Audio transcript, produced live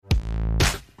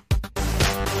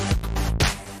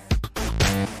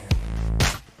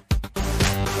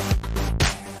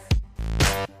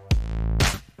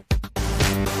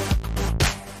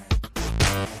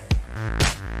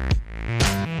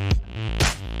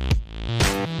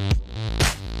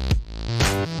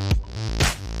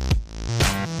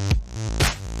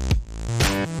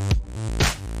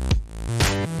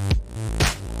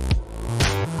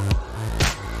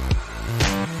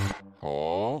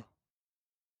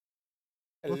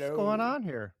What's going Hello, on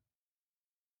here?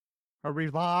 Are we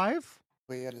live?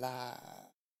 we're live.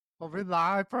 Are we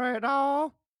live right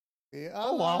now? We are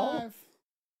Hello. live.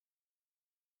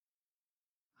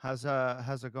 How's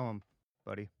it going,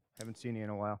 buddy? Haven't seen you in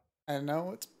a while. I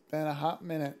know it's been a hot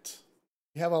minute.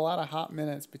 You have a lot of hot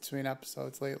minutes between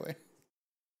episodes lately.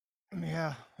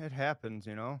 Yeah, it happens,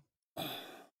 you know.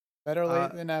 Better Uh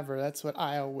late than never. That's what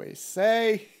I always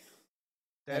say.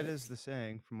 that And is the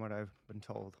saying from what I've been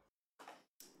told.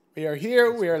 we are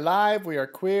here. It's We are live. We are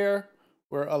queer.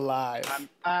 We're alive.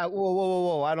 I'm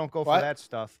whoa. I don't go for What? that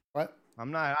stuff. What?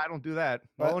 I don't do that.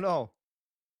 Oh What? no.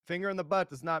 Finger in the butt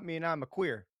does not mean I'm a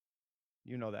queer.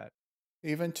 You know that.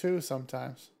 Even two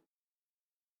sometimes.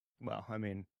 Well, I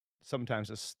mean,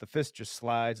 sometimes the fist just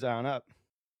slides down up.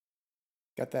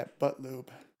 Got that butt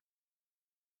lube.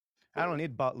 I don't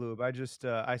need butt lube.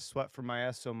 I sweat from my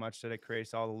ass so much that it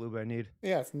creates all the lube I need.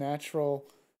 Yeah, it's natural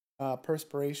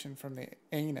perspiration from the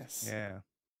anus. Yeah.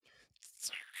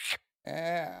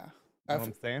 Yeah. Know what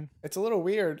I'm saying? It's a little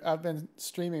weird. I've been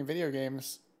streaming video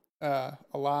games a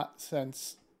lot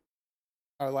since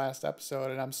our last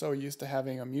episode, and I'm so used to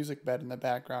having a music bed in the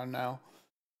background now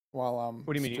while I'm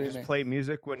What do you mean? You just streaming. play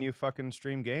music when you fucking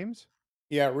stream games?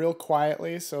 Yeah, real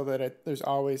quietly so that there's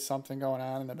always something going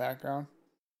on in the background.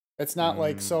 It's not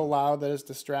like so Mm. loud that it's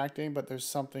distracting, but there's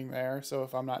something there. So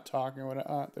if I'm not talking with it,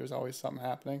 there's always something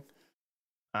happening.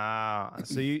 Ah,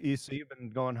 so you've been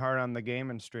going hard on the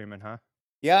game and streaming, huh?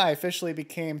 Yeah, I officially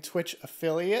became Twitch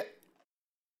affiliate.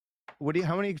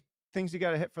 How many things you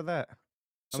got to hit for that?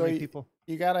 How So many people?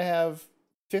 you got to have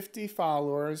 50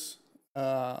 followers.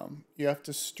 You have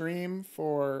to stream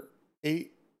for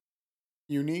 8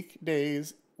 unique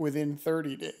days within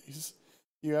 30 days.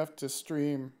 You have to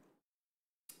stream,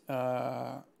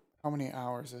 how many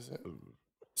hours is it?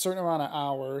 Certain amount of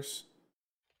hours.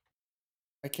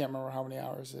 I can't remember how many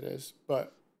hours it is,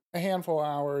 but a handful of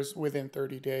hours within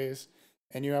 30 days.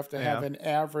 And you have to have Yeah. an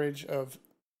average of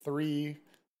 3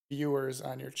 viewers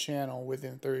on your channel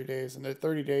within 30 days. And the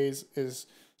 30 days is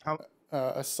How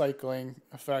a cycling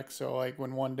effect. So, like,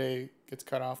 when one day gets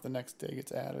cut off, the next day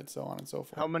gets added, so on and so how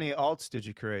forth. many alts did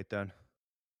you create then?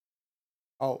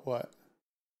 Oh, what?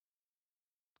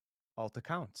 Alt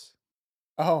accounts.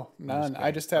 Oh, I'm just none. I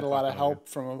kidding. just had I'm a lot of fucking with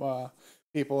you. help from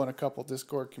people in a couple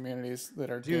Discord communities that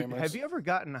are Dude, have gamers. you ever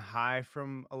gotten high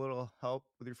from a little help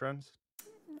with your friends?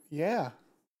 Yeah,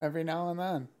 every now and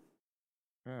then.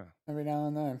 Yeah. Every now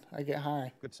and then, I get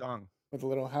high Good song. with a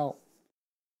little help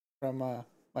from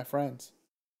my friends.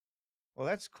 Well,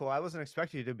 that's cool. I wasn't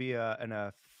expecting you to be an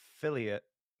affiliate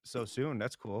so soon.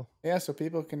 That's cool. Yeah, so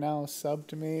people can now sub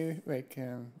to me. They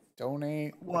can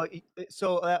donate. Well,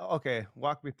 okay,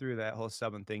 walk me through that whole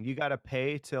subbing thing. You gotta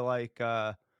pay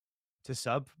to to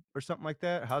sub or something like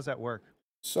that? How's that work?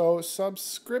 So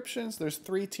subscriptions, there's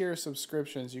 3 tier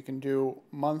subscriptions. You can do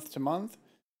month to month.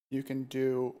 You can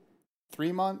do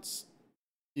 3 months.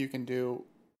 You can do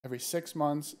every 6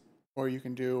 months, or you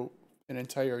can do an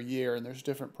entire year. And there's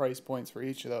different price points for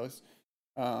each of those.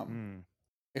 Um, Hmm.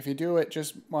 if you do it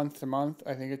just month to month,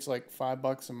 I think it's like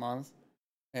 $5 a month.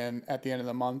 And at the end of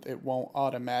the month, it won't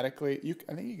automatically.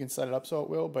 I think you can set it up so it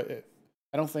will, but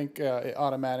I don't think it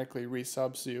automatically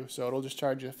resubs you. So it'll just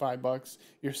charge you $5.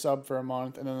 You're sub for a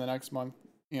month, and then the next month,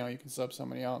 you can sub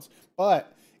somebody else.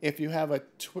 But if you have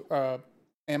a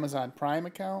Amazon Prime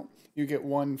account, you get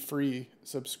one free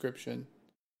subscription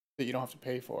that you don't have to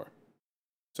pay for.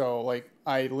 So like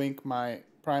I link my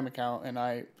Prime account, and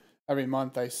I every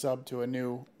month I sub to a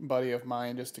new buddy of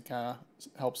mine just to kind of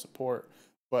help support.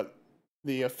 But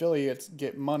the affiliates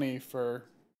get money for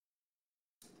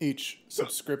each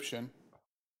subscription,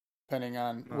 depending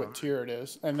on what Oh, tier it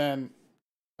is. And then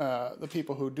the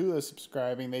people who do the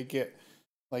subscribing, they get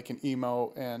like an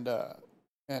emote and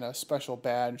a special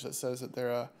badge that says that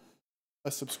they're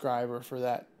a subscriber for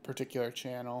that particular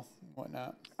channel and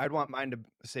whatnot. I'd want mine to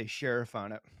say sheriff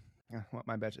on it. I want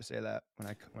my badge to say that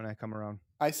when I come around.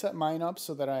 I set mine up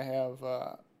so that I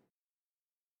have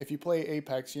if you play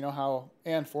Apex, you know how,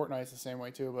 and Fortnite's the same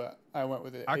way too, but I went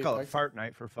with the I call it Apex. fart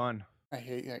night for fun. I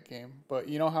hate that game. But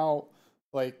you know how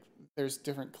like there's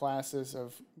different classes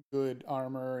of good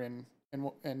armor and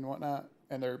whatnot,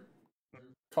 and they're Yeah.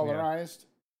 colorized.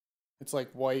 It's like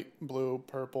white, blue,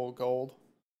 purple, gold.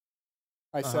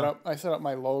 Uh-huh. I set up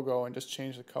my logo and just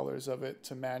changed the colors of it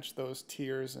to match those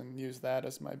tiers and use that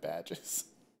as my badges.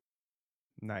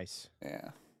 Nice. Yeah.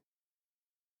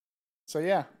 So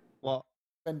yeah, Well,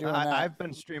 been doing that. I've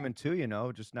been streaming too,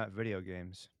 just not video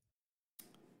games.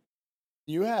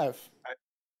 You have. I,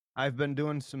 I've been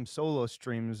doing some solo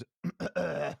streams. So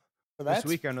This that's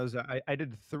weekend I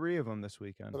did 3 of them this so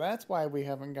weekend. that's why we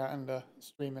haven't gotten to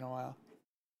stream in a while.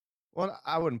 Well,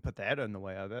 I wouldn't put that in the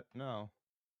way of it, no.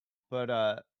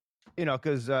 But, you know,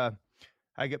 'cause,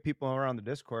 I get people around the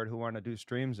Discord who wanna do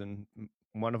streams, and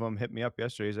one of them hit me up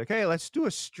yesterday. He's like, "Hey, let's do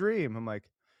a stream." I'm like,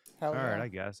 Hell "Alright, yeah. I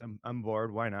guess. I'm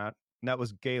bored, why not?" And that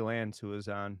was Gay Lance who was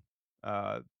on,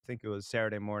 I think it was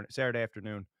Saturday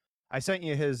afternoon. I sent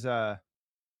you his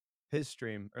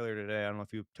stream earlier today. I don't know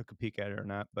if you took a peek at it or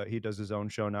not, but he does his own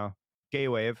show now. Gay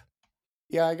Wave.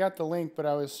 Yeah, I got the link, but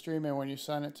I was streaming when you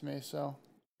sent it to me, so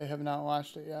I have not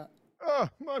watched it yet. "Oh,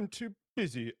 I'm too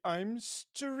busy. I'm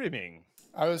streaming."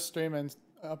 I was streaming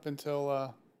up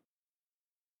until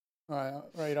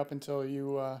right up until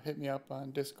you hit me up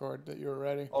on Discord that you were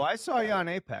ready. Oh, I saw you on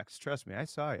Apex. Trust me, I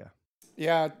saw you.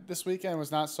 Yeah, this weekend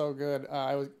was not so good.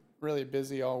 I was really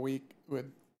busy all week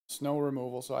with snow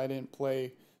removal, so I didn't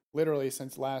play literally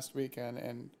since last weekend.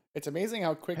 And it's amazing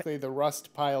how quickly the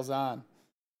rust piles on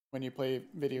when you play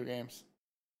video games.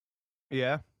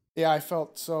 Yeah? Yeah, I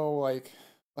felt so like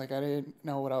I didn't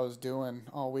know what I was doing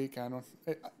all weekend.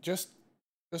 Just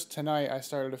tonight, I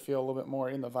started to feel a little bit more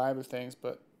in the vibe of things,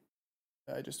 but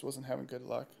I just wasn't having good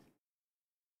luck.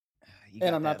 You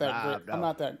And got I'm not that that great. vibe, I'm though.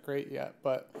 not that great yet,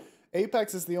 but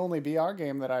Apex is the only BR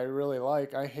game that I really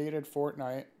like. I hated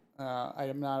Fortnite. I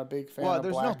am not a big fan Well, of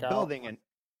Blackout.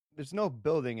 there's no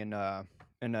building in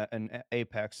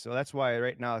Apex, so that's why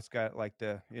right now it's got, like,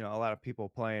 a lot of people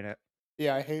playing it.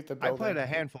 Yeah, I hate the I played building. a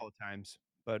handful of times,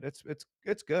 but it's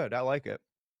good. I like it.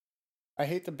 I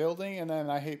hate the building, and then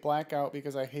I hate Blackout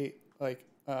because I hate like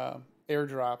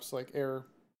airdrops, like air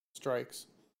strikes,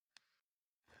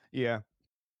 Yeah.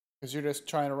 because you're just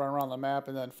trying to run around the map,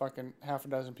 and then fucking half a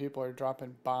dozen people are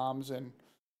dropping bombs and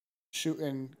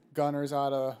shooting gunners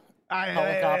out of I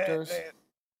helicopters.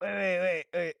 wait.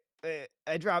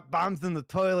 I dropped bombs in the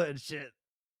toilet and shit.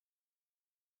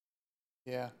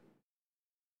 Yeah.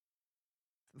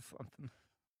 Something.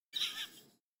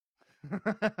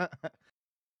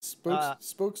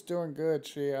 Spook's doing good.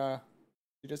 She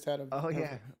just had Oh, her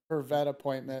yeah. her vet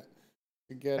appointment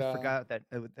to get I forgot that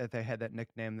they had that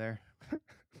nickname there.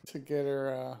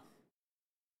 her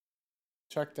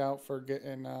checked out for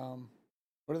getting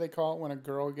what do they call it when a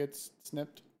girl gets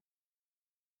snipped?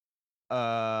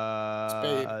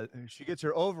 Spayed. She gets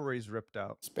her ovaries ripped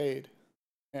out. Spayed.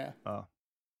 Yeah. Oh,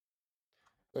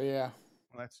 So yeah.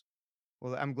 well,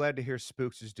 well, I'm glad to hear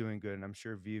Spooks is doing good, and I'm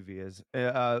sure Vivi is.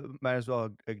 Might as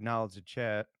well acknowledge the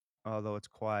chat, although it's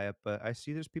quiet, but I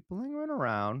see there's people lingering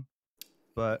around.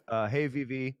 But hey,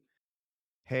 Vivi.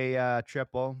 Hey,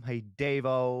 Triple. Hey,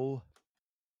 Davo.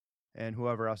 And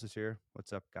whoever else is here.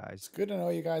 What's up, It's guys? good to know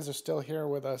you guys are still here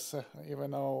with us,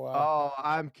 even though. Oh,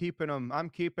 I'm keeping them. I'm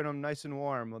keeping them nice and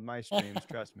warm with my streams.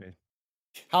 Trust me.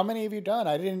 How many have you done?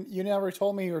 I didn't. You never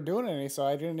told me you were doing any, so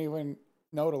I didn't even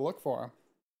know to look for them.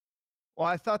 Well,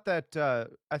 I thought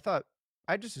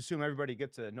I just assume everybody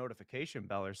gets a notification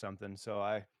bell or something. So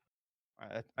I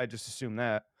just assume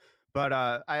that. But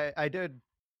I did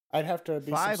I'd have to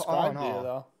be 5 all in subscribed to you all.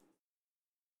 though.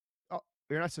 Oh,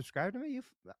 you're not subscribed to me?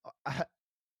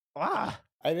 Ah,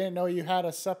 I didn't know you had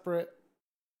a separate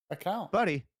account.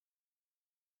 buddy.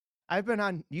 I've been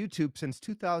on YouTube since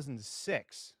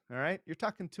 2006. All right, you're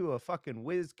talking to a fucking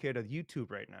whiz kid of YouTube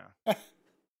right now.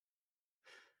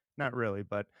 Not really,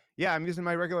 but yeah, I'm using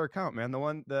my regular account, man.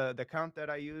 The account that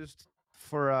I used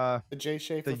for The J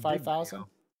Schaefer the 5000. video.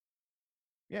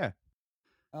 Yeah,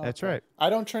 Oh, that's okay. right. I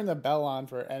don't turn the bell on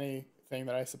for anything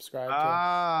that I subscribe to.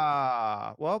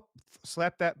 Ah, well,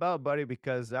 slap that bell, buddy,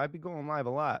 because I be going live a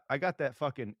lot. I got that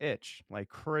fucking itch like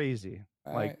crazy.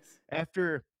 Like Nice.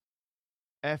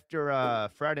 after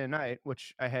Friday night,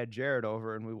 which I had Jared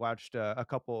over and we watched a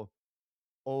couple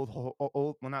old,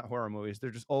 well, not horror movies.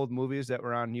 They're just old movies that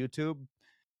were on YouTube,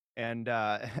 and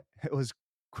it was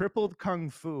Crippled Kung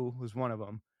Fu was one of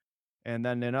them, and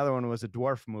then another one was a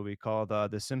dwarf movie called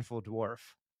The Sinful Dwarf.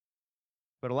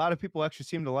 But a lot of people actually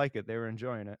seemed to like it. They were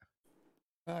enjoying it.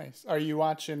 Nice. Are you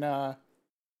watching the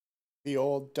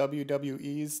old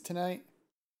WWEs tonight?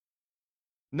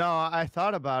 No, I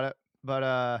thought about it,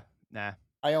 but nah.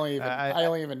 I only even I, I I,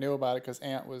 only even knew about it because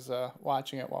Ant was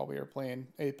watching it while we were playing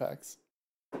Apex.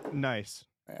 nice,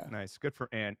 Yeah. nice. Good for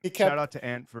Ant. He Shout kept out to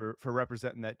Ant for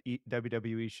representing that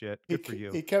WWE shit. Good for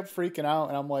you. he kept freaking out,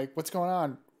 and I'm like, "What's going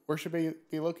on? Where should we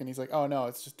be looking?" He's like, "Oh no,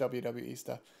 it's just WWE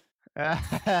stuff."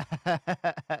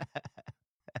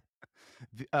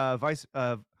 uh, vice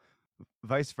uh,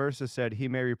 Vice versa said he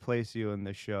may replace you in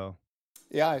the show.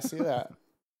 Yeah, I see that.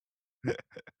 I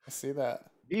see that.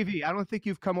 Evie, I don't think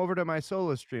you've come over to my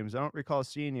solo streams. I don't recall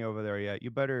seeing you over there yet. You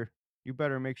better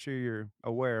make sure you're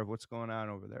aware of what's going on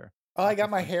over there. Oh, I got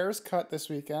my hairs cut this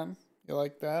weekend. You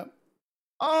like that?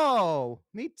 Oh,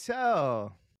 me too.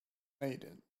 No, you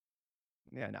didn't.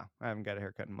 Yeah, no, I haven't got a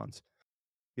haircut in months.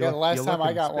 Yeah, the You're last time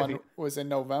I looking got spiffy. one was in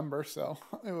November, so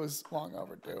it was long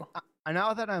overdue.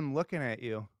 Now that I'm looking at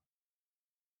you,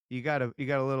 you got a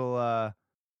little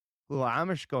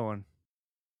Amish going,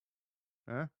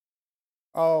 huh?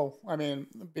 Oh, I mean,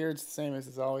 the beard's the same as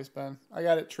it's always been. I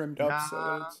got it trimmed up so that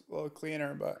Nah, it's a little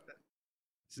cleaner, but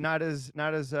it's not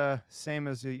as same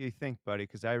as you think, buddy.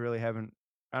 Because I really haven't.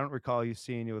 I don't recall you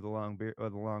seeing you with a long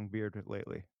beard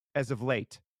lately, as of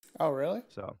late. oh, really?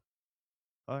 So,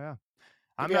 oh yeah,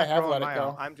 I'm Maybe I not have growing let it mine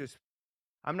out. go.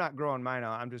 I'm not growing mine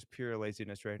out. I'm just pure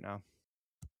laziness right now.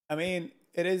 I mean,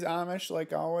 it is Amish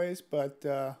like always, but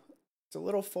it's a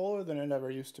little fuller than it ever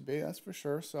used to be. That's for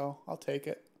sure. So I'll take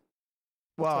it.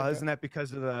 I'll Well, take it. isn't that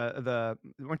because of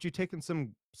weren't you taking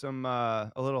some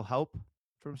a little help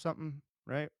from something,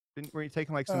 right? Were you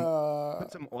taking like some Uh,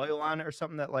 put some oil on it or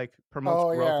something that like promotes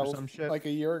oh growth yeah, or some shit? like a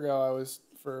year ago, I was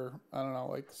for I don't know,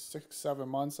 like 6, 7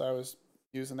 months. I was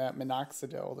using that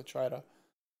minoxidil to try to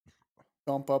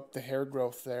bump up the hair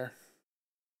growth there.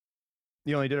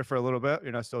 You only did it for a little bit.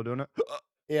 You're not still doing it.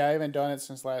 Yeah, I haven't done it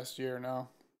since last year. No,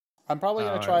 I'm probably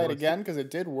gonna All right. try it Well, see, again because it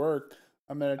did work.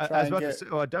 I'm gonna I try was and about to get. say,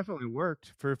 well, it definitely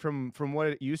worked from what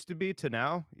it used to be to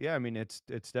now. Yeah, I mean, it's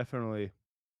definitely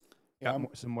Yeah,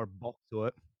 got some more bulk to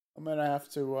it. I'm gonna have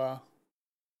to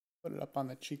put it up on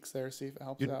the cheeks there, see if it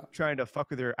helps You're out. trying to fuck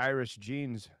with your Irish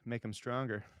genes, make them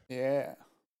stronger. Yeah.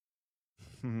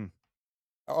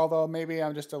 Although maybe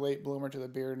I'm just a late bloomer to the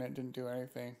beard and it didn't do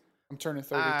anything. I'm turning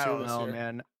I 32 don't this know, year.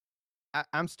 man.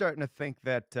 I'm starting to think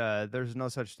that there's no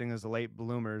such thing as late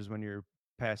bloomers when you're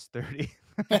past 30.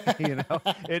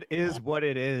 It is what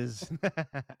it is.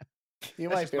 You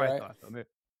That's might just be my right. thought, though.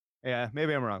 Yeah,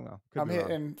 maybe I'm wrong though. Could I'm be wrong.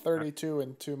 hitting Uh, 32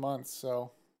 in 2 months,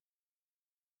 so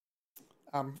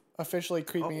I'm officially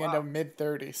oh creeping into wow! mid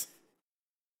 30s.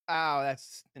 Oh,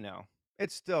 that's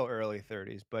it's still early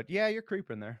 30s, but yeah, you're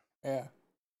creeping there. Yeah,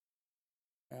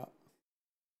 yeah,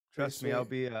 pretty Trust me,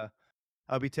 sweet.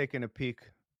 I'll be taking a peek,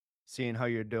 seeing how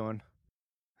you're doing.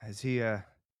 Has he You're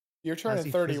how's turning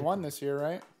he 31 physically? this year,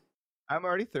 right? I'm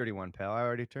already 31, pal. I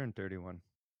already turned 31.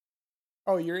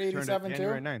 Oh, you're Turned it 87 too?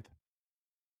 January 9th.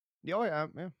 Yeah, oh yeah.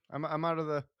 I'm out of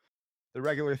the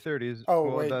regular 30s. Oh,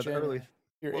 Well, wait, the early January.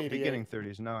 You're well, 88. beginning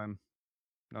 30s. Now I'm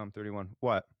 31.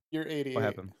 What? You're What 88,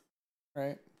 happened?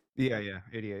 right? Yeah,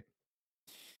 88.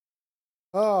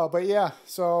 Oh, but yeah,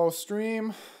 so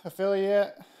stream,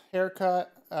 affiliate,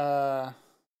 haircut,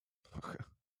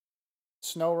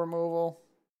 snow removal,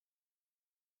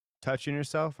 Touching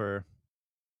yourself or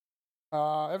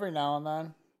every now and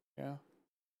then. Yeah.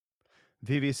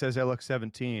 Vivi says I look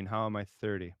 17. How am I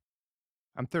 30?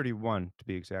 I'm 31 to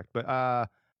be exact. But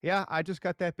yeah, I just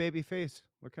got that baby face.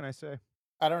 What can I say?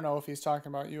 I don't know if he's talking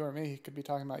about you or me. He could be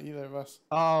talking about either of us.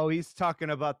 Oh, he's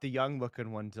talking about the young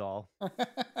looking one, doll.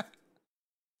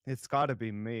 It's gotta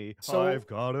be me. so I've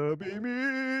gotta be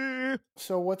me.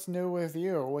 so what's new with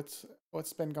you?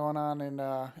 What's been going on in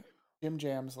Jim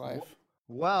Jam's W- life?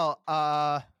 Well,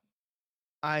 I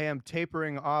am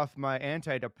tapering off my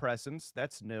antidepressants.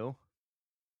 That's new.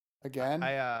 Again?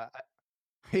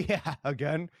 Yeah,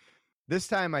 again. This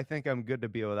time I think I'm good to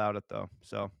be without it though.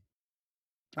 So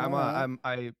All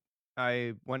right.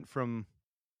 I went from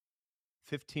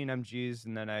 15 mgs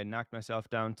and then I knocked myself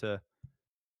down to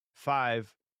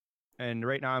 5, and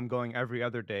right now I'm going every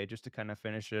other day just to kind of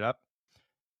finish it up.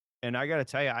 And I gotta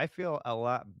tell you, I feel a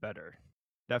lot better.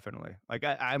 Definitely. Like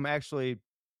I'm actually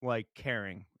like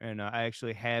caring, and I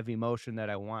actually have emotion that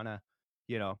I wanna,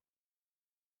 you know,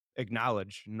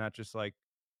 acknowledge, not just like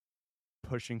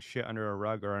pushing shit under a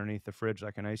rug or underneath the fridge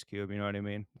like an ice cube. You know what I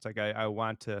mean? It's like I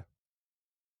want to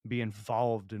be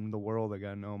involved in the world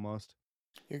again, almost.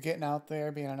 You're getting out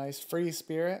there being a nice free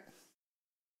spirit.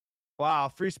 Wow,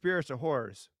 free spirits are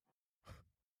whores.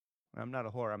 I'm not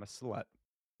a whore. I'm a slut.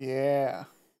 Yeah.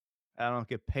 I don't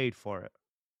get paid for it.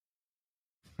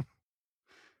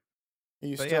 Are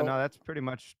you But yeah, still no,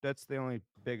 that's the only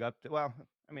big update. Well,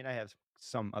 I mean, I have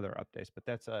some other updates, but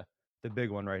that's the big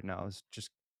one right now is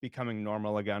just becoming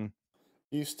normal again.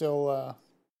 you still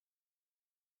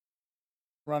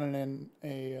running in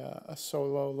a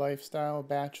solo lifestyle,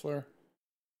 bachelor?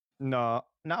 No,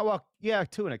 not well. Yeah,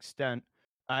 to an extent.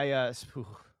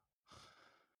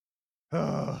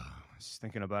 Just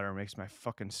thinking about her makes my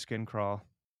fucking skin crawl.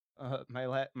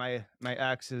 My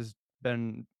ex has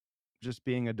been just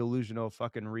being a delusional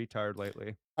fucking retard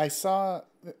lately. I saw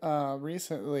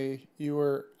recently you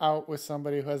were out with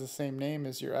somebody who has the same name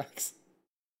as your ex.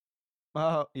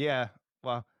 Oh yeah,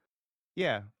 well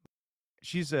yeah.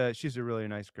 She's a really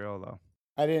nice girl though.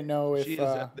 I didn't know She is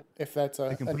if that's the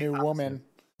a complete new opposite. woman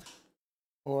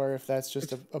or if that's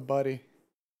just It's a buddy.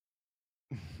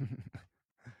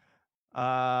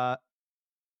 Uh,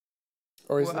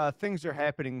 Or is well, it? things are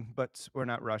happening, but we're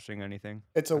not rushing anything.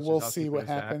 It's a Let's just we'll I'll see keep it what as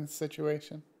that. happens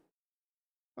situation.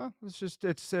 Well,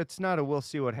 it's not a we'll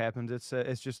see what happens.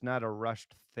 It's just not a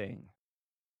rushed thing.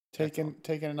 That's all.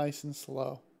 Taking it nice and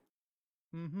slow.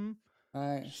 Mm-hmm.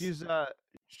 Nice. She's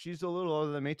a little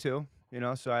older than me too. You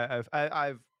know, so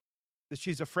I've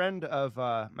she's a friend of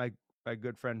my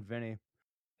good friend Vinny.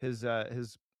 His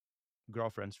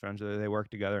girlfriend's friends. They work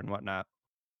together and whatnot.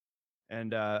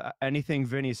 And anything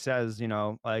Vinny says, you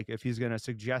know, like if he's gonna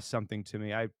suggest something to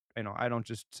me, I don't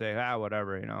just say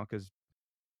whatever, you know, because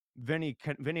Vinny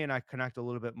and I connect a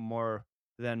little bit more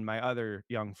than my other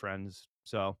young friends.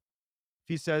 So if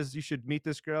he says you should meet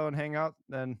this girl and hang out,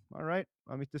 then all right,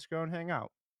 I'll meet this girl and hang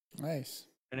out. Nice.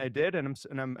 And I did, and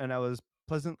I was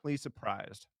pleasantly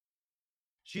surprised.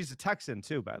 She's a Texan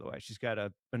too, by the way. She's got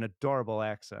an adorable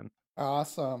accent.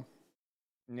 Awesome.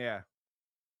 Yeah.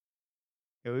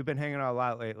 Yeah, we've been hanging out a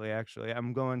lot lately, actually.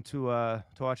 I'm going to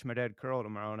watch my dad curl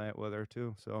tomorrow night with her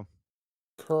too. So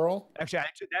Curl. actually,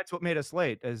 that's what made us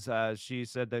late. Is she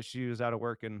said that she was out of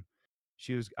work and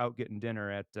she was out getting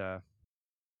dinner at. Thought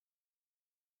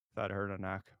I heard a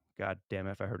knock. God damn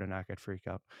it! If I heard a knock, I'd freak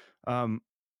out. Um,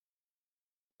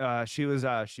 she was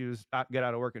get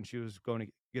out of work and she was going to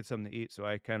get something to eat. So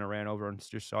I kind of ran over and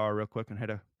just saw her real quick and had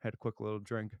a quick little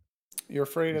drink. You're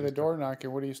afraid And of the just took. door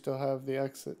knocking. What do you still have the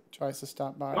ex that tries to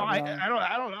stop by No, every now and then?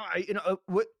 I don't know.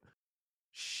 What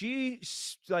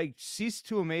like ceased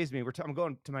to amaze me. I'm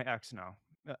going to my ex now.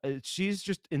 She's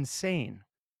just insane.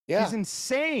 She's Yeah,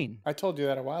 insane. I told you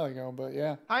that a while ago, but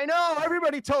yeah, I know.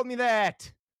 Everybody told me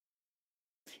that.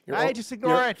 I just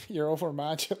ignore it. you're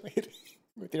overmodulating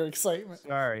with your excitement.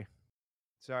 Sorry.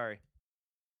 Sorry.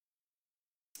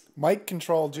 Mic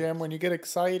control, Jim. When you get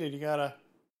excited, you gotta.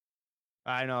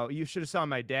 I know. You should have saw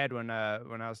my dad when I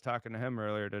was talking to him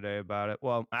earlier today about it.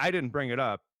 Well, I didn't bring it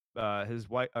up. His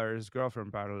wife or his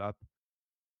girlfriend brought it up.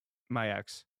 My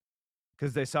ex,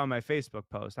 because they saw my Facebook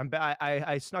post.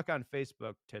 I snuck on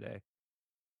Facebook today,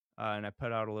 and I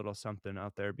put out a little something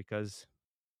out there because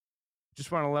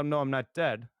just want to let them know I'm not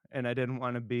dead, and I didn't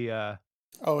want to be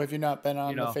Oh, have you not been you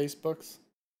on the know, Facebooks?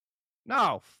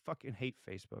 no, fucking hate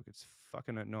Facebook. It's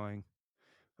fucking annoying.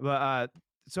 But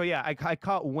so yeah, I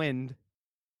caught wind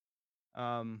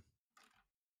um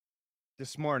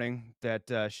this morning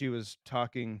that she was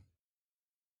talking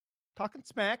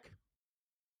smack,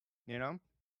 you know.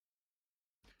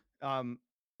 Um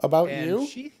About and you?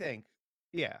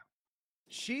 yeah,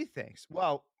 she thinks,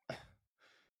 well,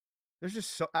 there's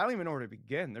just so I don't even know where to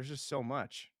begin. There's just so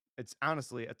much. It's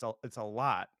honestly it's a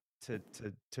lot to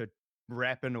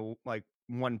wrap into like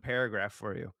one paragraph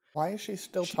for you. Why is she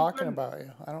still She's talking been about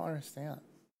you? I don't understand.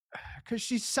 because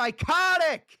she's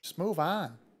psychotic. Just move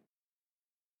on.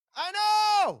 I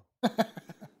know.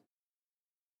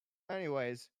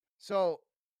 Anyways, so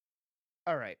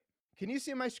all right. Can you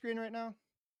see my screen right now?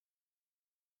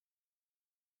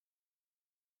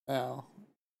 No,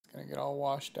 it's gonna get all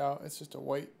washed out. It's just a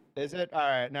white. Is it? All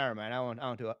right, never mind. I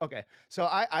won't do it. Okay. So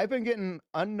I've been getting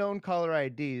unknown caller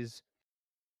IDs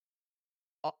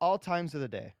all times of the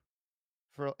day.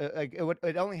 For like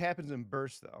it only happens in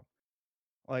bursts though.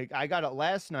 Like I got it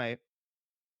last night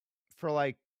for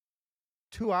like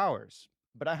 2 hours,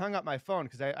 but I hung up my phone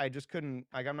because I just couldn't,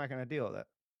 like, I'm not gonna deal with it.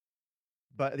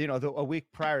 But you know, a week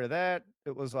prior to that,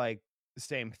 it was like the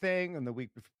same thing, and the week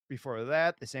before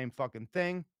that, the same fucking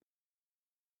thing.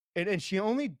 And she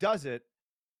only does it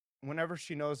whenever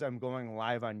she knows I'm going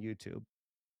live on YouTube.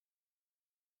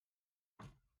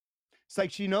 It's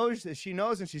like she knows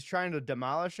and she's trying to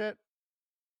demolish it.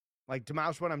 Like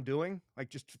demolish what I'm doing, like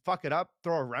just fuck it up,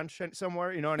 throw a wrench in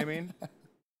somewhere, you know what I mean?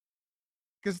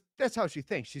 Because that's how she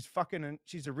thinks. She's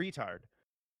a retard.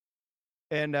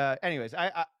 And anyways,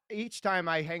 I each time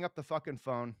I hang up the fucking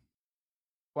phone,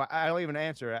 well, I don't even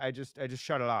answer it. I just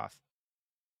shut it off.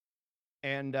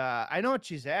 And I know what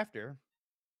she's after,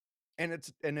 and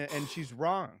and she's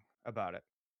wrong about it.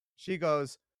 She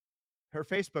goes, her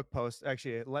Facebook post,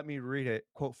 actually, let me read it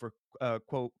quote for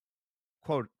quote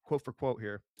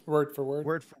here. Word for word.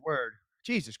 Word for word.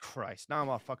 Jesus Christ. Now I'm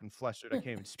all fucking flustered. I can't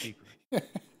even speak right.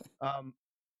 Um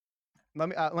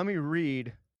let me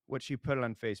read what she put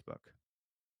on Facebook,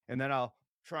 and then I'll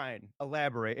try and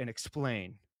elaborate and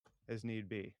explain as need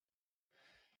be.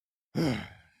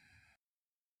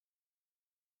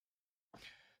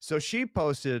 So she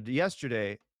posted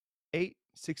yesterday,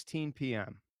 8:16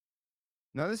 p.m.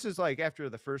 Now this is like after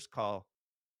the first call,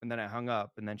 and then I hung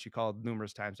up, and then she called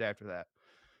numerous times after that.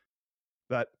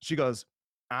 But she goes,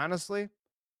 honestly,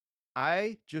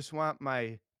 I just want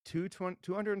my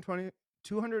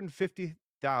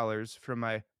 $250 from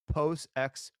my post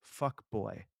X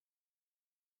fuckboy.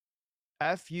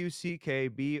 Fuckboyi.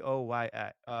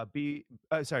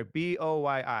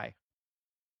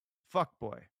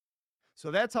 Fuckboy.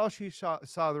 So that's how she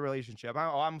saw the relationship.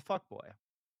 I'm a fuckboy.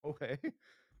 Okay.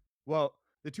 Well,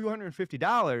 the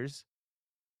 $250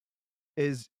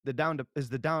 is the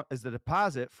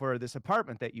deposit for this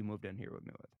apartment that you moved in here with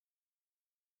me with.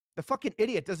 The fucking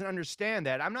idiot doesn't understand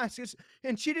that. I'm not just,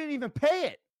 and she didn't even pay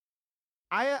it.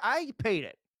 I paid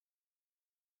it.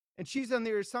 And she's on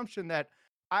the assumption that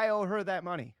I owe her that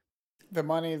money. The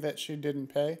money that she didn't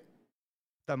pay?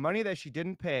 The money that she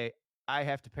didn't pay, I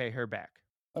have to pay her back.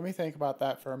 Let me think about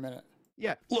that for a minute.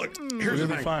 Yeah. Look, here's the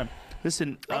thing. Fine.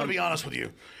 Listen, I'm going to be honest with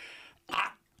you.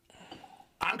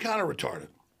 I'm kind of retarded.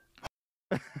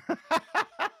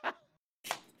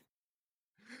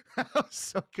 I was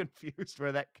so confused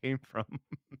where that came from.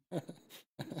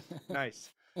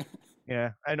 Nice.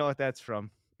 Yeah, I know what that's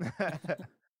from.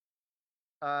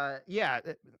 Yeah,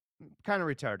 kind of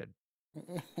retarded.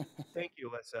 Thank you,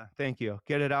 Alyssa. Thank you.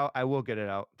 Get it out. I will get it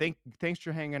out. Thanks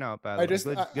for hanging out, by the way.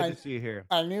 Good to see you here.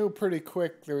 I knew pretty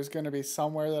quick there was going to be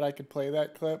somewhere that I could play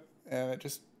that clip, and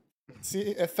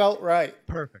it felt right.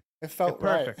 Perfect. It felt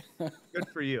perfect. right. Good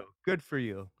for you. Good for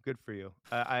you. Good for you.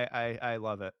 I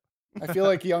love it. I feel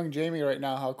like young Jamie right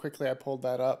now, how quickly I pulled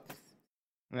that up.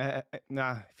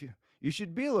 Nah, you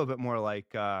should be a little bit more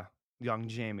like young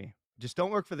Jamie. Just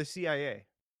don't work for the CIA.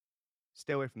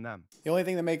 Stay away from them. The only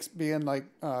thing that makes being like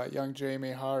young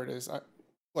Jamie hard is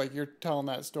like you're telling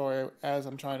that story as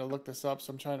I'm trying to look this up,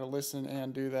 so I'm trying to listen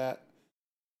and do that.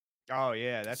 Oh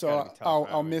yeah, that's so tough,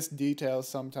 I'll miss details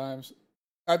sometimes.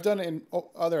 I've done it in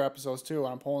other episodes too,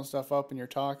 when I'm pulling stuff up and you're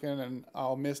talking, and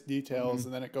I'll miss details,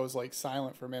 and then it goes like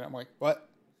silent for a minute. I'm like, what?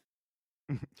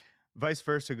 Vice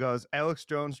versa goes. Alex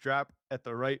Jones drop at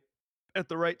the right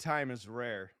time is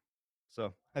rare,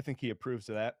 so I think he approves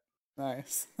of that.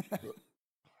 Nice.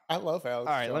 I love Alex.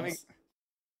 All right, Jones.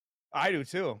 I do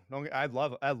too. I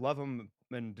love him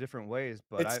in different ways,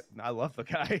 but I love the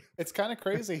guy. It's kind of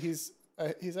crazy. He's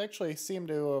actually seemed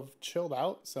to have chilled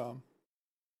out some.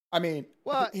 I mean,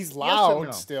 well, he's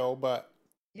loud still, but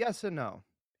yes and no.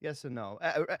 Yes and no.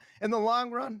 In the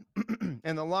long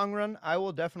run, I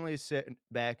will definitely sit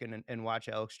back and watch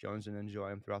Alex Jones and enjoy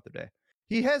him throughout the day.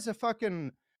 He has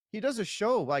he does a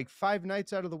show like 5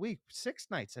 nights out of the week, 6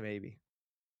 nights maybe.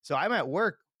 So I'm at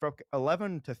work from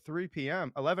 11 a.m. to 3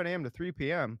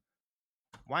 p.m.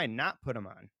 Why not put him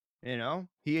on? You know,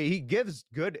 he gives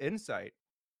good insight,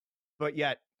 but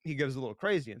yet he gives a little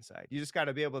crazy insight. You just got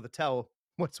to be able to tell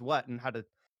what's what and how to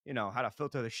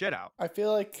filter the shit out. I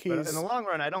feel like in the long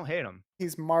run, I don't hate him.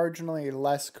 He's marginally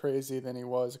less crazy than he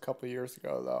was a couple of years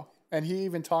ago, though. And he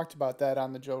even talked about that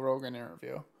on the Joe Rogan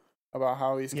interview, about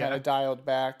how he's kind of dialed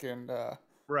back and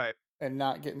right, and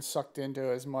not getting sucked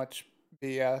into as much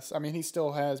BS. I mean, he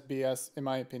still has BS, in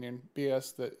my opinion,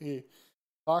 BS that he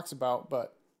talks about,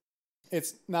 but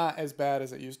it's not as bad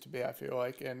as it used to be, I feel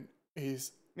like. And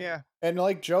and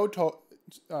like Joe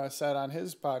said on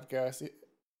his podcast,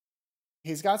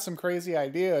 he's got some crazy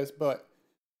ideas, but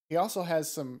he also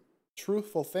has some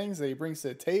truthful things that he brings to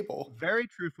the table. Very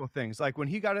truthful things. Like when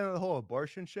he got into the whole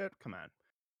abortion shit, come on.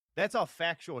 That's all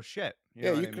factual shit.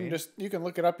 You can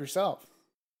look it up yourself.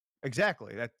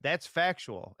 Exactly. That's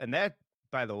factual. And that,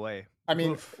 by the way, I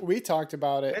mean, we talked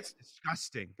about it. It's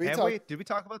disgusting. Did we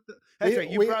talk about That's right.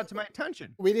 You brought it to my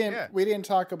attention. We didn't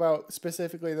talk about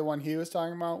specifically the one he was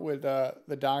talking about with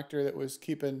the doctor that was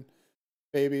keeping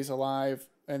babies alive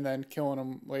and then killing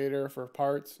them later for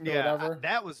parts or whatever.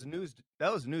 That was news.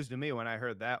 That was news to me when I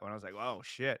heard that one. I was like, oh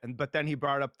shit. But then he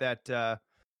brought up that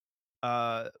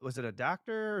was it a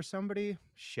doctor or somebody?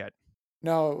 Shit.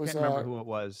 No, it was can't remember who it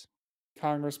was.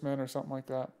 Congressman or something like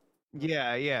that.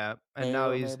 Yeah. And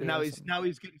now he's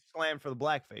getting slammed for the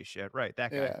blackface shit. Right,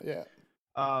 that guy. Yeah.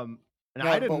 And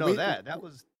I didn't know that. That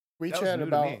was we chatted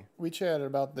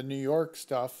about the New York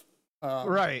stuff.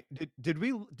 Right. Did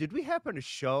we happen to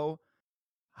show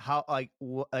how like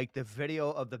the video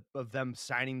of them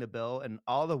signing the bill and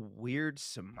all the weird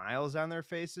smiles on their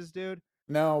faces, dude?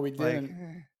 No, we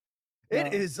didn't.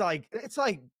 It's like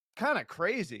kind of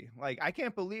crazy. Like I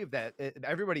can't believe that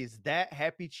everybody's that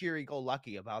happy, cheery, go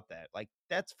lucky about that. Like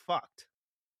that's fucked.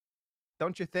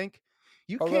 Don't you think?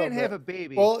 You can't have a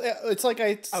baby. Well, it's like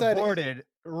I said, aborted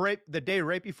the day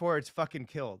right before it's fucking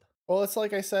killed. Well, it's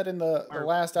like I said in the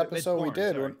last episode we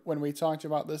did when we talked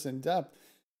about this in depth.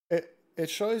 It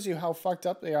shows you how fucked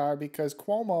up they are because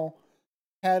Cuomo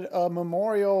had a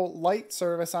memorial light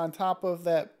service on top of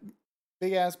that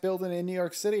big ass building in New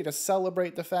York City to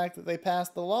celebrate the fact that they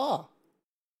passed the law.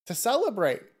 To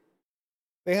celebrate.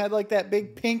 They had like that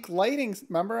big pink lighting.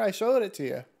 Remember, I showed it to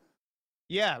you.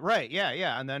 Yeah, right. Yeah,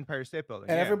 yeah. On the Empire State Building.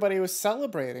 And Yeah. everybody was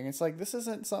celebrating. It's like this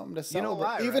isn't something to You know celebrate.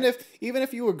 why, Even right?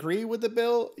 if you agree with the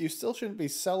bill, you still shouldn't be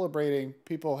celebrating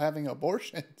people having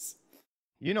abortions.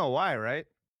 You know why, right?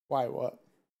 Why what?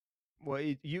 Well,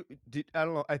 you did. I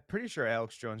don't know. I'm pretty sure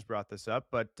Alex Jones brought this up,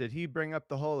 but did he bring up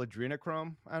the whole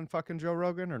adrenochrome on fucking Joe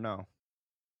Rogan or no?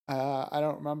 I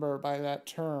don't remember by that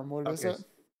term. What is Okay, it?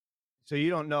 so you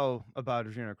don't know about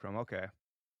adrenochrome. Okay.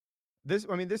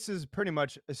 I mean, this is pretty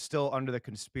much still under the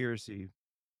conspiracy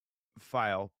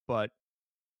file, but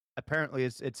apparently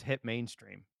it's hit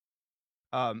mainstream.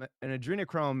 And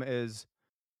adrenochrome is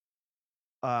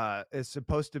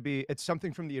supposed to be, it's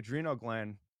something from the adrenal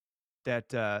gland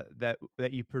that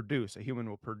you produce, a human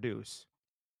will produce.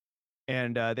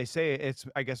 And they say it's,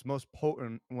 I guess, most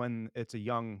potent when it's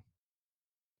young.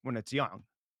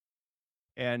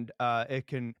 And it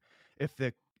can, if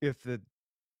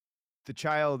the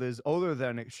child is older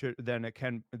than it should, then it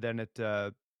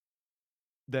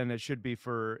should be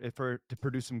for it to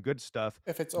produce some good stuff.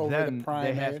 If it's over the Then they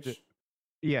prime have to, age.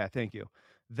 yeah, thank you.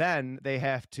 Then they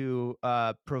have to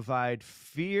provide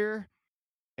fear,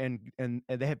 and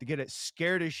they have to get it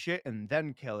scared as shit and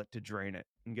then kill it to drain it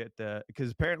and get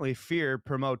because apparently fear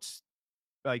promotes,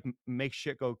 like, makes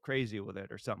shit go crazy with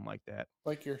it or something like that.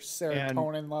 Like your And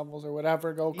serotonin levels or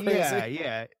whatever go crazy.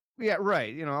 yeah,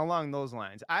 right. Along those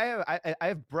lines. I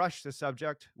have brushed the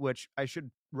subject, which I should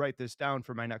write this down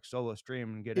for my next solo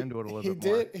stream and get into it a little bit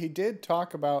more. He did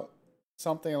talk about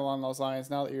something along those lines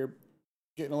now that you're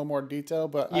getting a little more detail,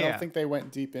 but I don't Yeah. think they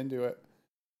went deep into it.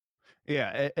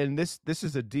 Yeah, and this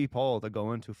is a deep hole to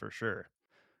go into for sure.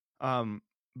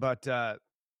 But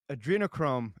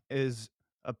adrenochrome is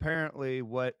apparently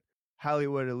what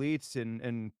Hollywood elites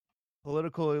and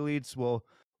political elites will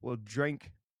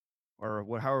drink,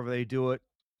 or however they do it,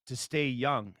 to stay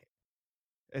young.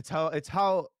 It's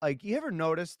how, like, you ever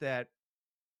notice that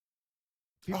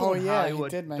people Oh in yeah, he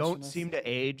Hollywood did mention don't this. seem to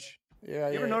age? Yeah,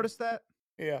 You ever notice that?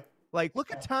 Yeah. Like,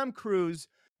 look at Tom Cruise,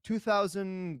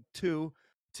 2002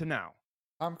 to now.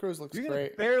 Tom Cruise looks You're gonna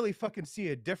great. barely fucking see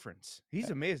a difference. He's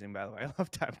amazing, by the way. I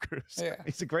love Tom Cruise. Yeah.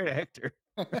 He's a great actor.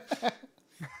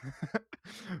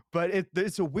 But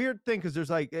it's a weird thing because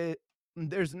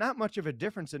there's not much of a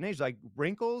difference in age. Like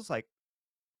wrinkles, like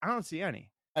I don't see any.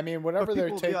 I mean, whatever they're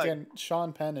people will be like- taking,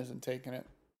 Sean Penn isn't taking it.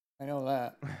 I know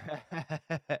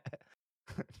that.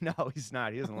 No, he's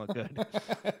not. He doesn't look good.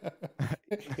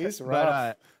 He's rough.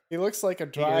 But he looks like a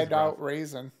dried rough. out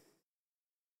raisin.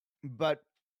 Where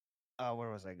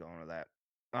was I going with that?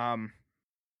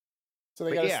 So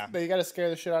they got to scare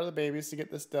the shit out of the babies to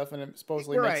get this stuff, and it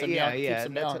supposedly makes them young, keeps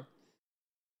them young.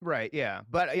 Right, yeah.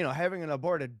 But having an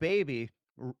aborted baby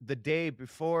the day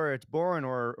before it's born,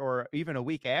 or even a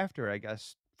week after, I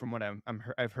guess, from what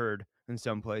I've heard in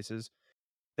some places,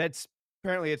 that's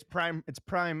apparently it's prime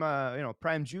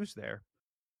prime juice there.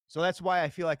 So that's why I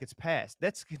feel like it's past.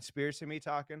 That's conspiracy me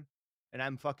talking, and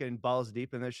I'm fucking balls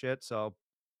deep in this shit. So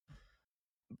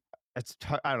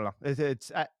I don't know.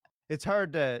 It's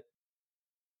hard to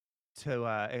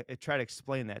try to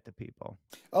explain that to people.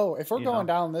 Oh, if we're going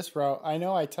down this route, I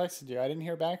know I texted you. I didn't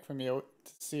hear back from you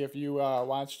to see if you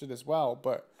watched it as well,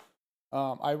 but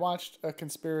I watched a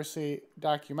conspiracy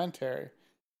documentary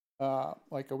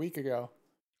like a week ago.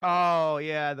 Oh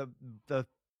yeah, the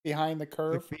Behind the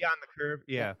Curve. Beyond the Curve.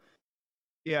 Yeah.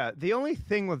 Yeah. The only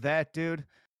thing with that, dude,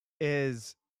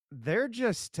 is they're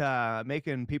just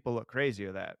making people look crazy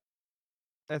with that.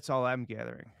 That's all I'm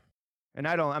gathering. And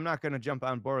I'm not going to jump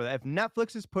on board with that. If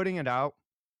Netflix is putting it out,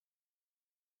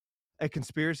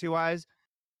 conspiracy wise,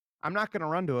 I'm not going to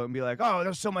run to it and be like, "Oh,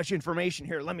 there's so much information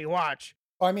here. Let me watch."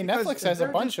 Oh, I mean, Netflix has a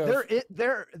bunch of.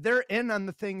 They're in on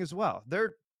the thing as well.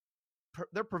 They're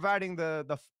providing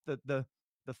the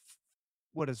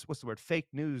what's the word, fake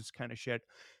news kind of shit.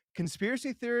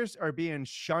 Conspiracy theorists are being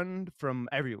shunned from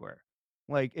everywhere.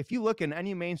 Like, if you look in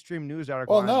any mainstream news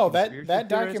article, well, no, that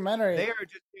documentary, they are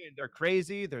just saying they're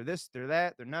crazy, they're this, they're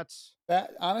that, they're nuts.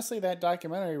 That honestly, that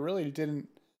documentary really didn't.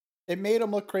 It made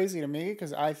them look crazy to me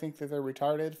because I think that they're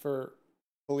retarded for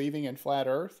believing in flat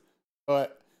Earth,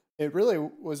 but it really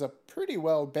was a pretty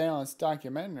well balanced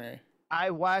documentary.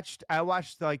 I watched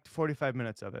like 45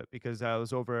 minutes of it because I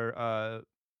was over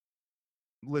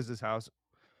Liz's house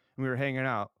and we were hanging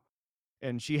out,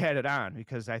 and she had it on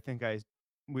because I think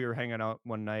we were hanging out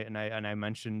one night and I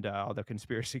mentioned all the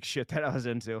conspiracy shit that I was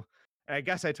into. And I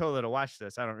guess I told her to watch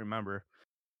this. I don't remember.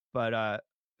 But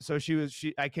so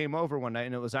I came over one night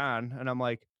and it was on, and I'm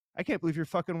like, "I can't believe you're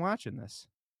fucking watching this."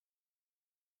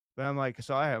 But I'm like,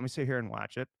 "So let me sit here and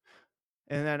watch it."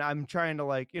 And then I'm trying to,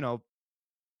 like,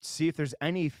 see if there's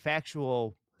any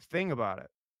factual thing about it.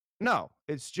 No,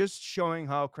 it's just showing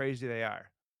how crazy they are.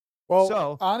 Well,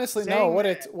 So honestly, no. saying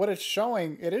that, What it's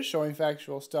showing, it is showing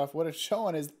factual stuff. What it's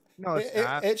showing is no, it's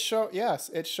not. it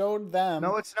showed them.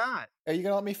 No, it's not. Are you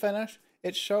gonna let me finish?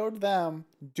 It showed them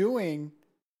doing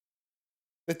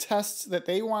the tests that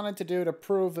they wanted to do to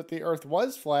prove that the Earth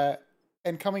was flat,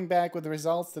 and coming back with the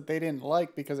results that they didn't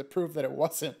like because it proved that it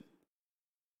wasn't.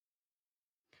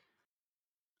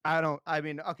 I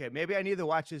mean, okay, maybe I need to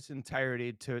watch this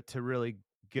entirety to really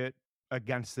get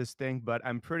against this thing, but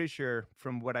I'm pretty sure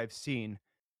from what I've seen,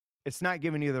 it's not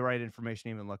giving you the right information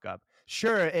to even look up.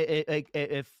 Sure,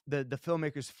 if the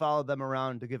filmmakers followed them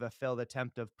around to give a failed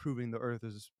attempt of proving the Earth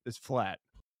is flat.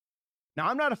 Now,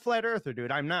 I'm not a flat earther,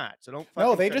 dude. I'm not. So don't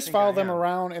No, fucking they start just thinking I followed them am.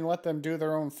 around and let them do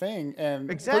their own thing.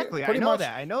 And Exactly. pretty I know much,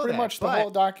 that. I know pretty that. much the But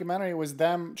whole documentary was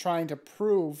them trying to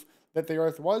prove that the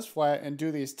Earth was flat and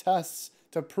do these tests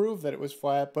to prove that it was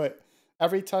flat. But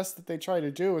every test that they tried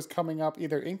to do was coming up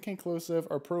either inconclusive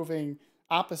or proving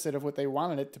opposite of what they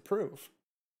wanted it to prove.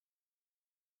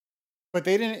 But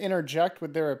they didn't interject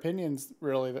with their opinions,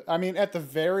 really. I mean, at the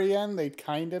very end, they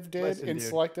kind of did listen, in dude,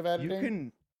 selective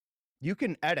editing. you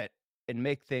can edit and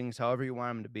make things however you want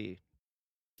them to be.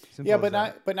 Simple Yeah, as but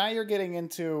that. now you're getting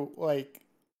into like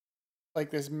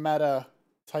this meta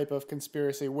type of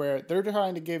conspiracy where they're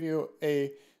trying to give you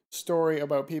a story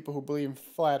about people who believe in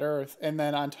flat Earth, and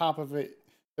then on top of it,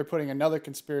 they're putting another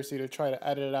conspiracy to try to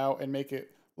edit it out and make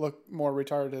it look more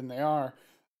retarded than they are.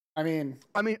 I mean,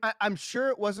 I'm sure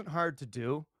it wasn't hard to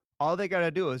do. All they got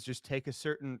to do is just take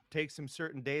some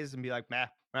certain days and be like, "Nah,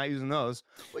 we're not using those.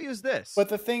 We'll use this." but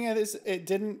the thing is, it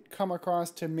didn't come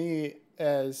across to me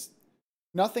as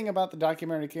nothing about the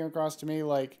documentary came across to me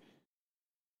like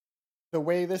the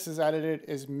way this is edited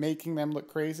is making them look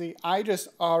crazy. I just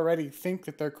already think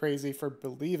that they're crazy for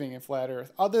believing in flat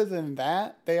Earth. Other than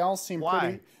that, they all seem Why?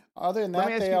 pretty. Other than Let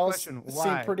me that, ask they you a all question. seem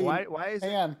Why? pretty. Why is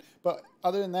it? But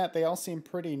other than that, they all seem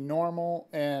pretty normal,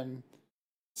 and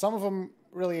some of them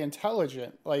really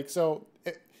intelligent. Like so,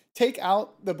 take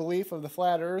out the belief of the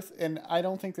flat Earth, and I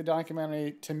don't think the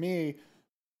documentary, to me,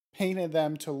 painted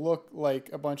them to look like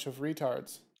a bunch of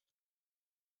retards.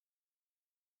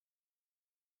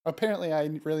 Apparently,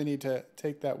 I really need to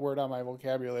take that word out of my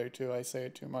vocabulary too. I say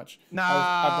it too much.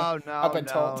 I've been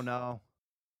told. No.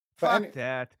 But Fuck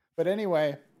that. But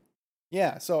anyway,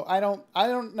 yeah. So I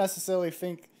don't necessarily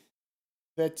think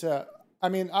that. I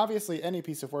mean, obviously, any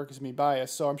piece of work is me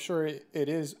biased, so I'm sure it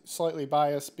is slightly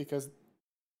biased because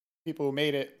people who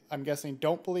made it, I'm guessing,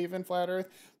 don't believe in flat Earth.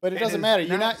 But it doesn't matter.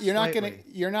 You're not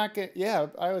gonna. Yeah,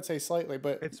 I would say slightly,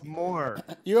 but It's more.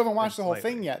 you haven't watched the whole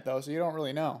slightly. thing yet, though, so you don't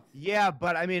really know. Yeah,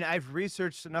 but I mean, I've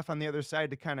researched enough on the other side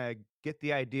to kind of get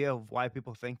the idea of why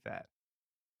people think that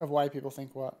Of why people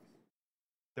think what.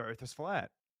 the Earth is flat.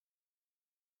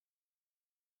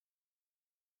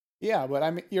 Yeah, but I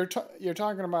mean, you're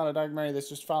talking about a documentary that's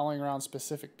just following around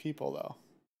specific people, though.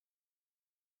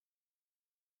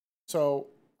 So,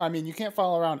 I mean, you can't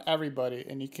follow around everybody,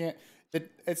 and you can't.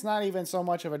 It's not even so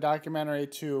much of a documentary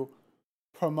to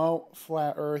promote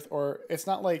flat Earth, or it's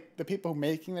not like the people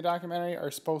making the documentary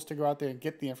are supposed to go out there and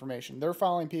get the information. They're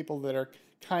following people that are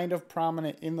kind of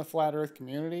prominent in the flat Earth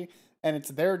community, and it's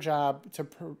their job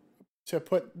to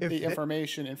put the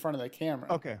information in front of the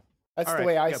camera. Okay. That's the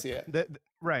way I see it.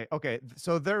 Right. Okay.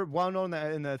 So they're well known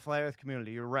in the flat Earth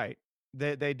community. You're right.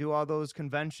 They do all those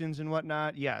conventions and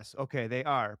whatnot. Yes. Okay. They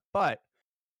are. But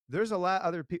there's a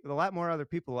lot more other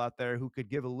people out there who could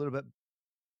give a little bit.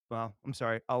 Well, I'm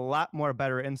sorry, a lot more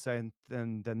better insight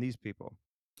than these people.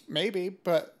 Maybe,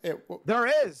 but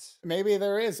there is. Maybe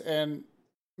there is, and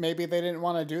maybe they didn't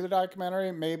want to do the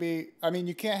documentary. Maybe, I mean,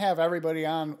 you can't have everybody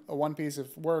on one piece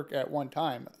of work at one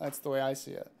time. That's the way I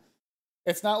see it.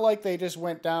 It's not like they just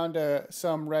went down to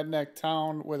some redneck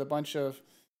town with a bunch of,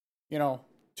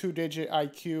 2-digit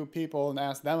IQ people and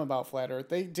asked them about flat Earth.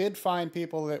 They did find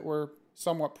people that were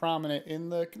somewhat prominent in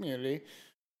the community.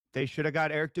 They should have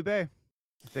got Eric Dubay.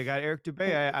 If they got Eric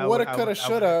Dubay, woulda, coulda,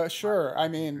 shoulda, sure. I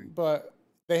mean, but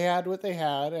they had what they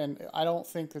had, and I don't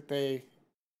think that they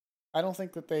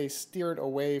steered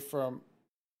away from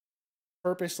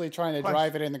purposely trying to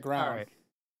drive it in the ground. All right.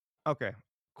 Okay.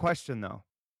 Question though.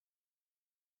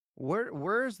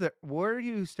 Where do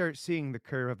you start seeing the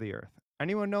curve of the Earth?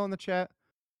 Anyone know in the chat?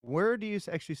 Where do you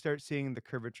actually start seeing the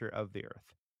curvature of the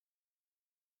Earth?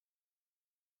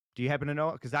 Do you happen to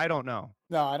know? Because I don't know.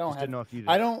 No, I don't. Didn't know if you did.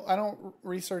 I don't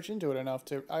research into it enough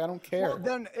to. I don't care.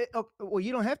 Well,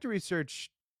 you don't have to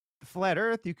research the flat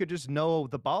Earth. You could just know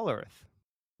the ball Earth.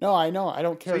 No, I know. I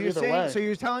don't care either way. So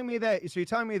you're telling me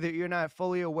that you're not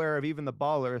fully aware of even the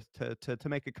ball Earth to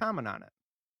make a comment on it.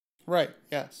 Right.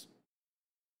 Yes.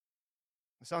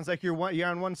 It sounds like you're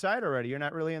on one side already. You're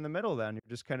not really in the middle. Then you're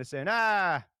just kind of saying,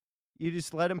 you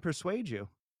just let him persuade you.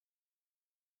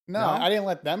 No, No, I didn't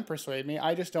let them persuade me.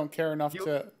 I just don't care enough you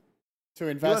to you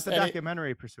let invest the any.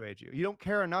 documentary persuade you. You don't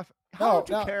care enough. How No, don't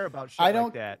you no, care about shit I like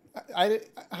don't. that?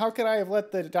 How could I have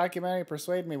let the documentary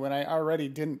persuade me when I already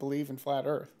didn't believe in flat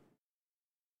Earth?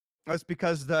 That's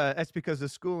because the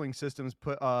schooling systems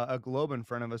put a globe in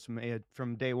front of us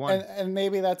from day one. And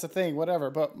maybe that's a thing, whatever.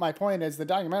 But my point is, the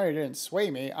documentary didn't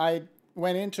sway me. I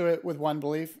went into it with one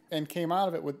belief and came out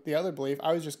of it with the other belief.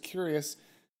 I was just curious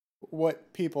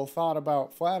what people thought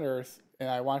about flat Earth, and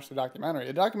I watched the documentary.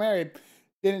 The documentary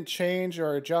didn't change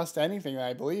or adjust anything that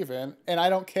I believe in, and I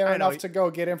don't care I know. enough to go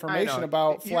get I information know.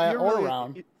 about flat You're or really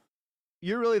round.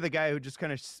 you're really the guy who just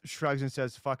kind of shrugs and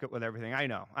says "fuck it" with everything. I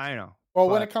know. Well,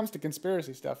 when But it comes to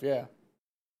conspiracy stuff, yeah.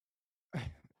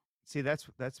 see, that's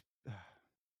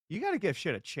you got to give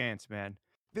shit a chance, man.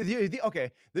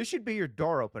 Okay, this should be your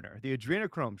door opener. The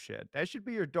adrenochrome shit. That should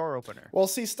be your door opener. Well,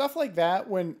 see, stuff like that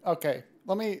okay,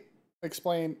 let me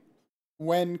explain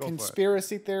when Go for it.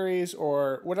 conspiracy theories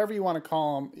or whatever you want to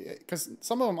call them, because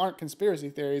some of them aren't conspiracy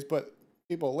theories, but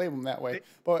people label them that way.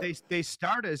 But They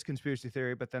start as conspiracy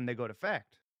theory, but then they go to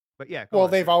fact. But yeah, go well,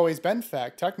 on, they've sir. always been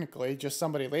fact, technically, just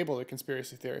somebody labeled it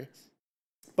conspiracy theory.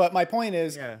 But my point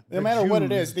is, Yeah, no the matter what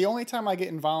it is, Jews. the only time I get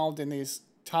involved in these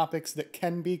topics that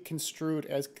can be construed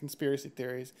as conspiracy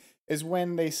theories is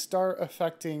when they start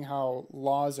affecting how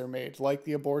laws are made, like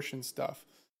the abortion stuff,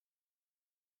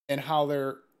 and how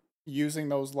they're using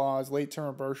those laws, late term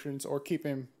abortions, or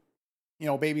keeping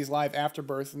babies alive after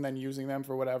birth and then using them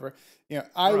for whatever.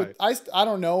 Right. I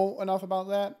don't know enough about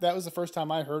that. That was the first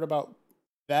time I heard about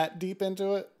that deep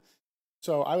into it.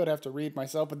 So I would have to read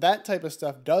myself, but that type of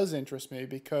stuff does interest me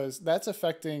because that's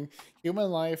affecting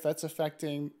human life. That's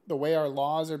affecting the way our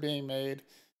laws are being made.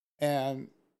 And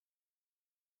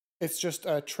it's just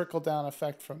a trickle down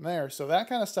effect from there. So that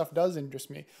kind of stuff does interest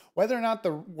me. Whether or not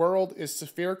the world is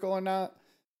spherical or not,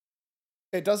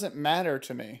 it doesn't matter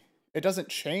to me. It doesn't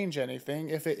change anything.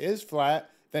 If it is flat,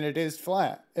 then it is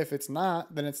flat. If it's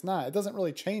not, then it's not. It doesn't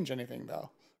really change anything though.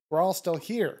 We're all still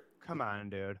here. Come on,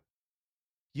 dude.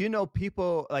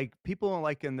 People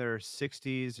like in their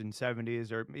 60s and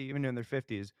 70s or even in their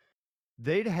 50s,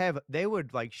 they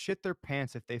would like shit their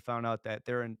pants if they found out that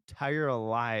their entire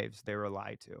lives they were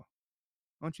lied to.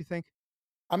 Don't you think?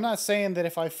 I'm not saying that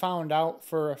if I found out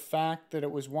for a fact that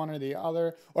it was one or the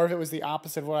other, or if it was the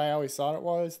opposite of what I always thought it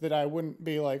was, that I wouldn't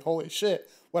be like, holy shit.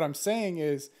 What I'm saying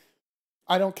is,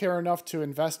 I don't care enough to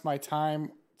invest my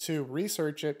time to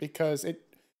research it because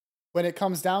when it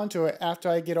comes down to it, after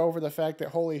I get over the fact that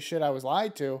holy shit, I was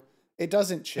lied to, it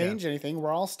doesn't change anything.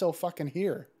 We're all still fucking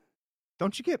here.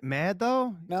 Don't you get mad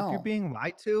though if No. you're being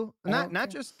lied to? I Not don't not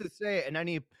care. just to say it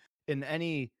in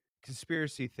any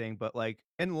conspiracy thing, but like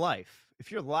in life.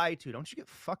 If you're lied to, don't you get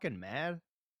fucking mad?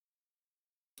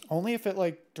 Only if it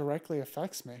like directly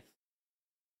affects me.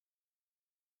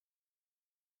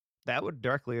 That would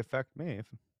directly affect me.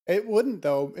 It wouldn't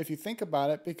though, if you think about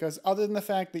it, because other than the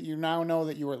fact that you now know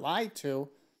that you were lied to,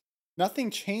 nothing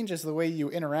changes the way you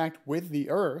interact with the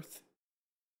earth.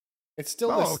 It's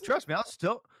still Oh, this. trust me,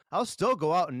 I'll still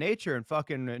go out in nature and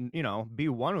fucking be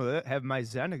one with it. Have my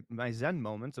zen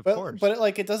moments, of course.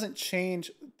 But it doesn't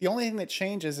change. The only thing that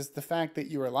changes is the fact that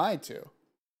you were lied to.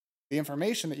 The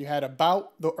information that you had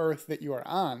about the earth that you are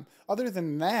on. Other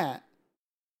than that,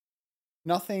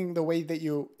 nothing the way that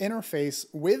you interface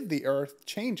with the earth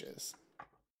changes.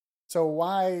 So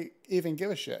why even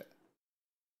give a shit?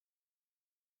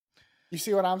 You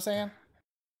see what I'm saying?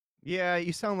 Yeah,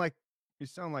 you sound like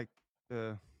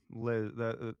Liz.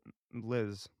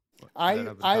 Liz.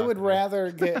 I would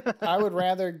rather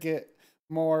get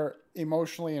more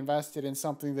emotionally invested in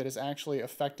something that is actually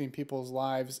affecting people's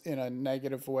lives in a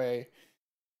negative way,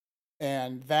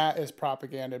 and that is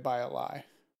propaganded by a lie.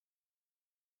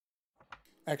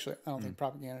 Actually, I don't think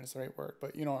propaganda is the right word,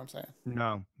 but you know what I'm saying.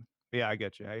 No. Yeah, I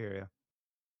get you. I hear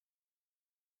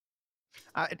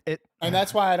you. And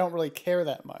that's why I don't really care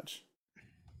that much.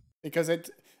 Because if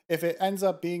it ends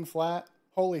up being flat,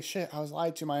 holy shit, I was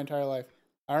lied to my entire life.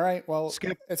 All right, well,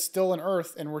 Skip. It's still an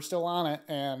Earth, and we're still on it,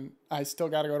 and I still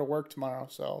got to go to work tomorrow,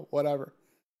 so whatever.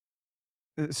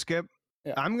 Skip.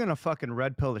 Yeah. I'm gonna fucking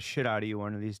red pill the shit out of you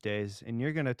one of these days, and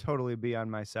you're gonna totally be on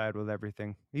my side with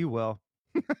everything. You will.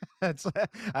 I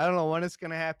don't know when it's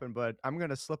gonna happen, but I'm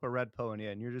gonna slip a red pill in you,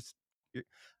 and you're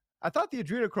I thought the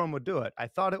adrenochrome would do it. I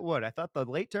thought it would. I thought the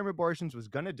late term abortions was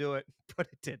gonna do it, but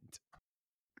it didn't.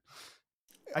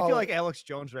 I feel like Alex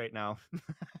Jones right now.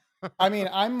 I mean,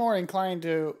 I'm more inclined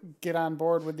to get on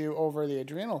board with you over the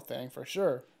adrenal thing for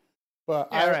sure. But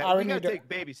Yeah, right. I We would gotta need to take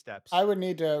baby steps. I would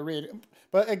need to read it.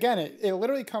 But again, it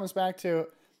literally comes back to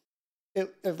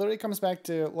it literally comes back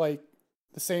to like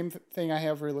the same thing I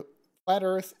have flat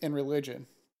earth and religion.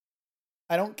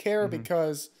 I don't care Mhm.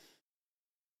 because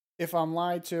if I'm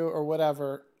lied to or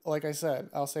whatever, like I said,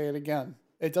 I'll say it again.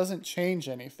 It doesn't change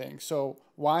anything. So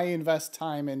why invest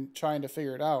time in trying to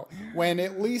figure it out when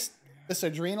at least this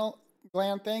adrenal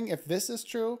gland thing, if this is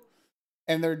true,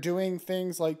 and they're doing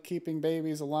things like keeping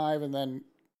babies alive and then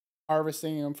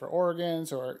harvesting them for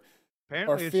organs or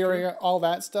Apparently it's fearing true. all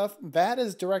that stuff, that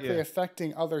is directly Yeah.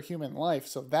 affecting other human life.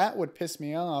 So that would piss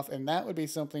me off, and that would be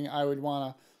something I would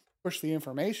want to push the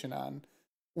information on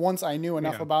once I knew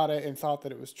enough Yeah. about it and thought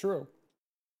that it was true.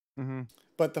 Mhm.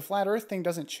 But the flat earth thing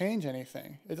doesn't change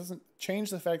anything. It doesn't change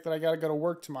the fact that I got to go to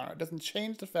work tomorrow. It doesn't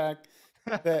change the fact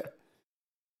that,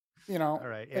 you know, All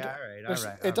right. Yeah. All right. there's-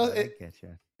 All right. it all does right, it, I get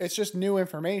you. it's just new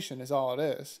information is all it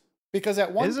is. Because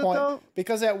at one Is it point though?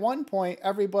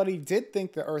 everybody did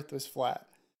think the earth was flat.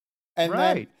 And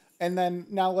Right. then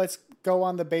now let's go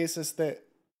on the basis that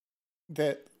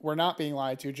we're not being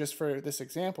lied to just for this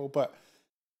example, but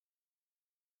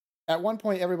at one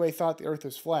point everybody thought the earth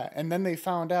was flat, and then they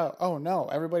found out, oh no,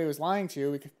 everybody was lying to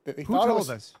you. They Who thought it told was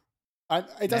us?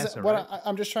 it doesn't NASA, what right?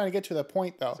 I'm just trying to get to the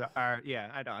point though. So, yeah,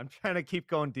 I know. I'm trying to keep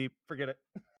going deep. Forget it.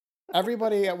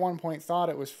 Everybody at one point thought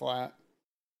it was flat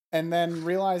and then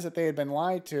realized that they had been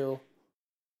lied to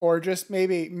or just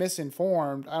maybe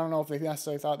misinformed. I don't know if they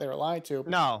necessarily thought they were lied to.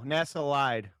 No, NASA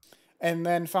lied. And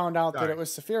then found out that Sorry. it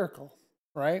was spherical,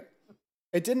 right?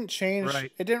 It didn't change.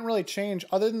 Right. It didn't really change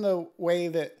other than the way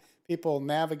that people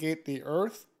navigate the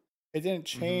earth. It didn't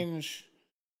change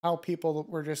how people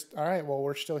were just, all right, well,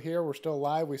 we're still here. We're still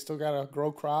alive. We still got to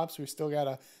grow crops. We still got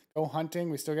to go hunting.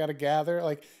 We still got to gather.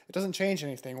 Like, it doesn't change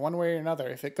anything one way or another.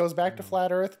 If it goes back to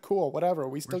flat earth, cool, whatever.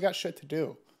 We still got shit to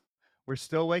do. We're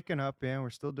still waking up, man. We're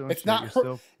still doing It's shit. not You're hurt.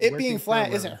 still It working being for flat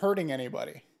a isn't living. hurting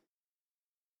anybody.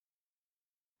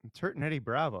 It's hurting Eddie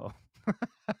Bravo.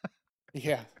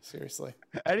 Yeah, seriously.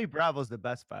 Eddie Bravo's the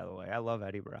best, by the way. I love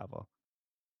Eddie Bravo.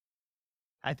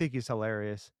 I think he's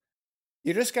hilarious.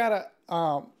 You just gotta.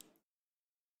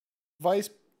 Vice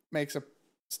makes a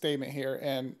statement here,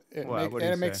 and What do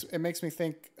you it makes me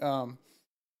think.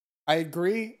 I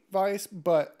agree, Vice,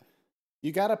 but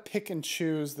you gotta pick and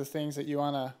choose the things that you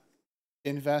wanna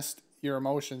invest your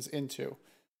emotions into.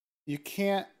 You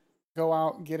can't go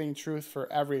out getting truth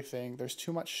for everything. There's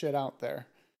too much shit out there.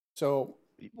 So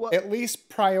Well, at least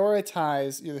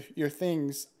prioritize your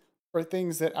things for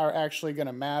things that are actually going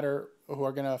to matter, who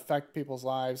are going to affect people's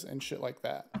lives and shit like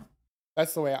that.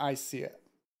 That's the way I see it.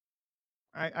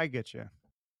 I get you.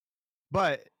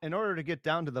 But in order to get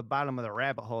down to the bottom of the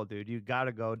rabbit hole, dude, you got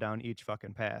to go down each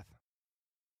fucking path.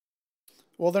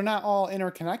 Well, they're not all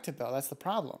interconnected, though. That's the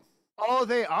problem. Oh,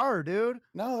 they are, dude.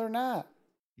 No, they're not.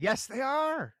 Yes, they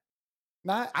are.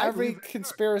 Not I every believe they are.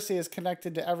 conspiracy is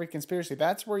connected to every conspiracy.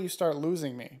 That's where you start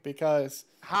losing me because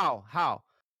How? How?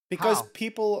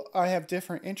 people have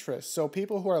different interests. So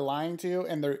people who are lying to you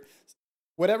and they're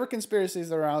whatever conspiracies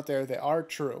that are out there, they are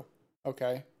true.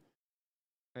 Okay.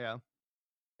 Yeah.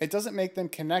 It doesn't make them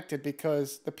connected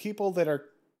because the people that are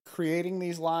creating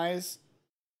these lies,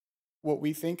 what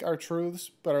we think are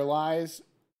truths but are lies,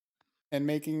 and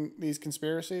making these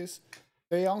conspiracies,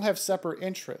 they all have separate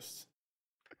interests.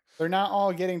 They're not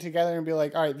all getting together and be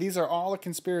like, all right, these are all the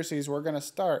conspiracies we're going to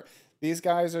start. These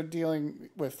guys are dealing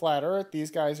with flat earth.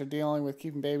 These guys are dealing with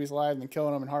keeping babies alive and then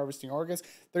killing them and harvesting organs.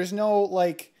 There's no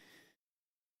like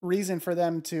reason for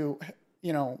them to,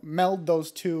 meld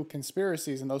those two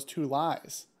conspiracies and those two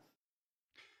lies.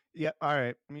 Yeah. All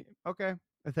right. Okay.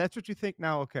 If that's what you think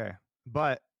now, okay.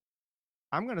 But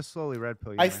I'm going to slowly red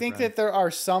pill you. I think that there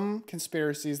are some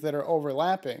conspiracies that are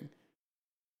overlapping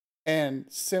and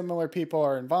similar people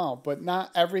are involved, but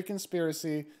not every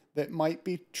conspiracy that might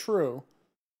be true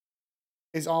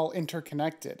is all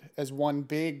interconnected as one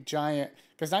big giant,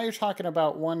 because now you're talking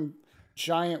about one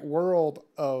giant world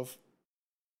of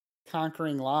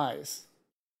conquering lies.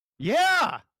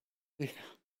 Yeah.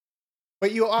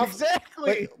 But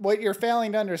Exactly. But what you're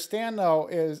failing to understand though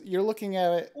is you're looking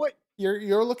at it. What?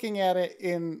 You're looking at it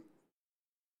in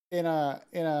a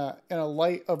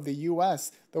light of the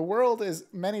U.S. The world is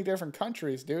many different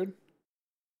countries, dude.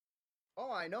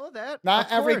 Oh, I know that. Not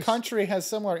Of every course. country has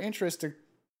similar interests to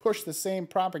push the same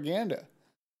propaganda.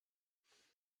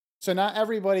 So not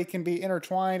everybody can be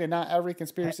intertwined, and not every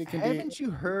conspiracy can be. Haven't you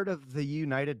heard of the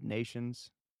United Nations?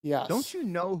 Yes. Don't you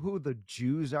know who the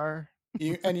Jews are?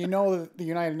 And you know that the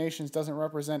United Nations doesn't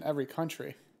represent every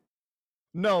country.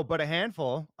 No, but a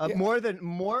handful. Yeah.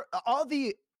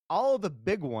 All of the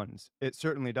big ones. It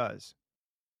certainly does.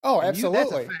 Oh, And that's a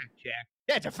absolutely. fact, Jack.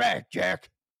 That's a fact, Jack.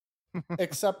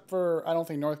 Except for I don't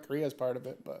think North Korea is part of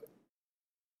it, but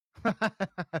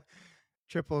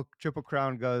Triple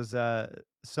Crown goes.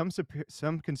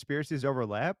 Some conspiracies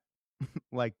overlap,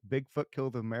 like Bigfoot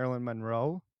killed a Marilyn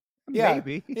Monroe. yeah,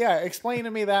 Maybe. yeah. Explain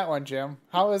to me that one, Jim.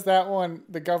 How is that one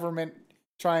the government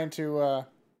trying to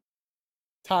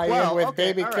tie in Well, with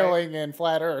okay, baby all right. killing and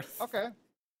flat Earth? Okay.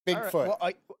 Bigfoot. All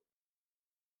right.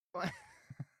 Well,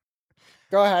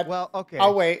 Go ahead. well, okay.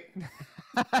 I'll wait.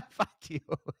 Fuck you.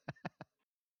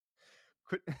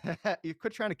 You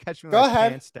quit trying to catch me with Go my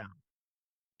ahead. pants down.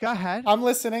 Go ahead. I'm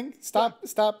listening. Stop.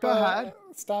 Go ahead.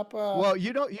 Stop. Well,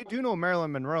 you do know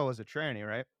Marilyn Monroe was a tranny,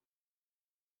 right?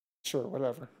 Sure.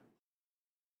 Whatever.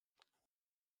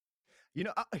 You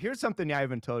know, here's something I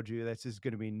haven't told you that's just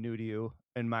going to be new to you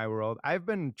in my world. I've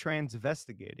been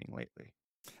transvestigating lately.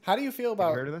 How do you feel Have you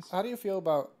about? heard of this? How do you feel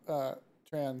about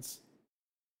trans?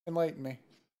 Enlighten me.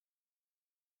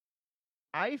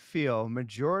 I feel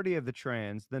majority of the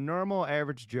trans, the normal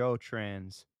average Joe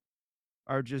trans,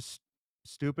 are just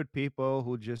stupid people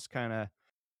who just kind of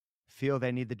feel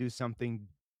they need to do something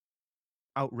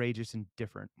outrageous and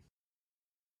different.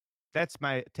 That's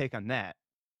my take on that.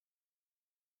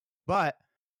 But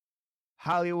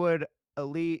Hollywood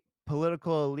elite,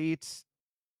 political elites,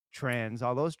 trans,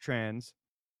 all those trans,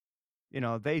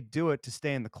 they do it to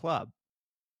stay in the club.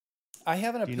 I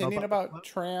have an Do you know opinion about the about club?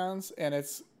 trans, and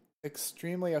it's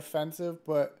extremely offensive,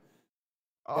 but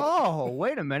Oh,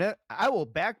 wait a minute. I will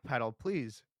backpedal,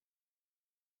 please.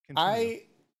 Continue.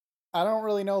 I don't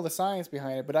really know the science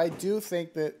behind it, but I do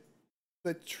think that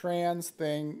the trans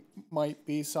thing might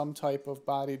be some type of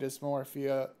body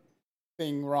dysmorphia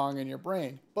thing wrong in your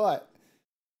brain. But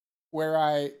where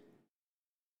I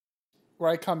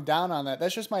come down on that,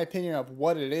 that's just my opinion of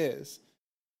what it is.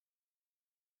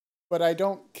 But I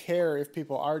don't care if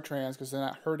people are trans because they're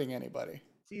not hurting anybody.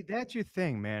 See, that's your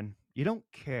thing, man. You don't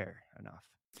care enough.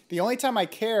 The only time I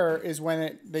care is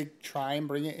when they try and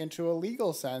bring it into a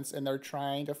legal sense and they're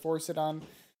trying to force it on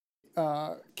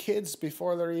kids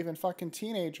before they're even fucking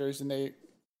teenagers, and they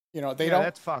don't.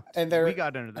 That's fucked. And we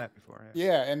got into that before.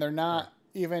 Yeah, and they're not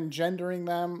even gendering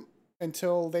them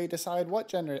until they decide what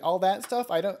gender. All that stuff,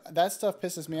 that stuff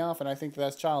pisses me off, and I think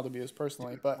that's child abuse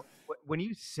personally. But when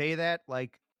you say that,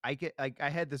 like, I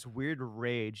had this weird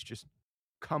rage just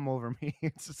come over me.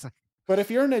 It's just like, but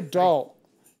if you're an adult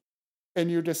and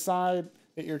you decide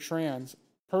that you're trans,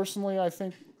 personally, I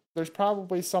think there's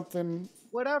probably something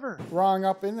whatever wrong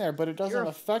up in there, but it doesn't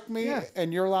affect me, yeah.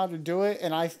 and you're allowed to do it,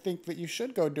 and I think that you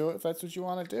should go do it if that's what you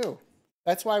want to do.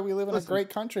 That's why we live in a great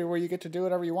country where you get to do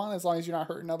whatever you want as long as you're not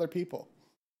hurting other people.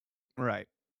 Right.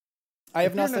 I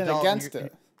have nothing against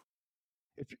it.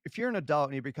 If you're an adult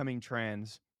and you're becoming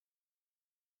trans,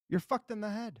 you're fucked in the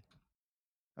head.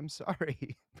 I'm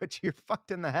sorry, but you're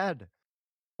fucked in the head.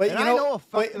 But and I know a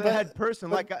fucked in the head person,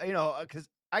 because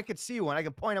I could see one. I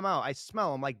could point them out. I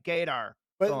smell them like gaydar.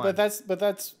 But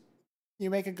that's you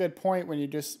make a good point when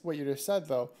what you just said,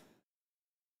 though.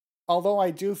 Although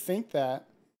I do think that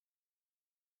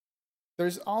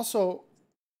there's also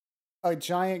a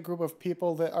giant group of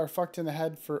people that are fucked in the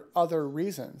head for other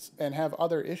reasons and have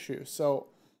other issues. So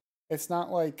it's not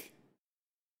like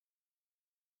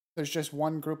there's just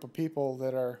one group of people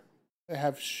that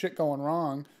have shit going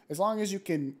wrong. As long as you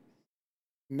can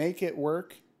make it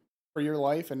work for your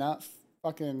life and not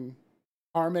fucking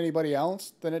harm anybody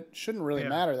else, then it shouldn't really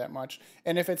matter that much.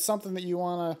 And if it's something that you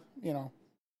want to,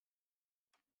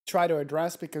 try to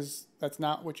address because that's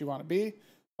not what you want to be,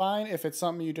 fine. If it's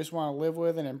something you just want to live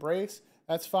with and embrace,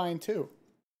 that's fine too.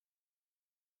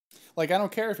 Like, I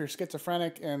don't care if you're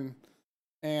schizophrenic and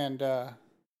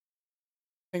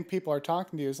think people are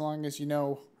talking to you, as long as you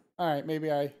know, all right,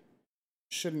 maybe I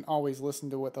shouldn't always listen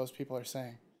to what those people are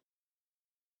saying.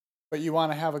 But you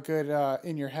want to have a good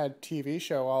in your head TV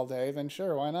show all day, then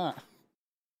sure, why not?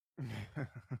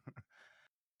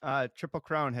 Triple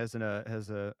Crown has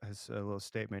a little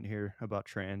statement here about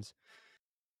trans.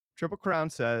 Triple Crown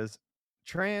says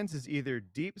trans is either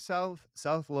deep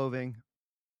self-loathing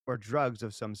or drugs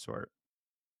of some sort.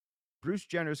 Bruce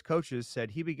Jenner's coaches said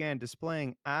he began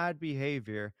displaying odd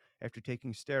behavior after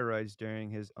taking steroids during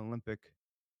his Olympic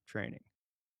training.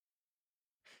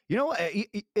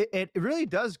 It really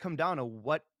does come down to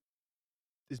what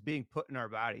is being put in our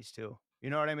bodies too.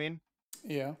 You know what I mean?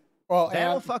 Yeah. Well,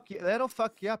 that'll fuck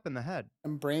you up in the head.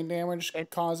 And brain damage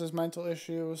causes mental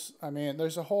issues. I mean,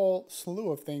 there's a whole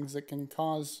slew of things that can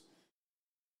cause.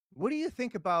 What do you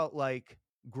think about like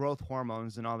growth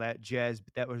hormones and all that jazz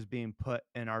that was being put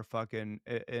in our fucking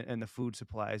in the food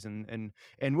supplies, and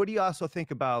what do you also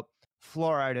think about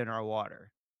fluoride in our water?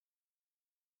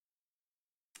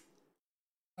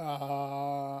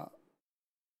 Uh,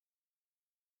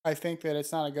 I think that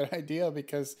it's not a good idea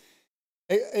because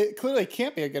it clearly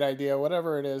can't be a good idea.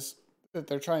 Whatever it is that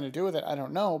they're trying to do with it, I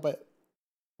don't know. But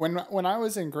when I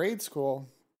was in grade school,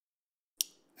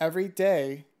 every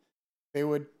day they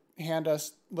would hand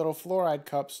us little fluoride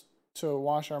cups to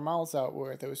wash our mouths out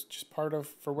with. It was just part of,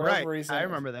 for whatever Right. reason. I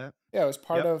remember that. Yeah, it was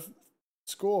part Yep. of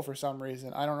school for some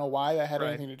reason. I don't know why that had Right.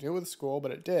 anything to do with school,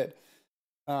 but it did.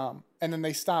 And then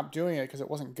they stopped doing it because it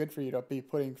wasn't good for you to be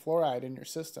putting fluoride in your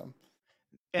system.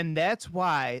 And that's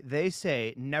why they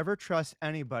say never trust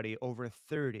anybody over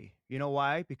 30. You know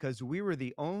why? Because we were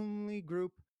the only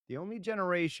group, the only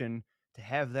generation to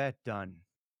have that done.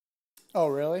 Oh,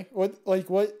 really? What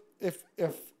if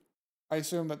I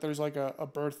assume that there's like a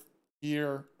birth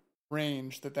year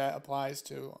range that applies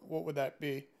to? What would that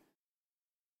be?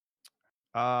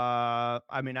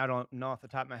 I mean, I don't know off the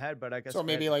top of my head, but I guess So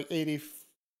maybe like 80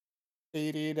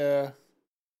 to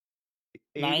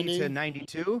 80 to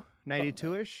 90?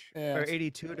 92-ish, Yeah. or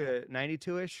 82 to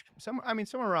 92-ish.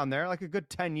 Somewhere around there, like a good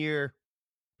 10-year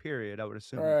period, I would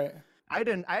assume. Right. I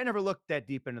never looked that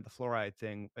deep into the fluoride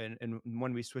thing and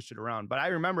when we switched it around, but I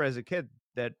remember as a kid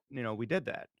that, we did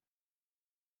that.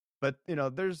 But,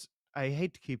 I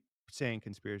hate to keep saying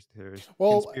conspiracy theories.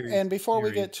 Well, conspiracy and before we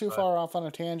get theories, too but- far off on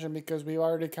a tangent, because we've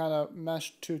already kind of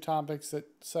meshed two topics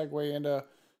that segue into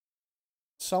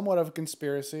somewhat of a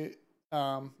conspiracy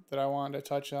that I wanted to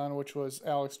touch on, which was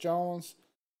Alex Jones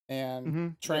and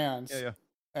Mhm. trans. Yeah.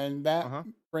 And that Uh-huh.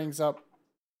 brings up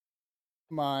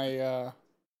my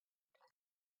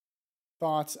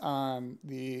thoughts on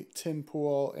the Tim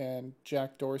Pool and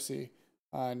Jack Dorsey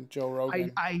on Joe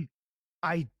Rogan.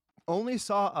 I only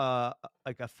saw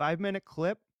like a 5-minute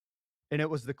clip, and it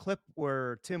was the clip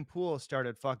where Tim Pool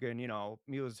started fucking,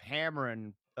 he was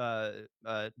hammering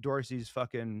Dorsey's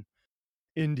fucking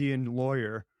Indian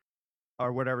lawyer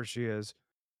or whatever she is.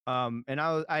 And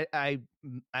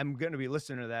I'm gonna be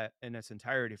listening to that in its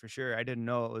entirety for sure. I didn't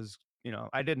know it was,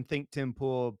 I didn't think Tim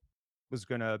Pool was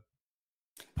gonna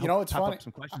It's pop funny. up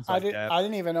some questions I like didn't. that. I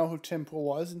didn't even know who Tim Pool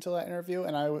was until that interview,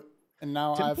 and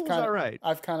now Tim I've Pool's kind all right.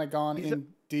 of gone He's a-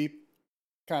 in deep,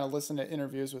 kind of listened to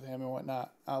interviews with him and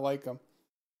whatnot. I like him.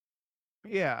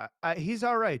 Yeah, he's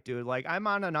all right, dude. Like I'm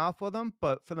on and off with him,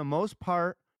 but for the most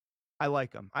part, I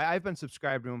like him. I've been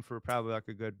subscribed to him for probably like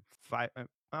a good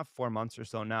 4 months or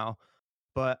so now.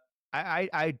 But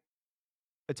I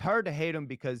it's hard to hate him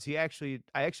because I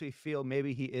actually feel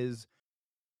maybe he is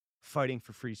fighting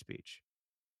for free speech.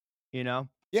 You know?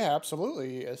 Yeah, absolutely,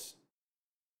 he is.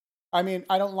 I mean,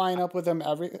 I don't line up with him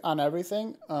on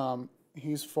everything.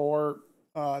 He's for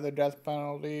the death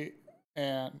penalty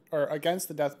or against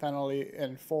the death penalty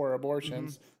and for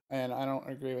abortions, and I don't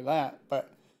agree with that.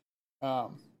 But I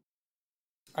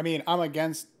mean, I'm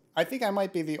against. I think I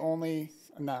might be the only.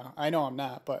 No, I know I'm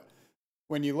not. But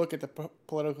when you look at the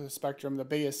political spectrum, the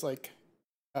biggest what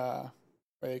do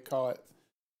they call it?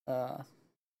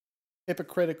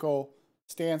 Hypocritical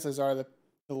stances are the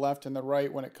left and the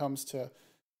right when it comes to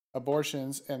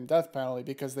abortions and death penalty,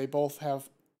 because they both have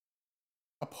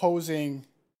opposing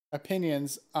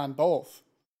opinions on both.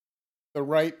 The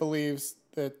right believes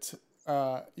that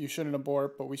you shouldn't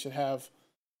abort, but we should have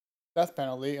death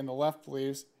penalty, and the left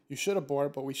believes you should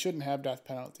abort, but we shouldn't have death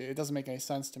penalty. It doesn't make any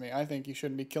sense to me. I think you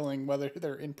shouldn't be killing whether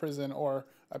they're in prison or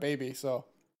a baby. So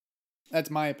that's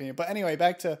my opinion. But anyway,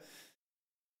 back to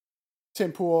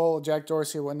Tim Pool, Jack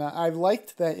Dorsey, and whatnot. I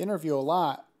liked that interview a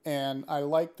lot, and I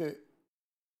liked that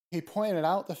he pointed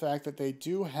out the fact that they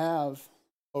do have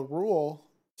a rule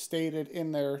stated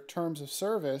in their terms of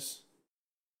service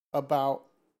about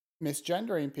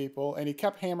misgendering people, and he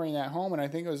kept hammering that home, and I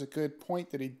think it was a good point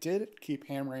that he did keep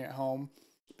hammering it home,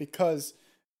 because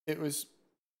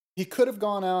he could have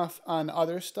gone off on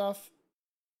other stuff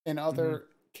in other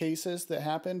cases that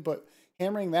happened, but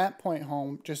hammering that point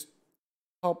home just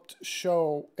helped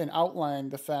show and outline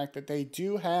the fact that they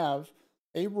do have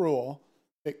a rule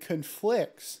that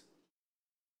conflicts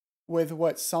with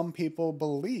what some people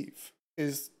believe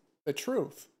is the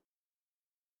truth.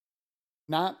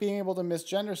 Not being able to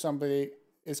misgender somebody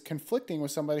is conflicting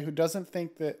with somebody who doesn't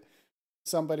think that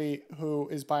somebody who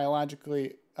is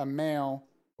biologically a male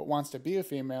but wants to be a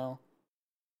female,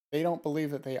 they don't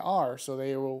believe that they are, so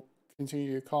they will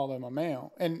continue to call them a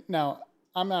male. And now,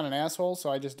 I'm not an asshole, so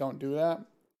I just don't do that.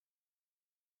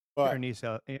 But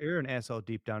You're an asshole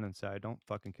deep down inside. Don't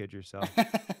fucking kid yourself.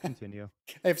 Continue.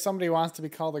 If somebody wants to be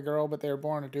called a girl but they were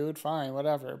born a dude, fine,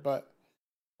 whatever. But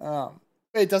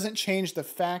it doesn't change the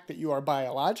fact that you are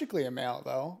biologically a male,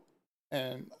 though,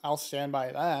 and I'll stand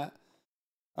by that.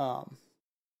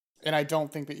 And I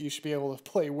don't think that you should be able to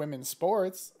play women's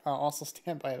sports. I'll also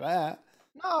stand by that.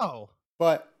 No.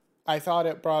 But I thought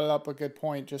it brought up a good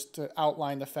point just to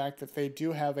outline the fact that they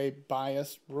do have a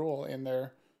bias rule in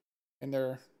their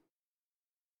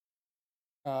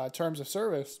terms of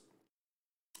service,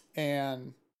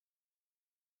 and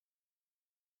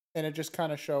it just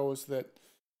kind of shows that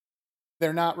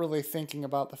they're not really thinking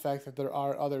about the fact that there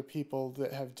are other people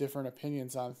that have different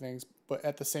opinions on things, but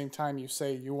at the same time you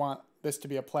say you want this to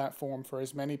be a platform for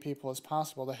as many people as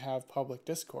possible to have public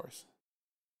discourse.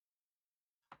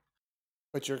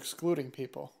 But you're excluding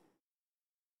people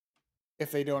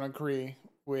if they don't agree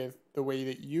with the way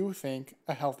that you think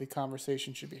a healthy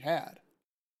conversation should be had.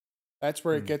 That's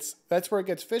where it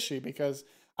gets fishy, because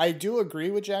I do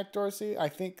agree with Jack Dorsey. I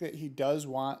think that he does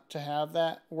want to have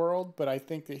that world, but I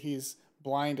think that he's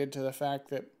blinded to the fact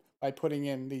that by putting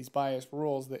in these biased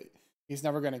rules that he's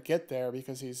never going to get there,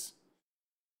 because he's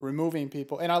removing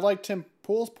people. And I like Tim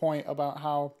Pool's point about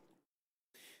how,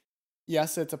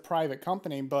 yes, it's a private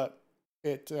company, but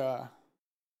it's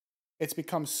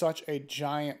become such a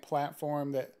giant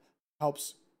platform that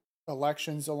helps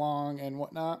elections along and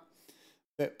whatnot,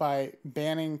 that by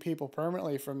banning people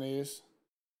permanently from these,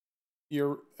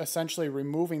 you're essentially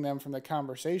removing them from the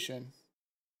conversation.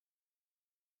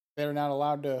 They're not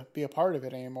allowed to be a part of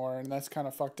it anymore, and that's kind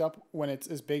of fucked up when it's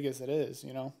as big as it is,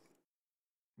 you know?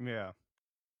 Yeah.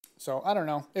 So, I don't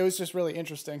know. It was just really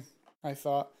interesting, I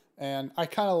thought. And I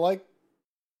kind of like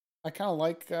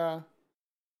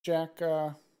Jack,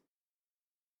 I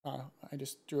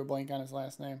just drew a blank on his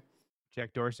last name.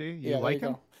 Jack Dorsey? Yeah, like there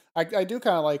you him? go. I do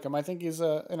kind of like him. I think he's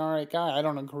an alright guy. I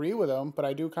don't agree with him, but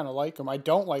I do kind of like him. I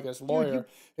don't like his lawyer.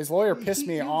 His lawyer pissed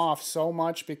me off so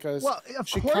much because... Well, of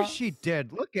course she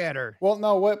did. Look at her. Well,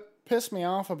 no, what pissed me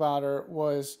off about her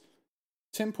was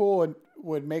Tim Pool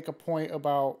would make a point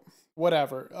about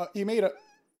whatever.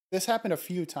 This happened a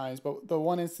few times, but the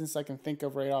one instance I can think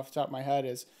of right off the top of my head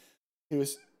is he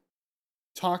was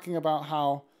talking about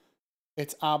how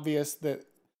it's obvious that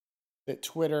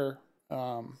Twitter...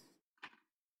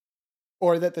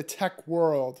 or that the tech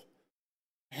world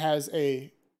has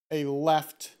a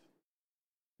left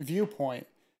viewpoint,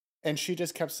 and she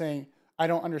just kept saying, "I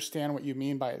don't understand what you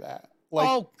mean by that." Like,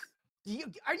 are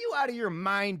you out of your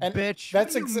mind, bitch?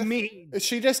 That's what do you mean?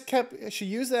 She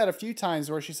used that a few times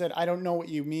where she said, "I don't know what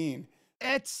you mean."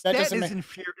 That's infuriating.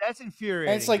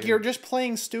 And it's like, you're just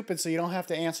playing stupid, so you don't have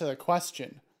to answer the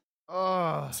question.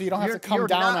 Oh, so you don't have to come You're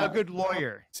down not on a good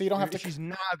lawyer. So you don't have to. She's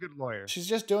not a good lawyer. She's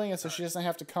just doing it so she doesn't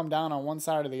have to come down on one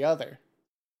side or the other.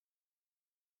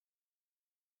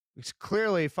 It's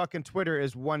clearly fucking Twitter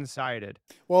is one-sided.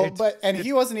 Well,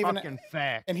 he wasn't even fucking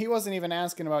fact. And he wasn't even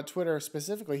asking about Twitter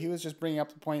specifically. He was just bringing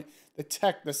up the point,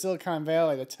 the Silicon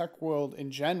Valley, the tech world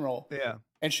in general. Yeah.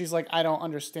 And she's like, "I don't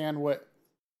understand what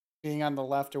being on the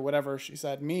left or whatever she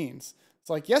said means." It's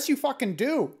like, yes, you fucking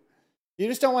do. You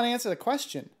just don't want to answer the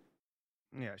question.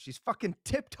 Yeah, she's fucking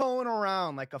tiptoeing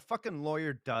around like a fucking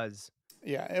lawyer does.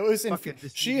 Yeah, it was.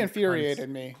 She infuriated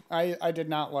me. I did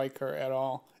not like her at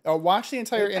all. Watch the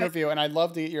entire interview, and I'd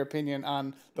love to get your opinion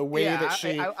on the way that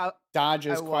she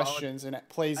dodges questions and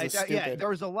plays as stupid. Yeah,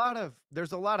 there's a lot of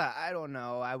I don't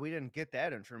know. We didn't get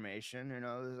that information. You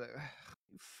know, like,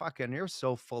 fucking, you're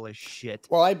so full of shit.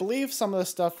 Well, I believe some of the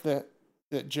stuff that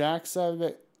Jack said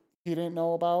that he didn't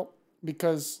know about,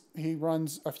 because he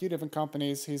runs a few different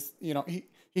companies.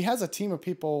 He has a team of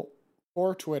people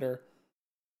for Twitter,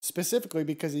 specifically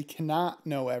because he cannot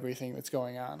know everything that's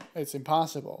going on. It's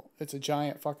impossible. It's a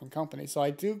giant fucking company. So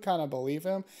I do kind of believe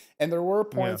him. And there were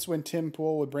points when Tim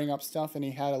Pool would bring up stuff and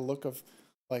he had a look of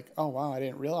like, "Oh wow, I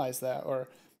didn't realize that," or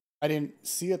 "I didn't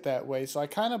see it that way." So I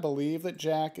kind of believe that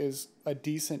Jack is a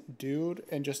decent dude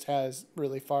and just has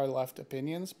really far left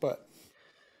opinions, but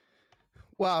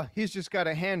well, he's just got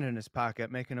a hand in his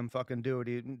pocket, making him fucking do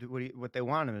what they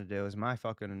want him to do. Is my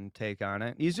fucking take on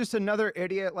it. He's just another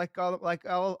idiot, like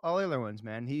all other ones,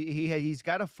 man. He's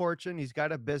got a fortune, he's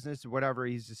got a business, whatever.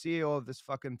 He's the CEO of this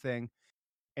fucking thing,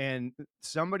 and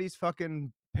somebody's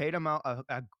fucking paid him out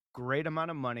a great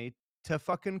amount of money to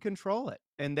fucking control it,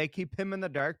 and they keep him in the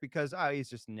dark because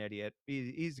he's just an idiot.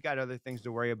 He's got other things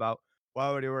to worry about.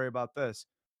 Why would he worry about this?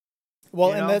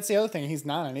 Well, and that's the other thing. He's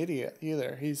not an idiot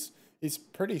either. He's a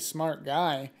pretty smart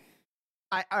guy.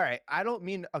 All right. I don't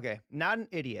mean, not an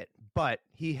idiot, but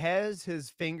he has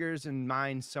his fingers and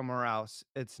mind somewhere else.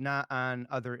 It's not on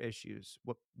other issues,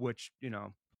 which,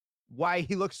 why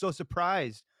he looks so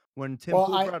surprised when Tim Pool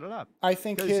brought it up. I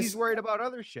think he's worried about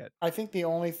other shit. I think the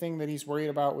only thing that he's worried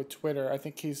about with Twitter, I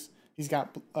think he's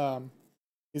got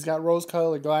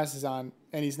rose-colored glasses on,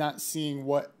 and he's not seeing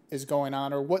what is going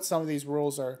on or what some of these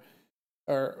rules are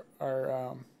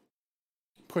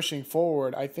pushing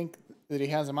forward. I think that he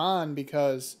has them on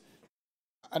because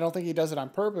I don't think he does it on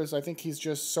purpose. I think he's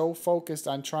just so focused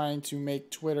on trying to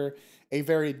make Twitter a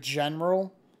very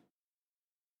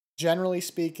generally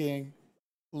speaking,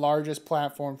 largest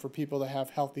platform for people to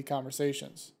have healthy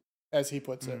conversations, as he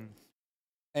puts it.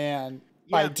 And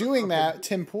by Yeah, doing okay. that,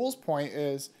 Tim Pool's point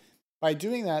is, by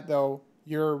doing that, though,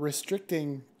 you're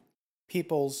restricting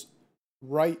people's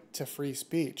right to free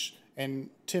speech. And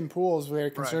Tim Pool is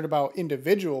very concerned about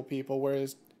individual people,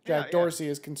 whereas Yeah, Jack Dorsey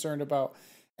is concerned about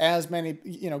as many,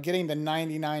 getting the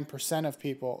 99% of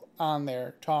people on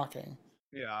there talking.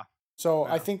 Yeah. So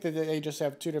I Yeah. think that they just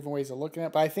have two different ways of looking at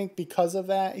it. But I think because of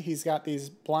that, he's got these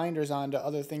blinders on to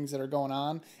other things that are going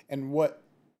on and what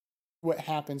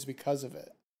happens because of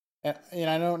it. And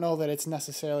I don't know that it's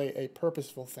necessarily a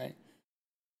purposeful thing.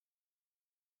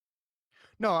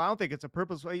 No, I don't think it's a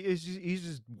purposeful. He's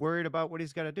just worried about what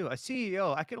he's got to do. A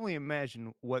CEO, I can only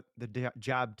imagine what the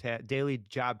daily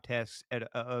job tasks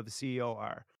of the CEO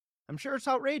are. I'm sure it's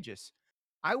outrageous.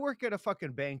 I work at a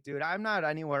fucking bank, dude. I'm not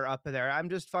anywhere up there. I'm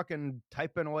just fucking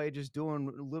typing away, just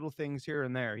doing little things here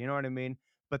and there. You know what I mean?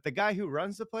 But the guy who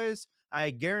runs the place,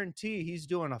 I guarantee he's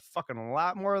doing a fucking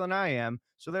lot more than I am.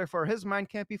 So therefore, his mind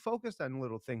can't be focused on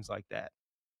little things like that.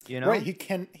 You know? Right? He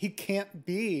can't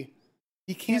be.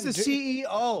 He's a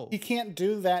CEO. He can't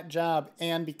do that job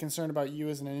and be concerned about you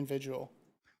as an individual.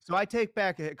 So I take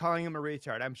back calling him a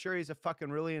retard. I'm sure he's a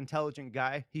fucking really intelligent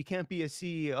guy. He can't be a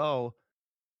CEO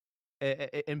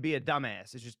and be a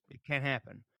dumbass. It can't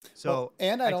happen. So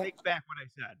and I take back what I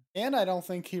said. And I don't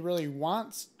think he really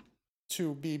wants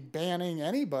to be banning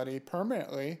anybody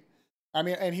permanently. I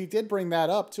mean, and he did bring that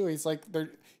up too. He's like,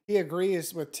 he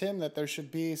agrees with Tim that there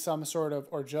should be some sort of,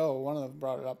 or Joe, one of them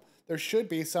brought it up. There should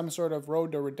be some sort of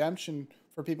road to redemption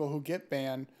for people who get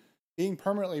banned. Being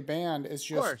permanently banned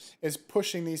is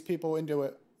pushing these people into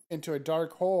a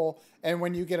dark hole. And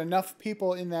when you get enough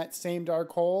people in that same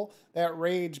dark hole, that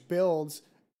rage builds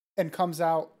and comes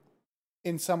out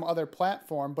in some other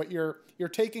platform. But you're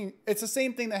taking, it's the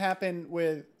same thing that happened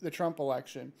with the Trump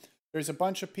election. There's a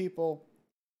bunch of people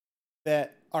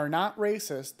that are not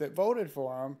racist that voted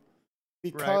for him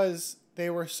because they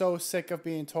were so sick of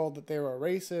being told that they were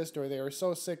racist, or they were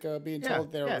so sick of being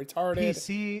told they were retarded,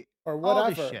 PC, or whatever.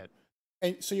 All this shit.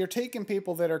 And so you're taking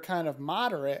people that are kind of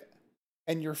moderate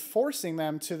and you're forcing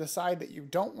them to the side that you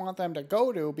don't want them to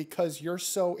go to because you're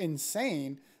so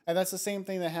insane. And that's the same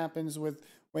thing that happens with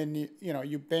when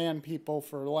you ban people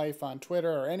for life on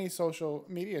Twitter or any social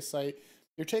media site.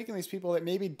 You're taking these people that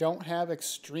maybe don't have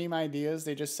extreme ideas.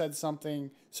 They just said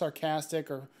something sarcastic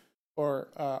or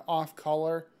off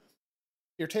color.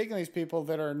 You're taking these people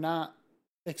that are not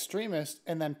extremists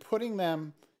and then putting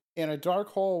them in a dark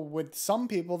hole with some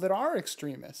people that are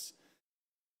extremists.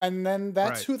 And then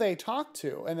that's who they talk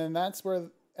to. And then that's where,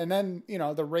 and then,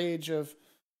 the rage of,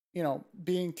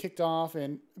 being kicked off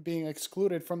and being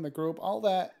excluded from the group, all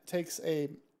that takes a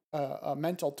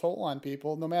mental toll on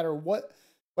people, no matter what,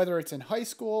 whether it's in high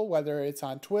school, whether it's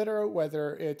on Twitter,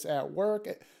 whether it's at work.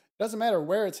 It doesn't matter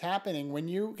where it's happening. When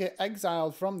you get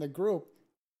exiled from the group,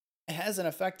 it has an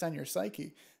effect on your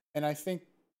psyche. And I think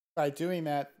by doing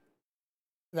that,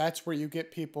 that's where you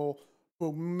get people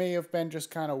who may have been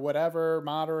just kind of whatever,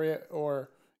 moderate,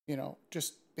 or,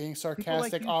 just being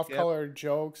sarcastic, off-color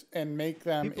jokes, and make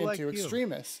them into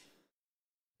extremists.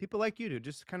 People like you do.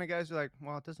 Just kind of guys who are like,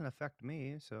 well, it doesn't affect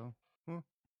me, so.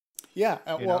 Yeah,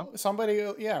 somebody,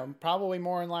 probably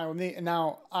more in line with me. And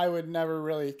now, I would never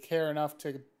really care enough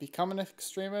to become an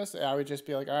extremist. I would just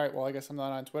be like, all right, well, I guess I'm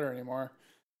not on Twitter anymore.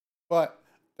 But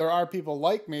there are people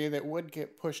like me that would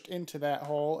get pushed into that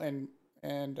hole, and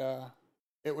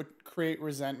it would create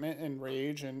resentment and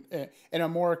rage and a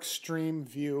more extreme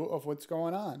view of what's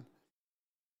going on,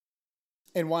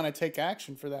 and want to take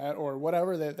action for that, or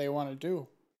whatever that they want to do,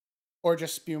 or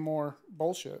just spew more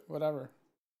bullshit, whatever.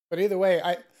 But either way,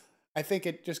 I think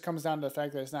it just comes down to the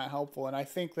fact that it's not helpful. And I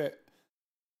think that,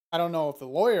 I don't know if the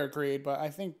lawyer agreed, but I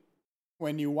think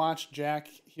when you watch Jack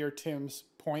hear Tim's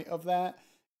point of that,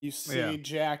 you see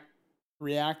Jack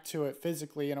react to it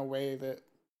physically in a way that,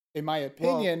 in my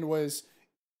opinion,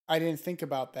 I didn't think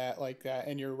about that like that.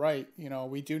 And you're right.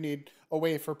 We do need a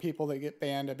way for people that get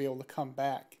banned to be able to come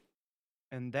back.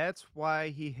 And that's why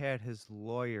he had his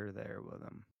lawyer there with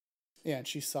him. Yeah, and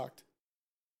she sucked.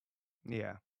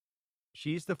 Yeah.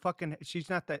 She's not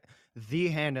the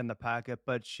hand in the pocket,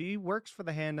 but she works for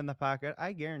the hand in the pocket.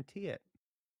 I guarantee it.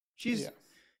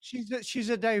 She's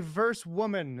a diverse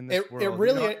woman in this world.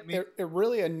 It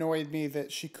really annoyed me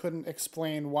that she couldn't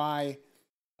explain why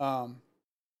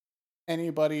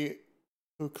anybody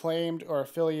who claimed or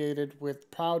affiliated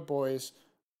with Proud Boys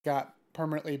got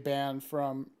permanently banned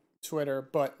from Twitter,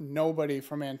 but nobody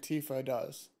from Antifa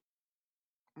does.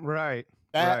 Right.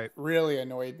 That Right. really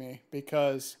annoyed me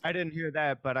because I didn't hear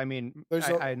that, but I mean, there's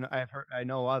a I've heard, I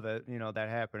know of it, you know, that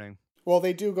happening. well,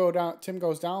 they do go down. Tim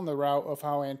goes down the route of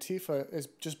how Antifa is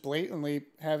just blatantly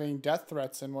having death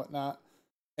threats and whatnot,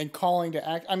 and calling to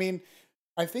act. I mean,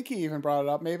 I think he even brought it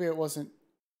up. Maybe it wasn't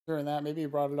during that. Maybe he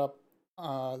brought it up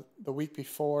the week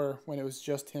before when it was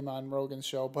just him on Rogan's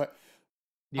show. But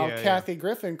how Yeah, yeah. Kathy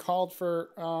Griffin called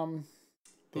for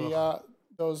the Ugh.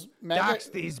 those Dox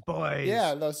these boys.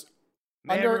 yeah, those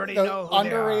They already the know who they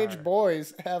underage are.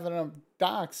 boys having them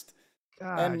doxxed,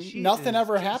 God, and she nothing is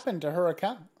ever just, happened to her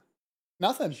account.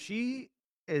 Nothing. she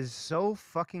is so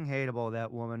fucking hateable,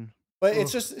 that woman. But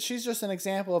it's Ugh. just she's just an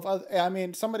example of I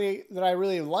mean somebody that I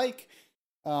really like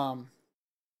um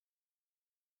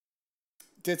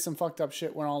did some fucked up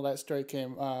shit when all that straight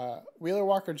came. Wheeler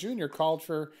Walker Jr. called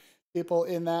for people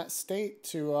in that state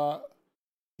to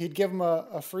he'd give them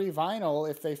a free vinyl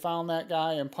if they found that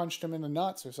guy and punched him in the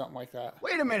nuts or something like that.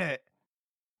 Wait a minute.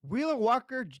 Wheeler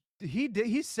Walker,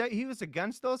 he said he was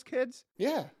against those kids?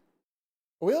 Yeah.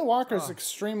 Wheeler Walker's Oh,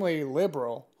 extremely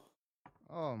liberal.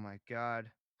 oh my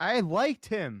God. I liked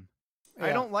him. I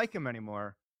Yeah. don't like him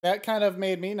anymore. That kind of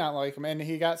made me not like him, and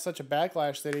he got such a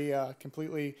backlash that he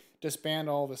completely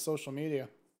disbanded all of his social media.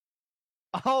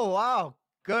 Oh, wow.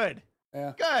 Good.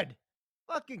 Yeah. Good.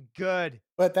 Fucking good.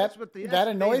 But That's what the that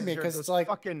annoyed me because because it's like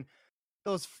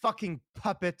those fucking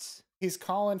puppets. he's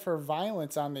calling for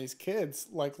violence on these kids,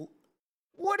 like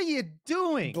What are you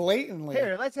doing? blatantly.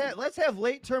 Here, let's have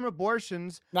late term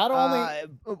abortions Not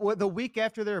only the week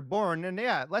after they're born, and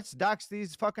yeah, let's dox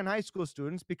these fucking high school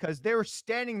students because they were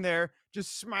standing there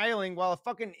just smiling while a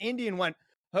fucking Indian went.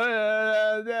 not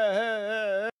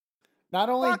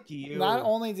only Fuck you. not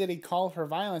only did he call for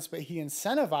violence, but he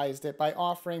incentivized it by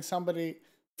offering somebody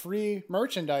free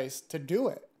merchandise to do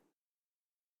it.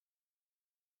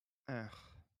 Ugh.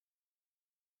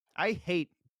 I hate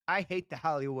the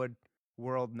Hollywood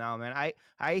world now, man.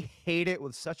 I hate it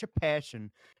with such a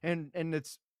passion, and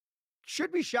it's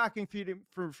should be shocking for you to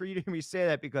for you to hear me say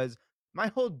that because my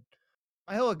whole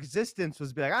existence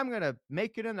was be like, I'm gonna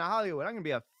make it into Hollywood. I'm gonna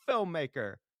be a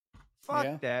filmmaker. Fuck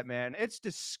Yeah. that, man. It's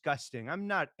disgusting. I'm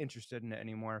not interested in it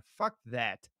anymore. Fuck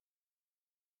that.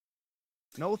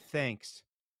 No thanks.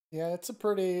 Yeah, it's a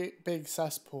pretty big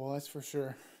cesspool, that's for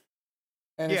sure.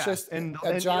 And it's Yeah, just and a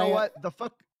you know giant what? The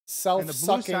fuck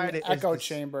self-sucking side is echo dis-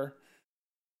 chamber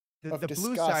of the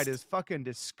blue side disgust. is fucking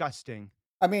disgusting.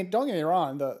 I mean, don't get me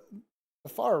wrong, the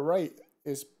far right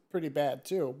is pretty bad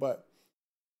too, but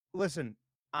Listen,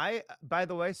 by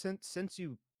the way, since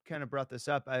you kind of brought this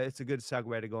up, it's a good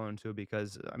segue to go into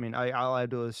because I mean, all I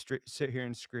do is sit here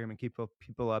and scream and keep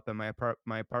people up in my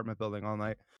apartment building all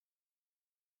night.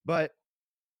 But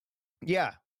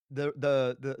yeah,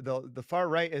 the far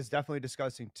right is definitely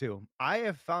disgusting too. I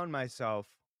have found myself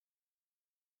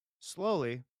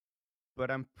slowly,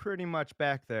 but I'm pretty much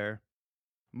back there,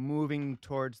 moving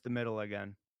towards the middle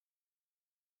again.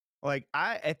 Like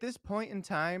I at this point in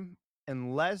time,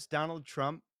 unless Donald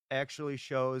Trump actually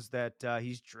shows that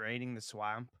he's draining the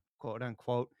swamp, quote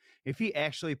unquote, if he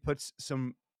actually puts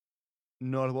some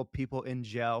notable people in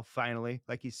jail finally,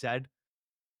 like he said,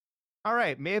 all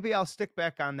right, maybe I'll stick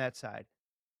back on that side.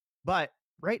 But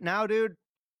right now, dude,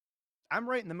 I'm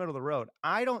right in the middle of the road.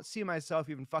 I don't see myself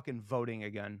even fucking voting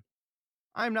again.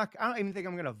 I'm not. I don't even think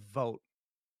I'm gonna vote.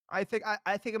 I think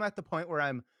I'm at the point where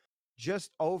I'm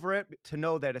just over it to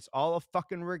know that it's all a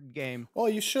fucking rigged game well,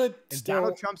 and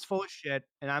Donald Trump's full of shit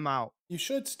and I'm out. you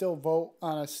should still vote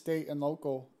on a state and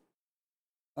local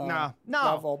No,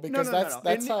 level because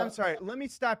that's how I'm sorry. Let me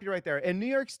stop you right there. In New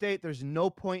York State, there's no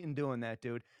point in doing that,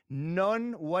 dude.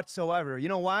 None whatsoever. You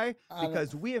know why? I don't-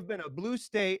 Because we have been a blue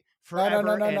state no,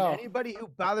 forever, and no. anybody who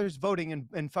bothers voting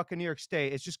in fucking New York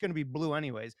State is just going to be blue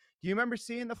anyways. Do you remember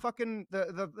seeing the fucking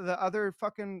the other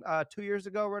fucking 2 years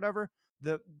ago or whatever?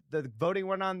 The voting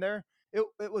went on there.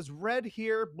 It was red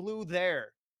here, blue there.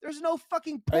 There's no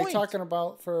fucking Are point. you talking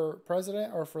about for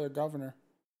president or for the governor?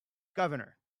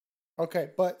 Governor? Okay,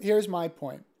 but here's my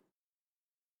point.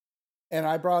 And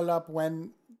I brought it up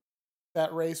when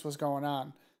that race was going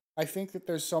on. I think that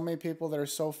there's so many people that are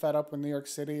so fed up with New York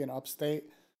City and upstate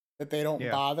that they don't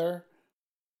Yeah. bother.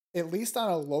 At least on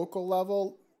a local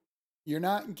level, you're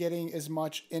not getting as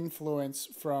much influence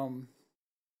from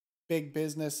big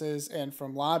businesses and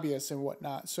from lobbyists and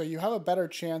whatnot. So you have a better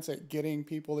chance at getting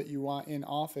people that you want in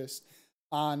office.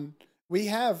 We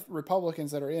have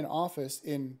Republicans that are in office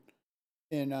in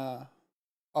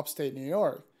upstate New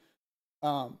York.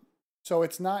 So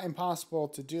it's not impossible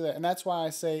to do that. And that's why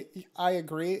I say I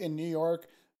agree in New York,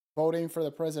 voting for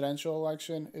the presidential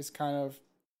election is kind of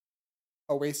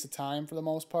a waste of time for the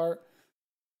most part.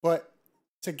 But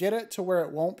to get it to where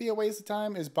it won't be a waste of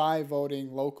time is by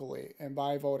voting locally and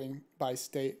by voting by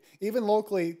state, even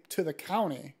locally to the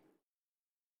county.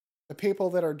 The people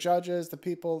that are judges, the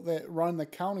people that run the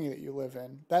county that you live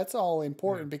in, that's all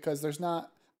important because there's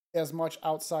not as much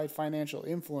outside financial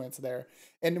influence there.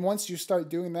 And once you start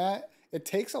doing that, it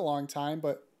takes a long time,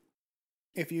 but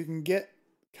if you can get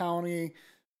county,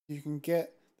 you can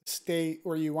get state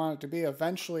where you want it to be,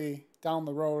 eventually down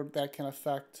the road that can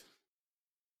affect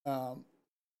how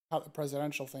the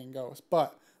presidential thing goes.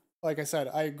 But like I said,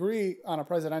 I agree on a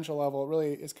presidential level, it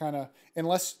really is kind of,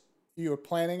 unless you're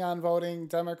planning on voting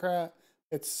Democrat,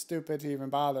 it's stupid to even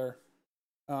bother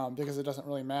because it doesn't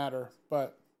really matter.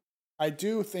 But I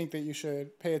do think that you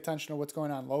should pay attention to what's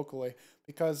going on locally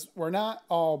because we're not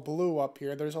all blue up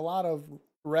here. There's a lot of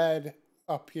red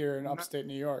up here in upstate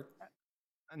New York.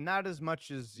 Not as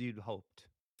much as you'd hoped.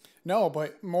 No,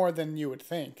 but more than you would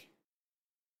think.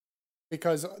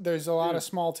 Because there's a lot of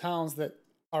small towns that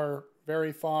are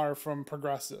very far from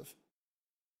progressive.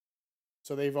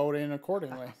 So they vote in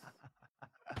accordingly.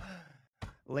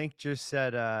 Link just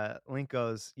said, Link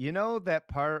goes, you know that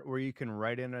part where you can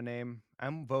write in a name?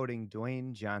 I'm voting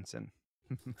Dwayne Johnson.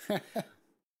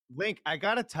 Link, I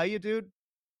gotta tell you, dude,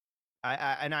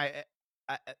 I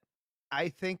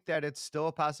think that it's still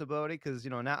a possibility because, you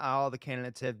know, not all the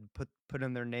candidates have put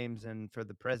in their names in for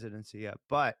the presidency yet,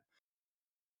 but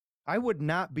I would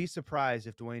not be surprised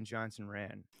if Dwayne Johnson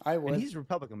ran. I would. And he's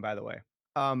Republican, by the way.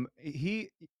 You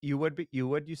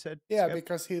said? Yeah, Skip?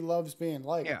 because he loves being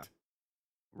liked. Yeah.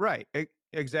 Right.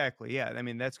 Exactly. Yeah. I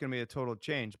mean, that's going to be a total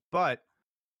change. But,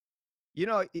 you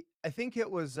know, I think it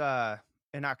was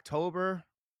in October,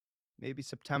 maybe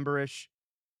September-ish,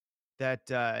 that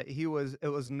it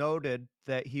was noted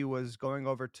that he was going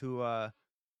over to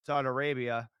Saudi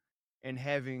Arabia and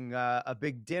having a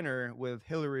big dinner with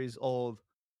Hillary's old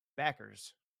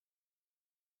backers.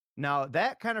 Now,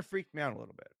 that kind of freaked me out a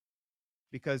little bit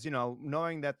because, you know,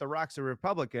 knowing that The Rock's a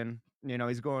Republican, you know,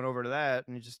 he's going over to that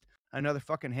and just another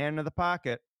fucking hand in the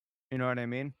pocket. You know what I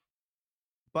mean?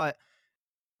 But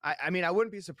I mean, I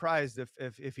wouldn't be surprised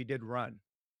if he did run.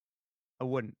 I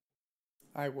wouldn't.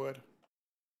 I would.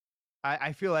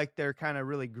 I feel like they're kind of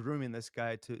really grooming this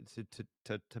guy to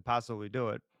possibly do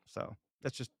it. So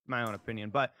that's just my own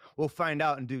opinion, but we'll find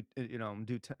out in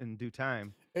due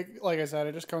time. Like I said,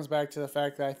 it just comes back to the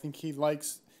fact that I think he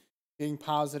likes being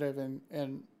positive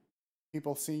and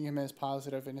people seeing him as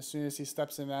positive. And as soon as he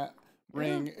steps in that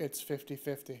ring, it's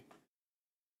 50-50.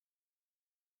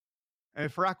 And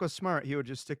if Rock was smart, he would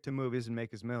just stick to movies and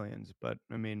make his millions. But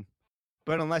I mean,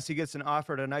 unless he gets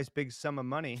offered a nice big sum of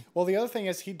money. Well, the other thing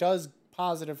is he does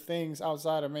positive things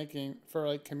outside of making for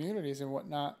like communities and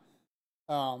whatnot.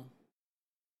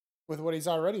 With what he's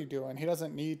already doing, he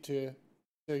doesn't need to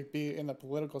be in the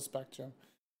political spectrum.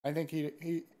 I think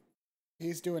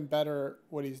he's doing better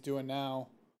what he's doing now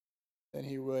than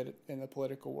he would in the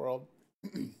political world.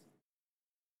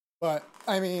 But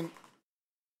I mean,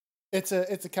 it's a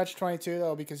catch-22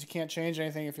 though, because you can't change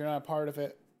anything if you're not a part of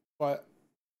it. But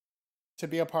to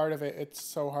be a part of it, it's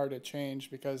so hard to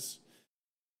change because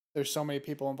there's so many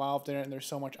people involved in it and there's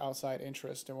so much outside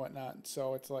interest and whatnot.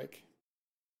 So it's like,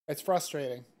 it's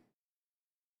frustrating.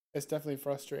 It's definitely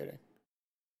frustrating.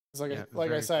 It's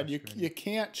like I said, you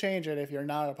can't change it if you're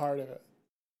not a part of it.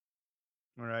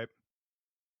 All right.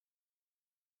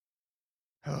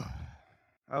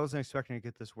 I wasn't expecting to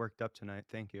get this worked up tonight.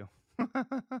 Thank you.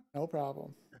 No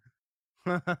problem.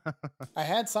 I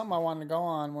had something I wanted to go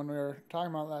on when we were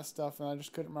talking about that stuff, and I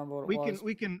just couldn't remember what it was.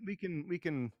 We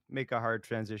can make a hard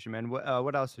transition, man.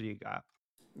 What else do you got?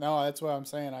 No, that's what I'm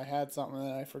saying. I had something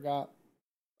that I forgot.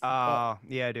 Oh,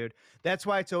 yeah, dude. That's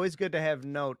why it's always good to have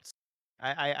notes.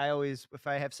 I always, if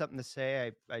I have something to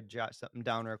say, I jot something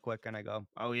down real quick and I go,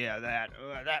 oh yeah, that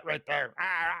right there.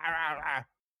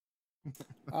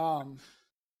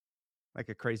 Like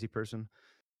a crazy person.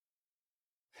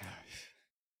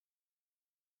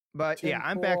 But yeah,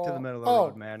 I'm back to the middle of the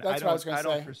road, man. That's what I was gonna say.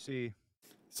 I don't foresee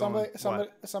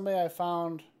somebody I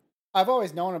found. I've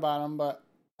always known about him, but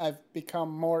I've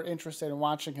become more interested in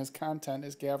watching his content.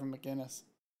 Is Gavin McInnes?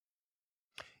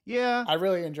 Yeah, I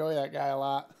really enjoy that guy a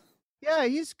lot. Yeah,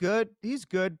 he's good. He's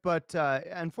good, but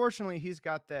unfortunately, he's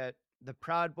got the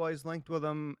Proud Boys linked with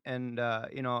him, and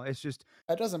you know, it's just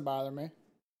that doesn't bother me.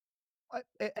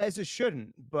 As it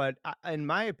shouldn't, but in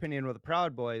my opinion, with the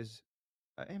Proud Boys.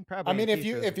 And probably I mean,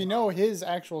 if you know his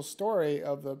actual story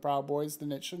of the Proud Boys,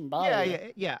 then it shouldn't bother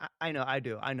you. Yeah. I know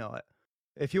it.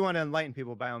 If you want to enlighten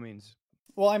people, by all means.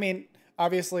 Well, I mean,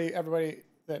 obviously, everybody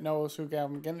that knows who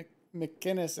Gavin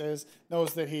McInnes is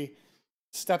knows that he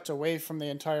stepped away from the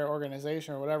entire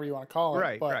organization or whatever you want to call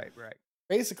it. Right.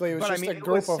 basically, it was But I just mean, a it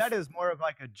group was of said as more of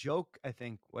like a joke, I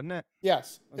think, wasn't it?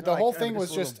 yes. Wasn't it The like whole kind of thing just was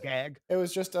a little just gag? it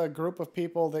was just a group of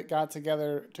people that got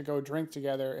together to go drink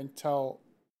together and tell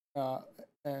uh,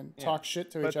 and Yeah. talk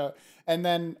shit to But each other. And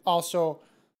then also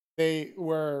they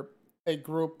were a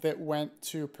group that went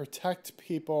to protect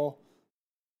people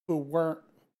who weren't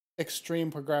extreme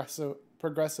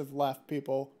progressive left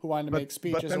people who wanted to make but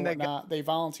speeches then and they got whatnot. They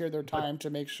volunteered their but time to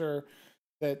make sure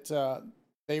that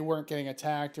they weren't getting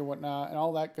attacked and whatnot and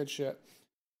all that good shit.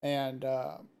 And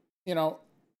you know,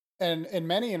 and in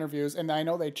many interviews, and I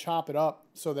know they chop it up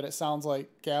so that it sounds like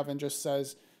Gavin just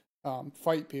says,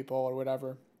 fight people or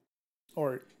whatever,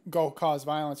 or go cause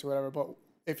violence or whatever. But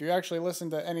if you actually listen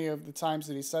to any of the times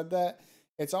that he said that,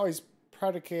 it's always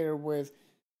predicated with,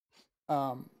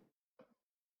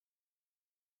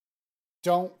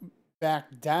 don't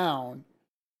back down,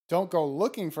 don't go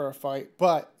looking for a fight.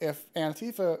 But if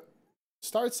Antifa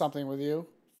starts something with you,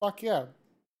 fuck yeah,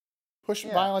 push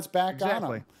yeah, violence back on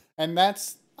exactly. him. And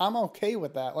I'm okay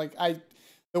with that. Like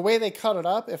the way they cut it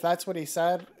up, if that's what he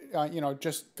said,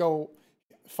 just go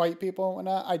fight people and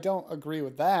whatnot, I don't agree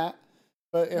with that.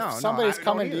 But if No, I somebody's don't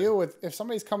coming to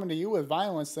either. you with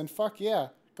violence, then fuck yeah,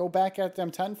 go back at them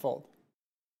tenfold.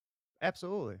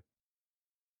 Absolutely.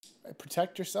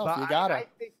 Protect yourself. But You gotta.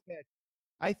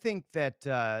 I think that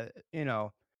a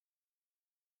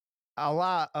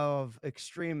lot of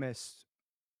extremists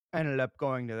ended up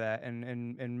going to that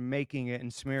and making it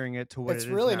and smearing it to what It's it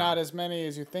is really now. not as many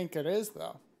as you think it is,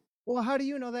 though. Well, how do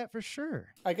you know that for sure?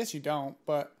 I guess you don't,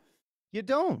 but You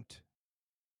don't.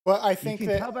 I You think can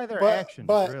that, tell by their but actions,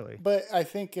 but really. but I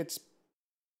think it's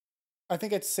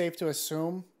safe to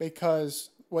assume,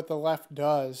 because what the left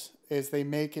does is they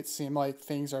make it seem like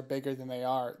things are bigger than they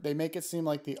are. They make it seem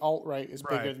like the alt-right is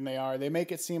bigger Right. than they are. They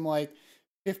make it seem like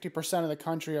 50% of the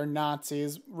country are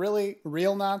Nazis. Really,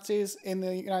 real Nazis in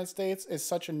the United States is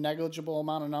such a negligible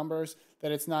amount of numbers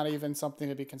that it's not even something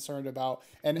to be concerned about.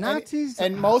 Nazis,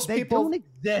 And most they don't people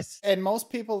exist. and most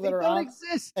people They that are don't on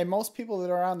exist. and most people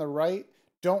that are on the right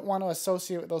don't want to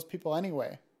associate with those people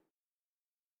anyway.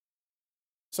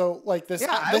 So like Yeah,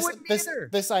 I wouldn't either.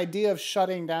 this idea of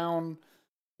shutting down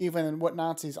even what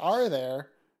Nazis are there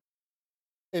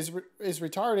is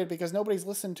retarded, because nobody's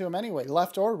listening to them anyway,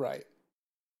 left or right.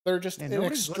 They're just And an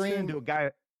nobody's listening to a extreme.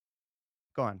 guy.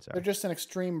 Go on, They're sorry. just an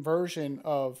extreme version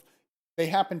of. They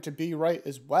happen to be right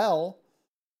as well,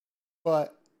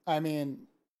 but I mean,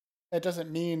 that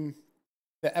doesn't mean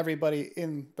that everybody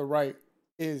in the right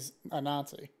is a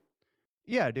Nazi.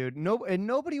 Yeah, dude. And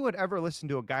nobody would ever listen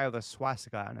to a guy with a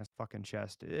swastika on his fucking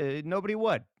chest. Nobody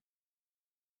would.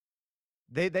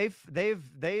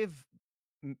 They've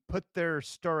put their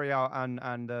story out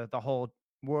on the whole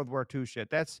World War II shit.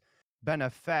 That's been a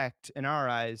fact in our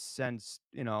eyes since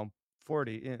the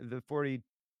 42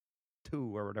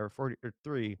 or whatever,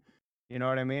 43. You know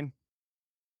what I mean?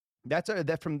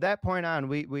 That from that point on,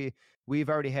 we've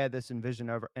already had this envision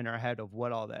in our head of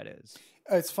what all that is.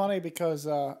 It's funny because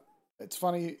it's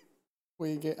funny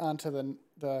we get onto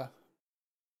the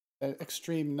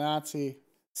extreme Nazi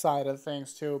side of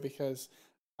things too, because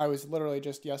I was literally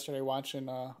just yesterday watching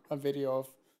a video of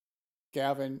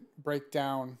Gavin break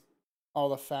down all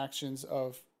the factions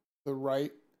of the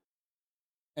right,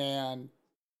 and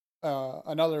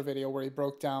another video where he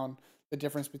broke down the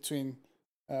difference between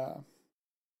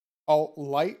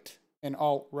alt-light and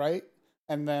alt-right,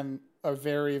 and then a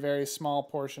very, very small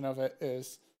portion of it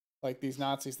is like these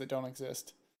Nazis that don't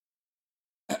exist.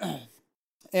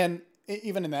 And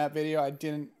even in that video, I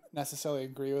didn't necessarily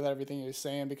agree with everything he was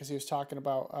saying, because he was talking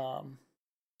about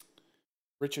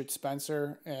Richard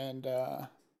Spencer and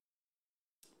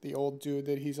the old dude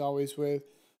that he's always with.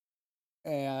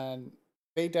 And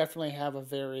they definitely have a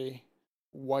very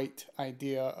white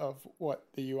idea of what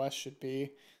the U.S. should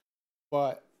be.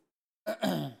 But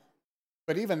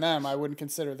but even them, I wouldn't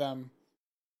consider them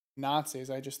Nazis.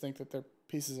 I just think that they're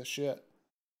pieces of shit.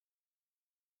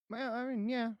 Well, I mean,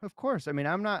 yeah, of course. I mean,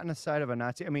 I'm not on the side of a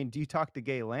Nazi. I mean, do you talk to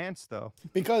Gay Lance though?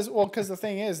 Because the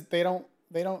thing is, they don't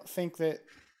think that,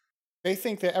 they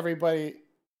think that everybody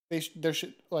there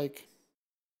should like,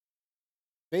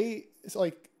 it's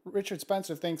like Richard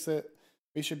Spencer thinks that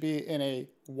we should be in a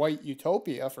white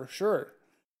utopia for sure,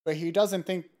 but he doesn't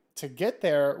think to get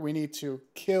there we need to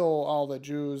kill all the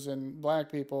Jews and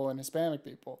black people and Hispanic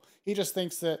people. He just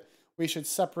thinks that we should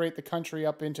separate the country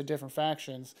up into different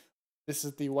factions. This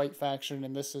is the white faction,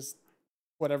 and this is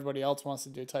what everybody else wants to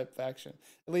do type faction.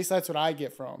 At least that's what I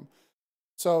get from him.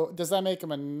 So does that make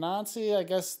him a Nazi? I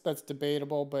guess that's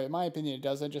debatable, but in my opinion, it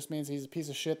doesn't. It just means he's a piece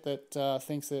of shit that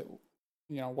thinks that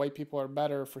white people are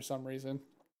better for some reason,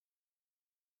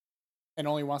 and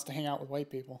only wants to hang out with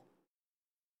white people.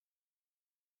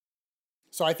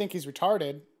 So I think he's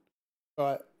retarded,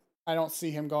 but I don't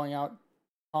see him going out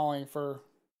calling for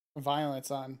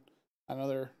violence on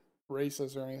other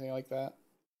races or anything like that.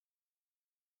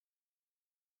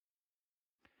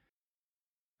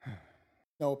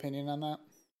 No opinion on that.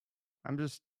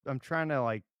 I'm trying to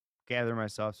like gather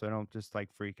myself so I don't just like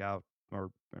freak out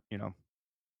or you know.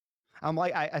 I'm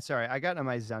like sorry, I got into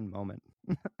my Zen moment.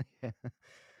 Yeah.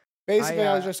 Basically,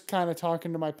 I was just kind of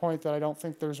talking to my point that I don't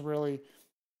think there's really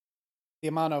the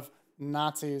amount of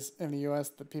Nazis in the U.S.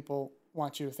 that people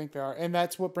want you to think there are, and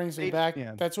that's what brings me back.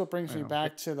 Yeah, that's what brings me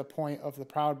back to the point of the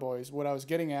Proud Boys. What I was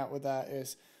getting at with that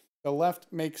is the left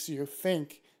makes you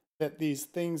think that these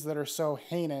things that are so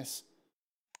heinous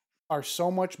are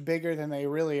so much bigger than they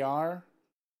really are,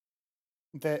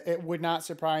 that it would not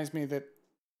surprise me that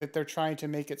they're trying to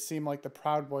make it seem like the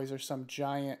Proud Boys are some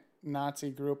giant Nazi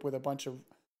group with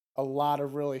a lot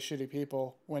of really shitty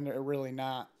people when they're really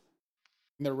not.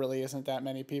 And there really isn't that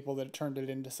many people that turned it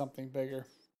into something bigger.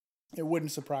 It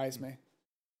wouldn't surprise me.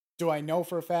 Do I know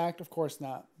for a fact? Of course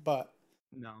not. But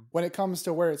no. When it comes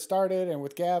to where it started and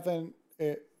with Gavin,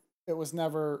 it was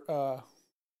never a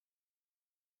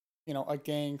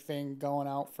gang thing going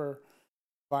out for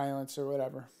violence or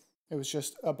whatever. It was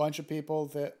just a bunch of people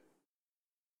that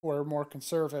were more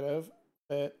conservative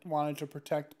that wanted to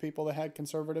protect people that had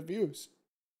conservative views.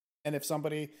 And if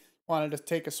somebody wanted to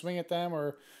take a swing at them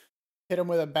or hit them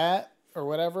with a bat or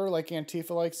whatever, like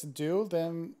Antifa likes to do,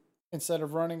 then instead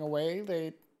of running away,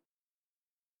 they,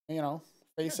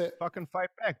 face it. Fucking fight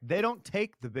back. They don't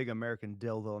take the big American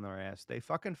dildo in their ass. They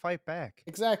fucking fight back.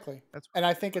 Exactly. And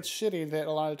I think it's shitty that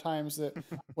a lot of times that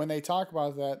when they talk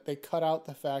about that, they cut out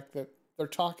the fact that they're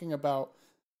talking about,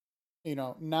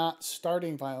 not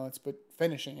starting violence, but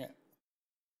finishing it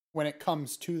when it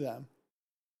comes to them.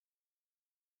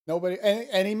 Nobody,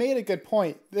 and he made a good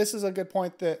point. This is a good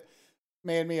point that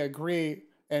made me agree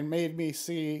and made me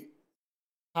see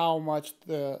how much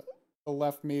the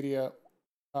left media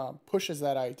pushes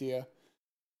that idea.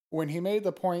 When he made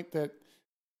the point that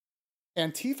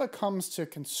Antifa comes to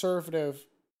conservative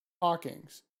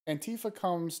talkings, Antifa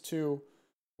comes to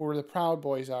where the Proud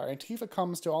Boys are, Antifa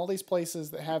comes to all these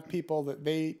places that have people that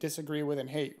they disagree with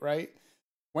and hate, right?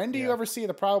 When do you ever see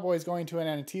the Proud Boys going to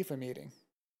an Antifa meeting?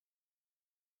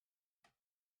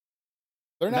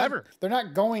 They're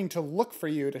not going to look for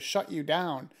you to shut you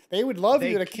down. They would love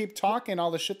you to keep talking all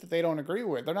the shit that they don't agree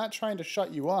with. They're not trying to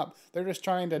shut you up. They're just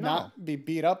trying to not be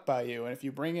beat up by you. And if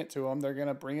you bring it to them, they're going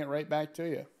to bring it right back to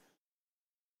you.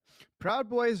 Proud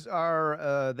Boys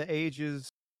are the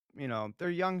ages, they're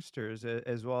youngsters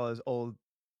as well as old,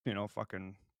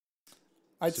 fucking.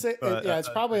 I'd say, it's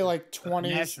probably like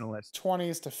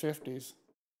 20s to 50s.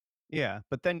 Yeah,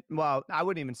 but then, well, I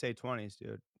wouldn't even say 20s,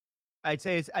 dude. I'd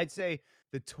say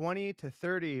the 20 to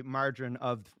 30 margin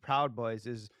of Proud Boys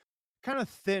is kind of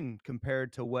thin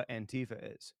compared to what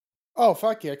Antifa is. Oh,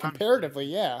 fuck yeah. Comparatively,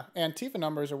 yeah. Antifa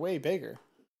numbers are way bigger.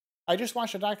 I just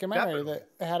watched a documentary that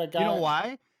had a guy. You know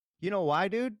why? You know why,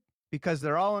 dude? Because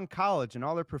they're all in college and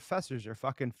all their professors are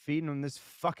fucking feeding them this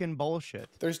fucking bullshit.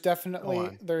 There's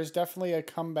definitely a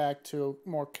comeback to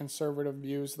more conservative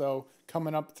views, though,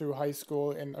 coming up through high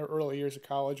school and early years of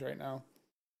college right now.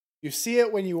 You see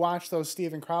it when you watch those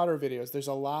Steven Crowder videos. There's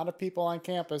a lot of people on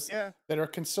campus that are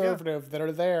conservative that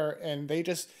are there, and they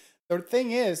just. The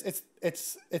thing is,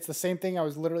 it's the same thing I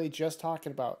was literally just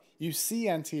talking about. You see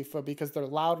Antifa because they're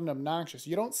loud and obnoxious.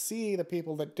 You don't see the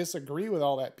people that disagree with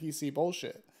all that PC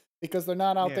bullshit because they're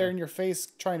not out there in your face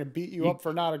trying to beat you up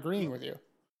for not agreeing with you.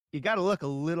 You got to look a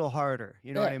little harder.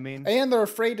 You know what I mean? And they're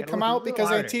afraid to come out because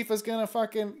Antifa's gonna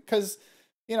because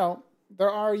there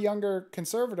are younger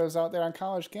conservatives out there on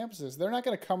college campuses. They're not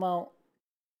going to come out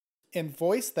and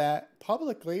voice that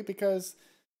publicly because,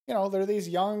 they're these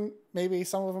young, maybe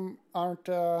some of them aren't,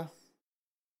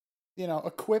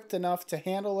 equipped enough to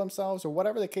handle themselves or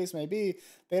whatever the case may be.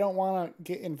 They don't want to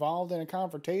get involved in a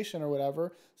confrontation or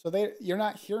whatever. So you're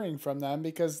not hearing from them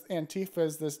because Antifa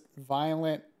is this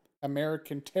violent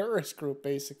American terrorist group,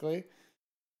 basically,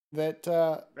 that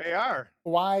they are.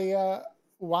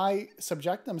 Why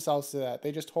subject themselves to that?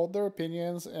 They just hold their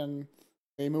opinions and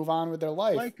they move on with their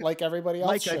life like everybody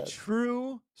else should.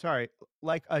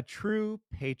 Like a true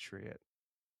patriot.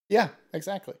 Yeah,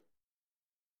 exactly.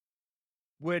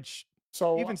 Which,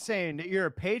 even saying that you're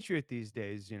a patriot these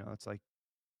days, it's like,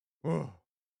 oh,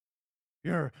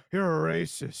 you're a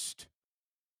racist.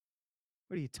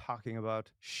 What are you talking about?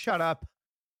 Shut up.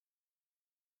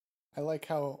 I like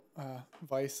how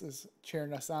Vice is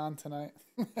cheering us on tonight.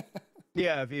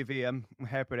 Yeah, VV, I'm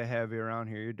happy to have you around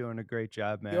here. You're doing a great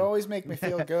job, man. You always make me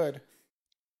feel good.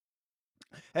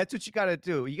 That's what you gotta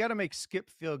do. You gotta make Skip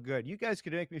feel good. You guys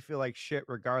could make me feel like shit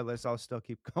regardless. I'll still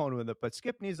keep going with it, but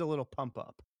Skip needs a little pump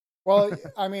up. Well,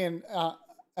 I mean,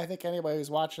 I think anybody who's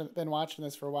been watching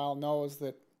this for a while knows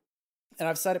that, and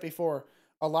I've said it before.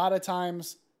 A lot of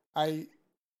times, I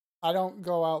don't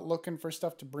go out looking for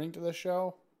stuff to bring to the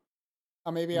show.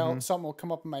 Maybe something will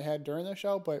come up in my head during the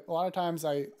show, but a lot of times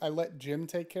I let Jim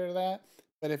take care of that.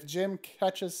 But if Jim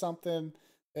catches something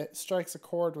that strikes a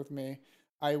chord with me,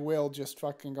 I will just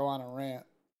fucking go on a rant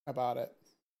about it.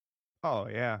 Oh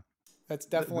yeah, That's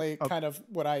definitely kind of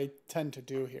what I tend to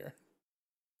do here.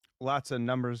 lots of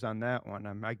numbers on that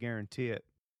one. I guarantee it.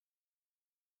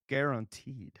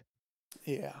 Guaranteed.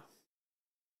 Yeah.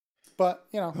 But,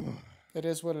 you know, it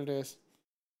is what it is.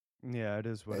 Yeah, it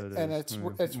is what it is. And it's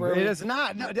where it is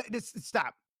not. No,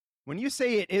 stop. When you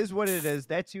say it is what it is,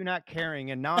 that's you not caring,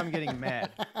 and now I'm getting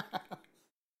mad.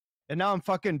 And now I'm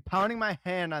fucking pounding my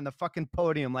hand on the fucking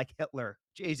podium like Hitler.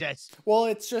 Jesus. Well,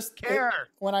 it's just care.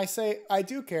 When I say I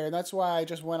do care, and that's why I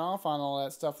just went off on all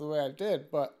that stuff the way I did.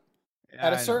 But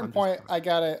at a certain point, I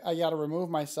gotta remove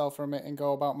myself from it and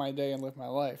go about my day and live my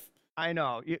life. I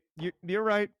know. You're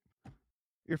right.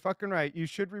 You're fucking right. You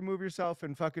should remove yourself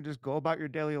and fucking just go about your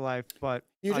daily life. But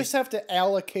you just have to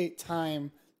allocate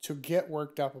time to get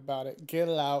worked up about it, get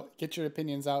it out, get your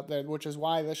opinions out there, which is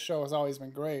why this show has always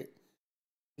been great.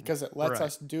 Because it lets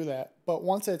us do that. But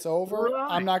once it's over,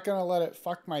 I'm not going to let it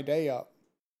fuck my day up.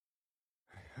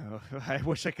 Oh, I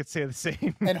wish I could say the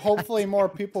same. And hopefully more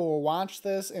people will watch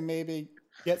this and maybe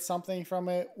get something from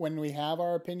it when we have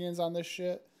our opinions on this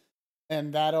shit.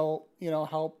 And that'll, you know,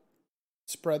 help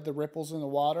spread the ripples in the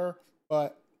water.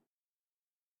 But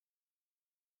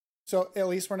so at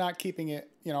least we're not keeping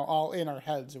it, you know, all in our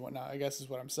heads and whatnot, I guess is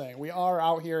what I'm saying. We are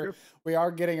out here. We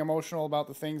are getting emotional about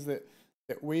the things that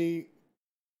we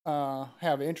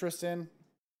have interest in,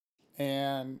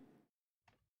 and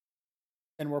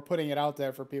we're putting it out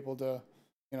there for people to,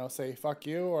 you know, say fuck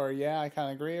you, or yeah, I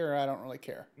kind of agree, or I don't really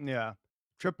care. Yeah.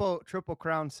 Triple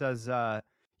Crown says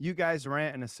you guys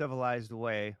rant in a civilized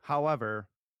way, however,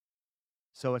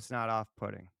 so it's not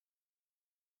off-putting.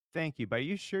 Thank you, but are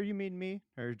you sure you mean me,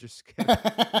 or just kidding?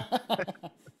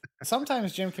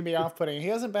 Sometimes Jim can be off-putting. He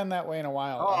hasn't been that way in a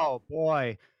while. Oh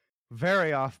boy,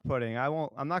 very off-putting.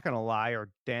 I'm not gonna lie or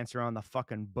dance around the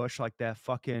fucking bush like that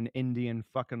fucking Indian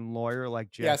fucking lawyer like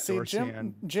Jack Dorsey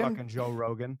and fucking Joe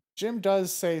Rogan. Jim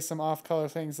does say some off-color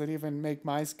things that even make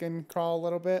my skin crawl a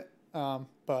little bit,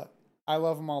 but I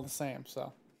love him all the same.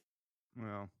 So,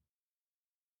 well,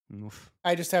 oof.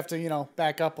 I just have to, you know,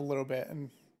 back up a little bit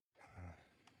and.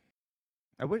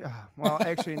 I would. Well,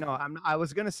 actually, no. I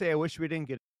was gonna say I wish we didn't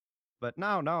get. But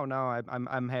no.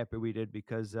 I'm happy we did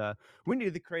because we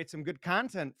needed to create some good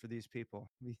content for these people.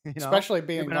 You know? Especially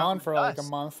being gone for like a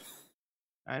month.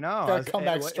 I know. Gotta come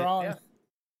back strong.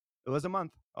 It was a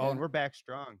month. Oh, and we're back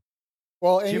strong.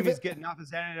 Well, Jimmy's getting off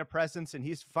his antidepressants and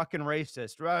he's fucking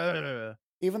racist.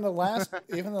 Even the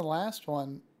last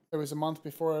one, there was a month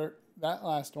before that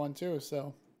last one too.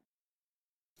 So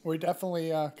we're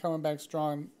definitely coming back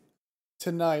strong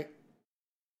tonight.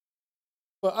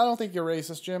 But I don't think you're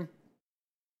racist, Jim.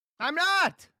 I'm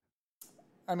not.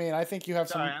 I mean, I think you have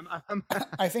some.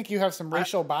 I think you have some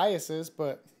racial biases,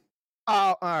 but.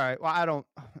 Oh, all right. Well,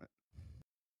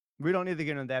 we don't need to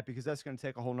get into that because that's going to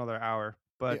take a whole nother hour.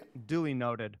 But duly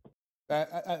noted.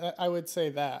 That I would say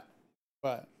that,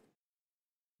 but.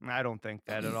 I don't think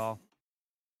that at all.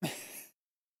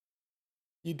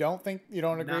 You don't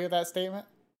agree with that statement?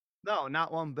 No,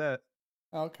 not one bit.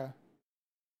 Okay.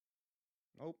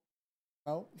 Nope.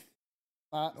 Nope.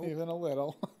 Not even a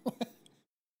little.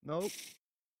 Nope.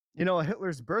 You know,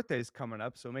 Hitler's birthday's coming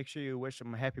up, so make sure you wish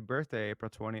him a happy birthday, April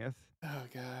 20th. Oh,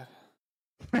 God.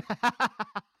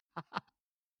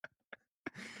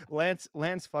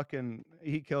 Lance fucking,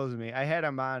 he kills me. I had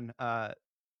him on,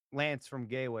 Lance from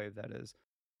Gay Wave, that is.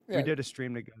 Yeah, we did a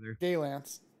stream together. Gay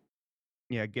Lance.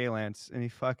 Yeah, Gay Lance. And he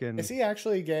fucking... Is he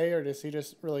actually gay, or does he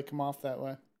just really come off that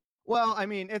way? Well, I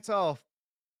mean, it's all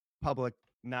public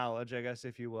knowledge, I guess,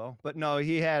 if you will. But no,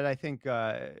 he had, I think,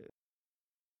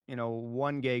 you know,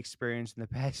 one gay experience in the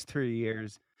past 3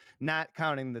 years, not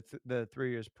counting the 3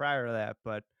 years prior to that.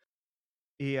 But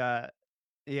he,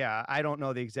 yeah, I don't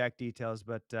know the exact details,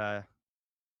 but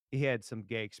he had some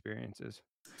gay experiences.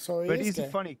 But he's a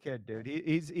funny kid, dude.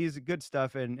 He's good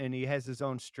stuff, and he has his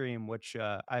own stream, which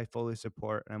I fully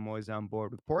support, and I'm always on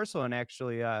board with. Porcelain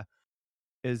actually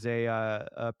is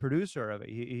a producer of it.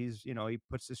 He's, you know, he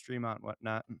puts the stream out and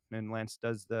whatnot, and Lance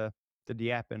does the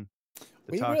yapping,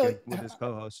 the talking with his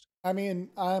co-host. I mean,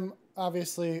 I'm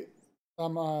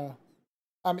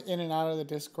I'm in and out of the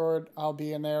Discord. I'll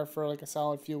be in there for like a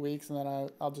solid few weeks, and then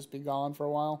I'll just be gone for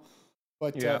a while.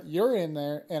 But Yeah. you're in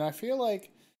there, and I feel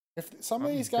like if some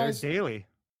of these They're guys, daily.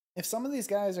 if some of these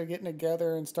guys are getting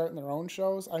together and starting their own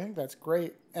shows, I think that's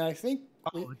great. And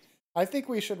Oh, I think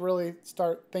we should really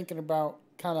start thinking about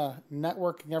kind of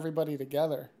networking everybody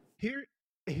together.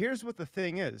 Here's what the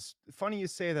thing is. Funny you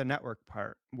say the network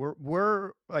part.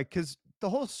 We're like, because the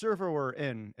whole server we're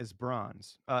in is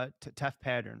bronze. Tef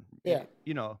Pattern. Yeah.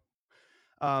 You know,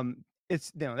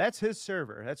 it's that's his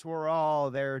server. That's where we're all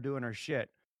there doing our shit.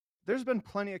 There's been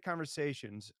plenty of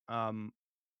conversations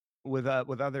with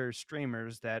other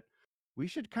streamers that we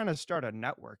should kind of start a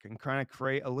network and kind of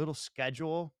create a little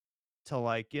schedule to,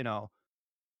 like,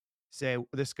 say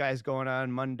this guy's going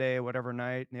on Monday, whatever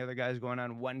night, and the other guy's going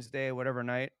on Wednesday, whatever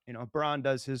night. Braun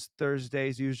does his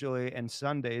Thursdays usually and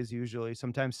Sundays usually,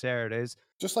 sometimes Saturdays.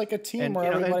 Just like a team And,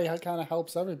 where and everybody kind of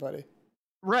helps everybody.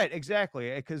 right,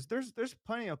 exactly. Because there's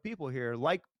plenty of people here,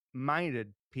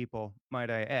 like-minded people, might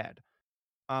I add.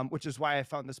 Which is why I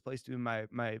found this place to be my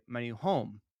new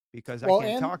home, because I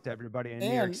can't talk to everybody in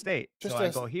New York State, so I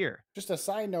go here. Just a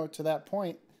side note to that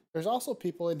point, there's also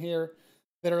people in here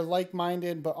that are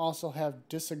like-minded but also have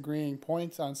disagreeing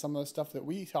points on some of the stuff that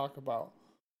we talk about.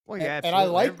 Well, yeah, and I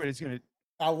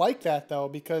like that though,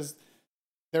 because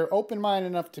they're open-minded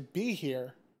enough to be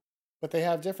here, but they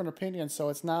have different opinions, so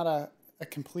it's not a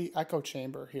complete echo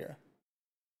chamber here.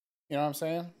 You know what I'm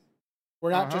saying? We're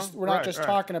not just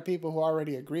talking to people who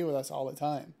already agree with us all the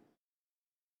time.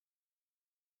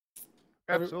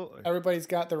 Absolutely. Everybody's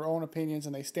got their own opinions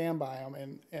and they stand by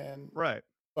them. And right.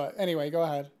 But anyway, go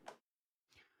ahead.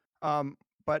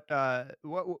 But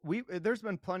there's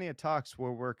been plenty of talks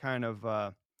where we're kind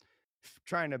of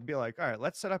trying to be like, all right,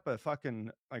 let's set up a fucking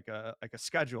like a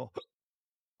schedule,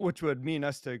 which would mean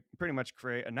us to pretty much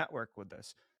create a network with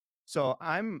this. So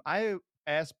I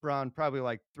asked Braun probably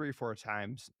like 3 or 4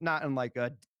 times, not in like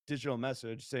a digital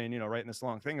message saying, writing this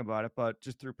long thing about it, but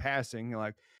just through passing,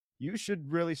 like, you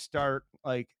should really start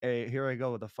like here I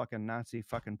go with a fucking Nazi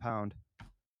fucking pound.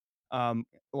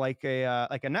 Like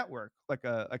a network, like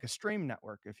a stream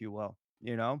network, if you will,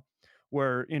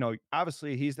 where,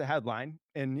 obviously he's the headline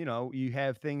and, you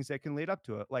have things that can lead up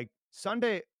to it. Like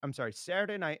Saturday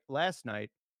night, last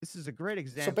night, this is a great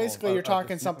example. So basically you're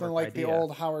talking something like the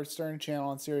old Howard Stern channel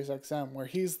on Sirius XM, where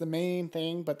he's the main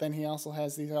thing, but then he also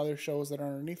has these other shows that are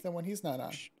underneath him when he's not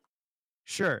on.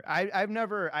 Sure. I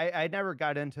never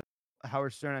got into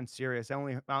Howard Stern on Sirius. The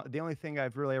only thing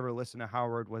I've really ever listened to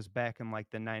Howard was back in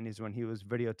like the 90s when he was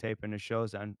videotaping his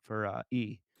shows on for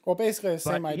E. Well, basically the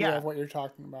same idea of what you're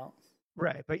talking about.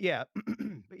 Right. But yeah,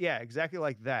 exactly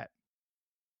like that.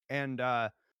 And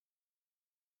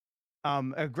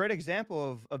a great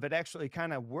example of it actually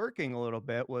kind of working a little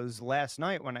bit was last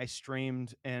night when I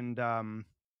streamed, and I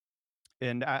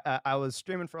was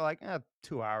streaming for like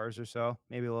 2 hours or so,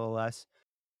 maybe a little less.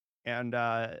 And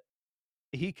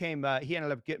he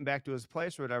ended up getting back to his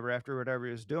place or whatever after whatever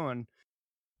he was doing.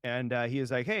 And he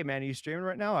was like, "Hey man, are you streaming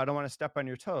right now? I don't want to step on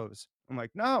your toes." I'm like,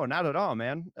 "No, not at all,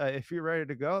 man. If you're ready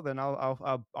to go, then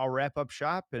I'll wrap up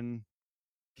shop and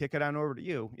kick it on over to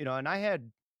you." And I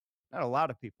had not a lot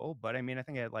of people, but I mean, I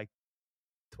think I had like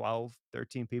 12,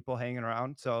 13 people hanging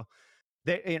around. So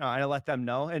they, I let them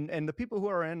know. And the people who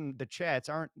are in the chats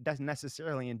aren't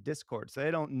necessarily in Discord, so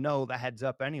they don't know the heads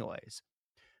up anyways.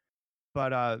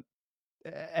 But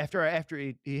after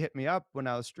he hit me up when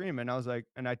I was streaming, I was like,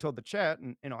 and I told the chat,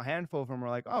 and a handful of them were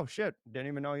like, "Oh shit, didn't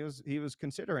even know he was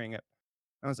considering it."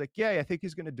 I was like, "Yeah, I think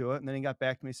he's gonna do it." And then he got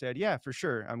back to me, said, "Yeah, for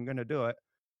sure, I'm gonna do it."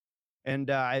 And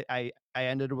I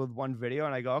ended with one video,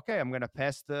 and I go, "Okay, I'm gonna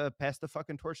pass the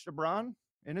fucking torch to Braun,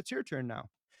 and it's your turn now."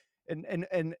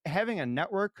 And having a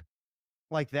network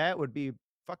like that would be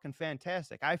fucking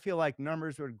fantastic. I feel like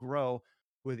numbers would grow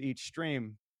with each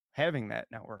stream having that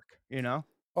network.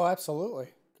 Oh, absolutely,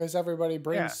 because everybody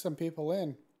brings some people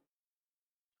in.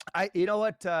 You know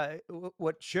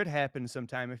what should happen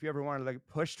sometime if you ever wanted to like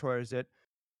push towards it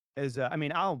is, I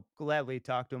mean, I'll gladly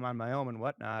talk to him on my own and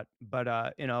whatnot,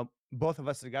 but both of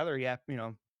us together,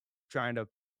 trying to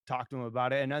talk to him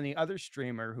about it, and then the other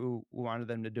streamer who wanted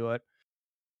them to do it,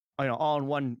 all in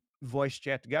one voice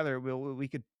chat together, we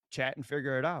could chat and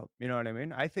figure it out. You know what I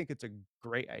mean? I think it's a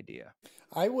great idea.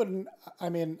 I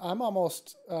mean, I'm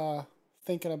almost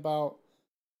thinking about,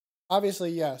 obviously,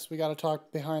 yes, we got to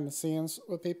talk behind the scenes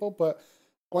with people, but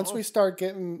once we start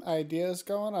getting ideas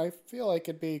going, I feel like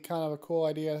it'd be kind of a cool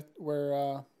idea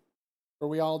where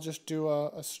we all just do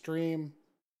a stream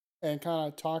and kind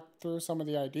of talk through some of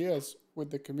the ideas with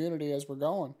the community as we're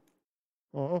going.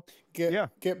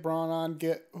 Get Braun on,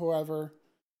 get whoever.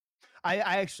 I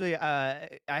actually I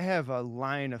have a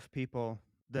line of people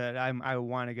that I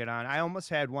want to get on. I almost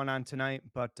had one on tonight,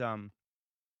 but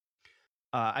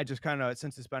I just kind of,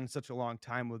 since it's been such a long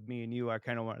time with me and you, I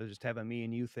kind of want to just have a me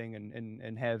and you thing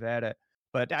and have at it.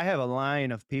 But I have a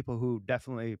line of people who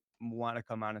definitely want to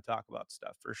come on and talk about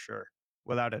stuff for sure,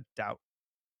 without a doubt.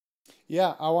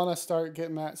 Yeah, I want to start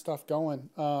getting that stuff going.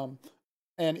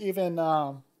 And even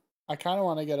I kind of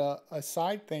want to get a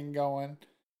side thing going,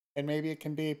 and maybe it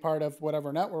can be part of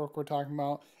whatever network we're talking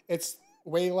about. It's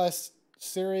way less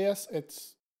serious.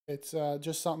 It's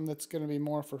just something that's going to be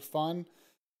more for fun.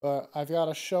 But I've got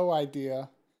a show idea.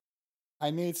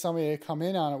 I need somebody to come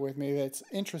in on it with me that's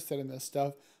interested in this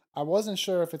stuff. I wasn't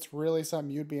sure if it's really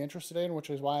something you'd be interested in, which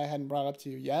is why I hadn't brought it up to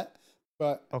you yet.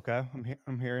 But Okay,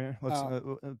 I'm hearing it. Let's uh,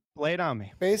 lay it on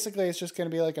me. basically, it's just going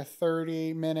to be like a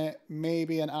 30-minute,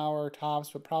 maybe an hour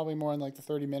tops, but probably more in like the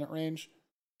 30-minute range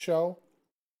show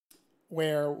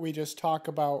where we just talk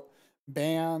about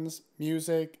bands,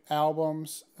 music,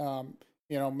 albums.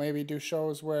 Maybe do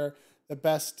shows where the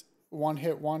best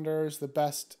one-hit wonders, the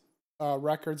best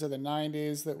records of the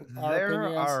 '90s. That our There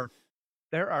opinions. are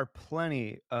there are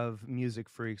plenty of music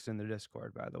freaks in the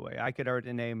Discord, by the way. I could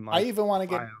already name I like even want to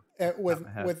get 5 off the top of with my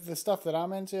head. with the stuff that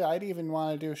I'm into. I'd even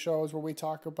want to do shows where we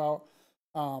talk about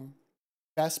um,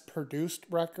 best produced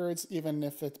records, even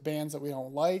if it's bands that we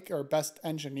don't like, or best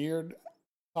engineered.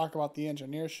 Talk about the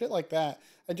engineer, shit like that,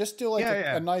 and just do like Yeah, a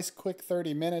yeah. nice quick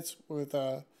 30 minutes with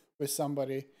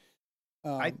somebody.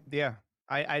 I Um, yeah.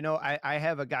 I know I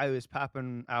have a guy who's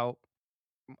popping out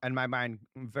in my mind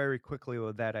very quickly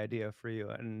with that idea for you,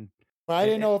 and but I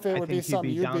didn't know if it I would be think you'd something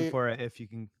be you'd down be. for it if you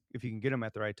can get him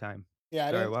at the right time. Yeah,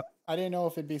 Sorry, what? I didn't know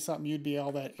if it'd be something you'd be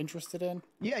all that interested in.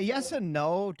 Yeah, yes and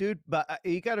no, dude. But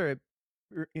you gotta,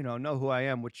 know who I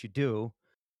am, which you do.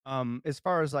 As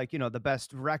far as like the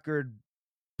best record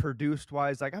produced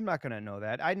wise, like I'm not gonna know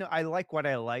that. I know I like what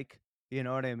I like. You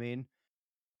know what I mean?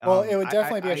 Well, it would I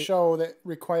definitely be a I show that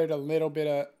required a little bit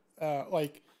of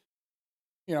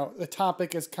the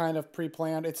topic is kind of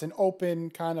pre-planned. It's an open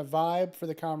kind of vibe for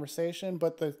the conversation,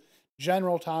 but the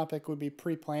general topic would be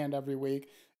pre-planned every week,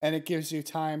 and it gives you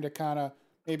time to kind of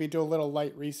maybe do a little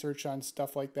light research on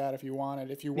stuff like that if you wanted,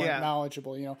 if you weren't yeah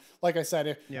knowledgeable. Like I said,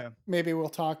 if yeah maybe we'll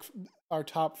talk our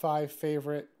top 5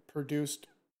 favorite producers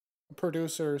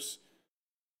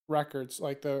records,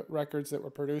 like the records that were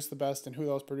produced the best and who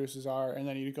those producers are, and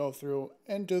then you go through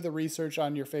and do the research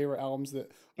on your favorite albums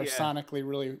that are yeah. sonically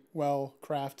really well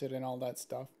crafted and all that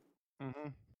stuff. hmm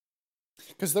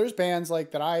Because there's bands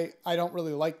like that I don't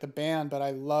really like the band, but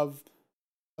I love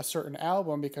a certain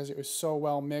album because it was so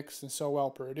well mixed and so well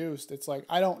produced. It's like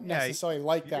I don't Yeah, necessarily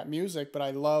like you're that music, but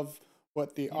I love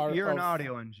what the art you're an of.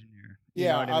 audio engineer. You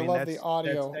know Yeah, what I I mean? love the That's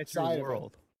audio that's your side of it.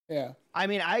 world. Yeah, I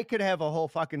mean, I could have a whole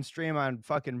fucking stream on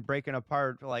fucking breaking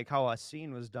apart like how a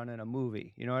scene was done in a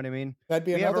movie. You know what I mean? that'd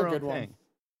be We have another our own good one. thing.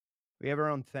 We have our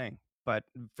own thing. But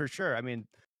for sure, I mean,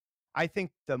 I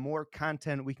think the more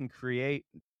content we can create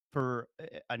for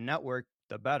a network,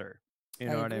 the better. You I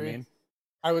know what I agree. mean?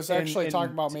 I was actually talking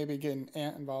And about maybe getting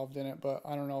Ant involved in it, but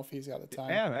I don't know if he's got the time.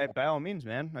 yeah, by all means,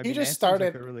 man. I He mean, just Ant seems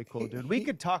like started. a really cool He dude. We he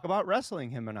could talk about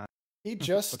wrestling, him and I. he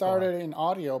just But go on. started an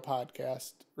audio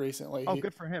podcast recently. Oh,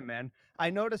 good for him, man. I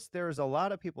noticed there's a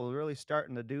lot of people really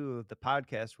starting to do the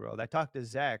podcast world. I talked to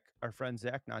Zach, our friend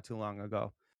Zach, not too long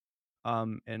ago.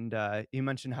 And he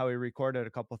mentioned how he recorded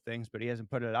a couple things, but he hasn't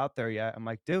put it out there yet. I'm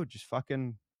like, dude,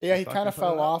 Yeah, just he kind fucking of put it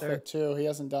fell out off there. it too. He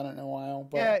hasn't done it in a while,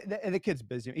 but Yeah, the kid's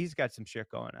busy. He's got some shit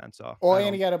going on, so well, I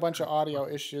and he don't. got a bunch I of don't audio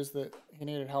issues that he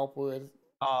needed help with.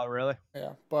 Oh, really?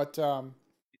 Yeah, but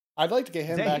I'd like to get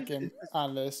him Zach, back in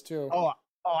on this too. oh,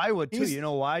 I would too. He's You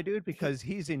know why, dude? he Because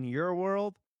he's in your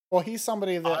world, well, he's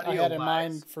somebody that I audio had in wise.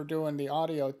 mind for doing the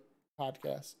audio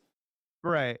podcast.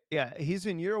 Right. Yeah, he's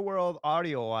in your world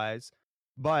audio wise,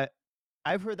 but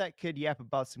I've heard that kid yap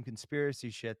about some conspiracy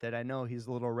shit that I know he's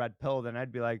a little red pilled, and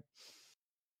I'd be like,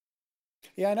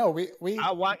 Yeah, I know. We we've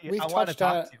I want to touched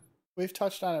on talk it. to you. We've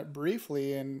touched on it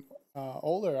briefly in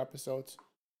older episodes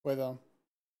with him.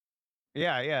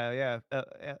 Yeah, yeah, yeah.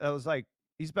 That was like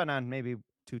he's been on maybe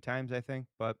 2 times, I think,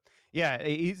 but yeah,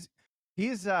 he's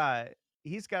he's got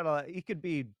he could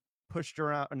be pushed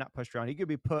around, not pushed around. He could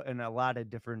be put in a lot of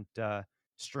different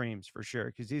streams for sure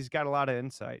because he's got a lot of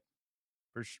insight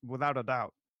without a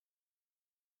doubt.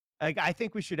 Like I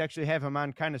think we should actually have him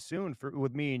on kind of soon for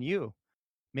with me and you.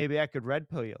 Maybe I could red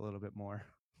pill you a little bit more.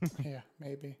 Yeah,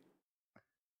 maybe.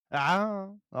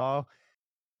 Oh,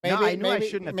 no, I Maybe, knew I maybe,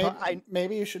 shouldn't have. maybe,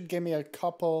 maybe you should give me a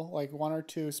couple, like one or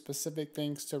two specific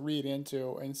things to read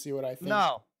into and see what I think.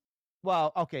 No.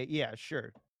 Well, okay, yeah,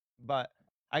 sure, but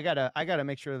I gotta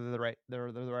make sure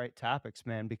they're the right topics,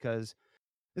 man, because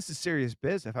this is serious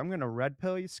biz. If I'm gonna red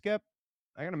pill you, Skip,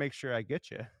 I gotta make sure I get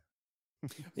you.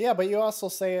 Yeah, but you also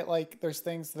say it like there's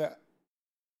things that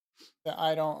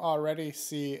I don't already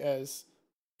see as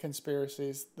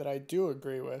conspiracies that I do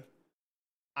agree with.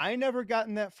 I never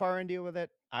gotten that far into with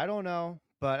it. I don't know,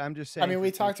 but I'm just I saying mean, for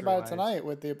we talked about it future-wise. tonight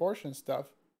with the abortion stuff.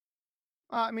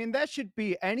 I mean, that should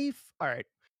be all right.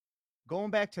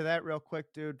 Going back to that real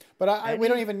quick, dude. But we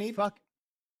don't Any even need fuck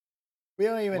we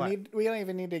don't even what?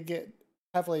 need to get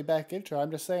heavily back into it.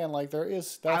 I'm just saying like there is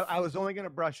stuff. I was only gonna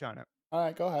brush on it. All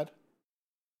right, go ahead.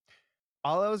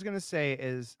 All I was gonna say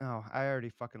is, oh, I already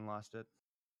fucking lost it.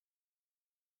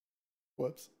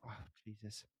 Whoops. Oh,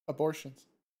 Jesus. Abortions.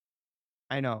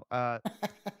 I know.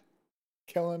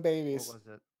 Killing What babies. was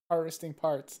it? Harvesting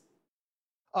parts.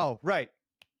 Oh, right.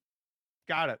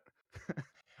 Got it.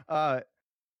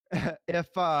 If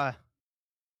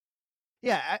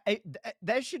yeah,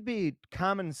 that should be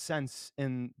common sense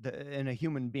in a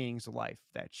human being's life.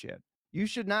 That shit. You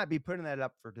should not be putting that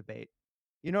up for debate.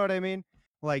 You know what I mean?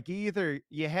 Like either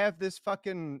you have this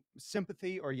fucking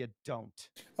sympathy or you don't.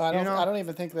 I You know? don't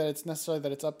even think that it's necessarily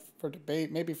that it's up for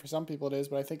debate. Maybe for some people it is,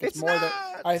 but I think it's, It's more not.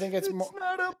 that I think it's more.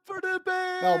 not up for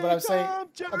debate. No, but I'm saying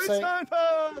Jerry I'm saying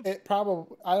Seinfeld. it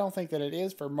probably. I don't think that it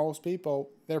is for most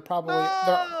people. There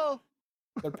No.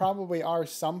 probably are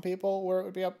some people where it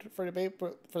would be up for debate,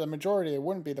 but for the majority it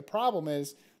wouldn't be. The problem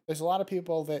is there's a lot of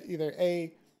people that either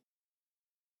A,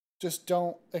 just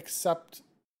don't accept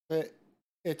that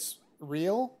it's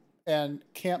real and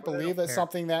can't Or they believe don't that care.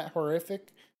 something that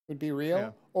horrific would be real,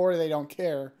 Yeah. or they don't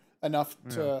care enough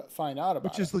to find out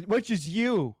about Which is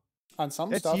you. on some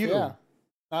that's stuff, you. yeah.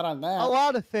 Not on that. A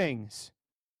lot of things.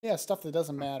 Yeah, stuff that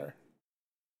doesn't matter.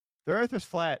 The Earth is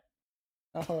flat.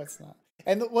 Oh, it's not.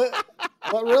 And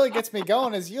what really gets me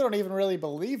going is you don't even really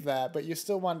believe that, but you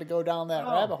still wanted to go down that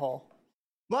No. rabbit hole.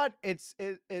 But it's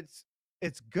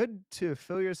good to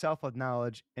fill yourself with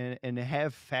knowledge and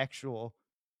have factual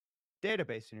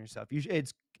database in yourself.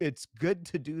 It's good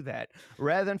to do that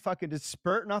rather than fucking just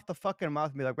spurting off the fucking mouth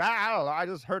and be like, I don't know, I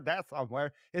just heard that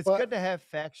somewhere. It's But- good to have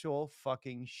factual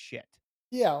fucking shit.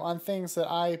 Yeah, on things that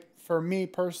for me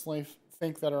personally,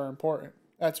 think that are important.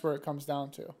 That's where it comes down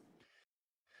to.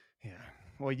 Yeah.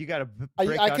 Well, you got to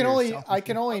I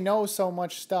can only know so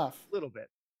much stuff. a little bit.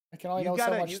 I can only You know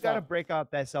gotta so much you stuff. gotta break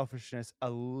out that selfishness a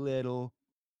little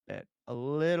bit, just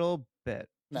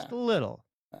Nah. a little.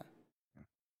 Nah.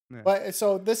 Yeah. But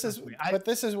so this is Trust me, but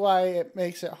this is why it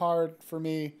makes it hard for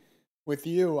me with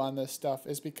you on this stuff,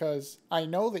 is because I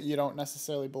know that you don't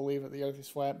necessarily believe that the earth is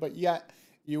flat, but yet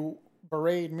you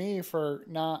berate me for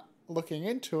not looking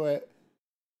into it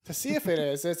to see if it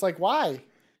is. It's like, why?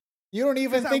 You don't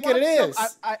even 'Cause I think it want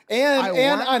is. And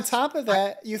want- on top of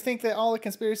that, you think that all the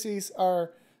conspiracies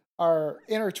are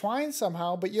intertwined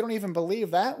somehow, but you don't even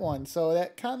believe that one. So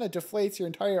that kind of deflates your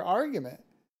entire argument.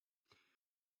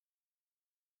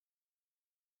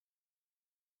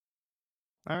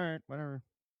 All right, whatever.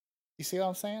 You see what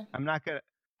I'm saying? I'm not gonna.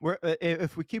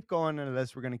 If we keep going into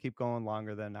this, we're gonna keep going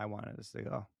longer than I wanted us to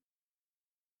go.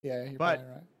 Yeah, you're But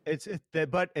probably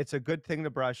right. but it's a good thing to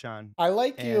brush on. I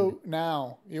like you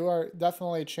now. You are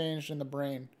definitely changed in the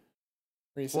brain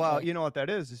recently. Well, you know what that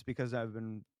is because I've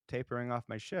been tapering off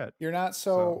my shit. You're not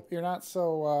so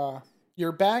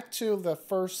you're back to the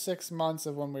first 6 months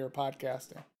of when we were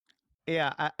podcasting.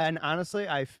 Yeah, and honestly,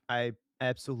 I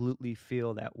absolutely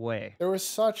feel that way. There was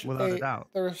such Without a doubt.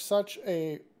 There was such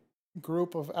a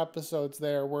group of episodes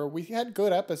there where we had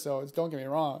good episodes, don't get me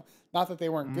wrong. Not that they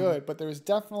weren't good, but there was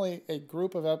definitely a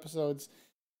group of episodes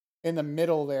in the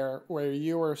middle there where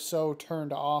you were so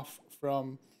turned off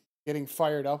from getting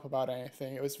fired up about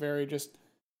anything. It was very just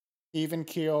even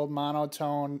keeled,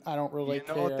 monotone. I don't really You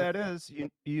know care. what that is?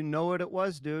 You know what it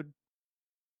was, dude.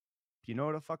 You know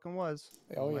what it fucking was.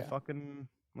 Oh, My yeah. fucking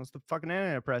was the fucking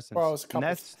antidepressants. Well, it was a And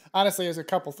couple. Honestly, it was a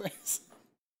couple things.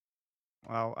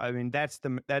 well, I mean that's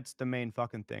the main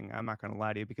fucking thing. I'm not gonna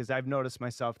lie to you because I've noticed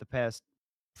myself the past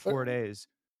 4 days.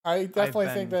 I definitely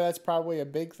think been- that that's probably a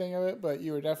big thing of it, but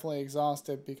you were definitely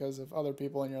exhausted because of other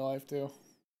people in your life too.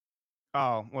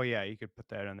 Oh well, yeah, you could put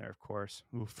that in there, of course.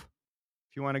 Oof.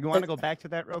 If you want to go back to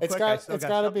that real quick, I still got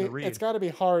something to read. It's got to be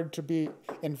hard to be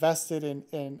invested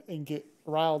and get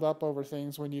riled up over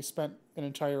things when you spent an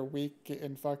entire week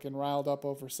getting fucking riled up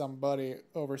over somebody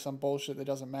over some bullshit that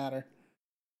doesn't matter,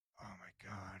 Oh my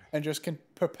god. and just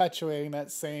perpetuating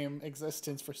that same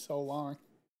existence for so long.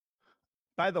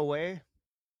 By the way,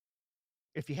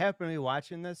 if you happen to be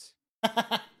watching this,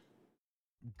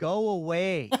 go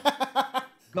away.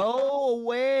 Go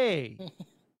away.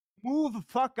 Move the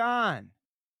fuck on.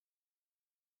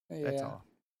 That's Yeah. all.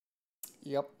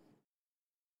 Yep.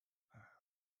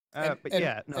 But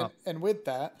yeah, no. And with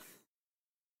that,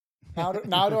 now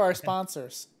to our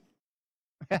sponsors.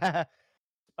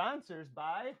 Sponsors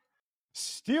by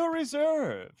Steel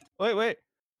Reserve. Wait.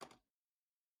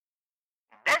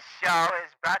 This show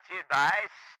is brought to you by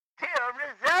Steel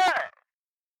Reserve.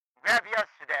 Grab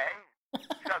yesterday,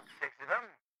 chug 6 of them,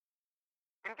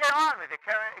 and get on with it.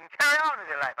 Carry on with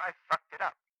your life. I fucked it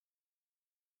up.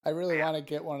 I really want to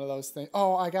get one of those things.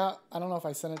 Oh, I don't know if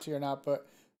I sent it to you or not, but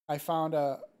I found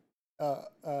an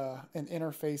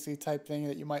interfacey type thing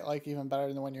that you might like even better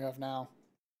than the one you have now.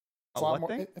 It's a lot more.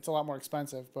 Thing? It's a lot more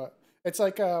expensive, but it's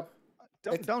like a.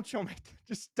 Don't show me.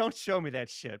 Just don't show me that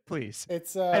shit, please.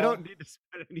 It's I don't need to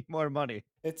spend any more money.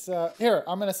 It's here.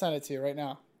 I'm gonna send it to you right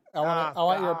now. I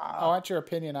want your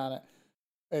opinion on it.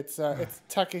 It's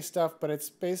techie stuff, but it's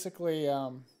basically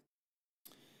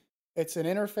it's an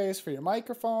interface for your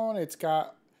microphone. It's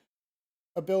got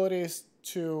abilities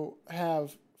to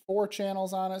have 4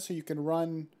 channels on it, so you can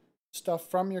run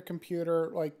stuff from your computer,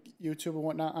 like YouTube and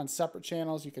whatnot, on separate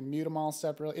channels. You can mute them all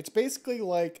separately. It's basically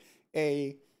like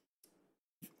a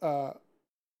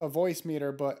voice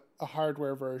meter, but a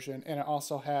hardware version, and it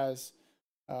also has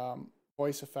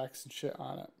voice effects and shit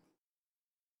on it.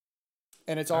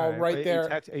 And it's all right there.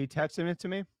 Are you texting it to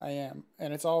me? I am,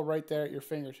 and it's all right there at your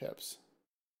fingertips.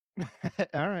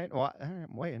 All right. Well,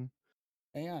 I'm waiting.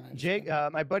 Hang on. Jake,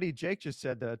 my buddy Jake just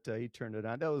said that he turned it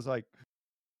on. That was like,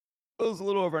 it was a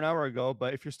little over an hour ago,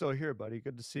 but if you're still here, buddy,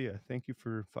 good to see you. Thank you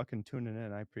for fucking tuning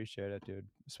in. I appreciate it, dude.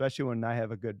 Especially when I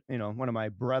have a good, one of my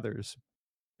brothers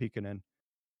peeking in.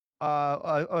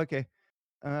 Okay.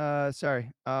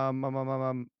 Sorry. I don't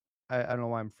know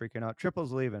why I'm freaking out.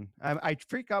 Triple's leaving. I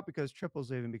freak out because Triple's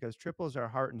leaving, because Triple's our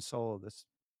heart and soul of this.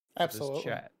 Absolutely. This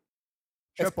chat.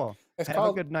 Triple. It's have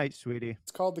called, a good night, sweetie.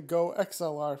 It's called the Go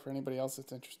XLR for anybody else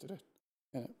that's interested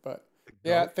in it. But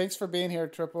yeah, thanks for being here,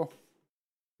 Triple.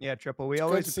 Yeah, Triple. We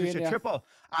always appreciate Triple.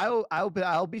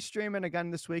 I'll be streaming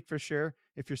again this week for sure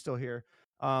if you're still here.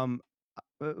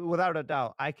 Without a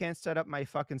doubt. I can't set up my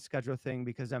fucking schedule thing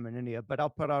because I'm in India, but I'll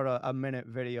put out a minute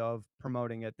video of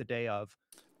promoting it the day of.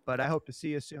 But I hope to see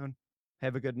you soon.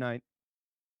 Have a good night.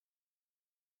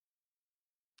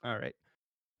 All right.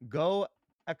 Go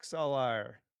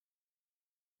XLR.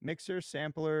 Mixer,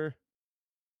 sampler,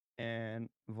 and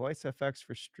voice effects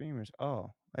for streamers.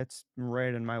 Oh, that's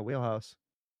right in my wheelhouse.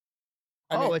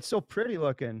 I mean, it's so pretty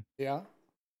looking. Yeah.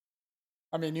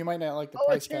 I mean, you might not like the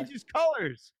price tag. It changes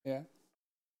colors. Yeah.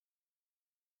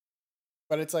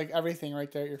 But it's like everything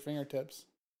right there at your fingertips.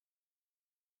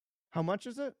 How much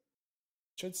is it?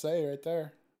 Should say right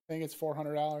there. I think it's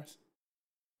 $400.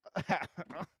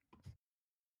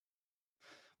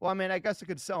 Well, I mean, I guess I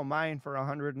could sell mine for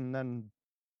 $100 and then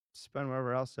spend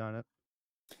whatever else on it.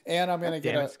 And I'm gonna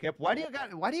get a Skip. Why do you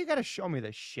got to show me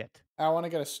this shit? I want to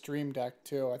get a Stream Deck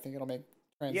too. I think it'll make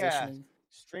transitioning. Yeah,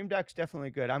 Stream Deck's definitely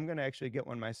good. I'm gonna actually get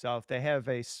one myself. They have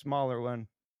a smaller one.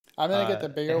 I'm gonna get the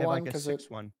bigger one because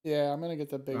one. Yeah, I'm gonna get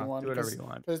the big one. Do whatever you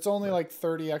want. Because it's only like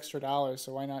 $30 extra,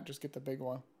 so why not just get the big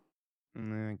one?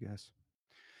 I guess.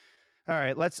 All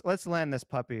right, let's land this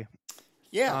puppy.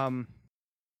 Yeah.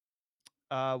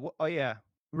 Oh yeah.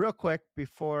 Real quick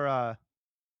before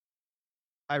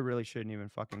I really shouldn't even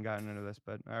fucking gotten into this,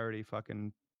 but I already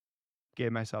fucking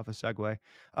gave myself a segue.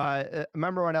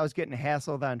 Remember when I was getting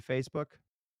hassled on Facebook?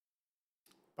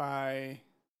 By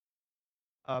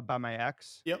my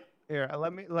ex? Yep. Here,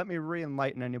 let me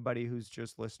re-enlighten anybody who's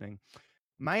just listening.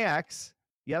 My ex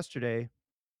yesterday,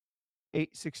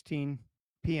 8:16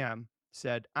 p.m.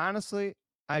 said, honestly,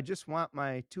 I just want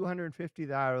my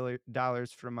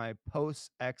 $250 for my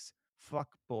post-ex fuck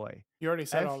boy. You already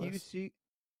said all this.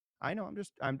 I know.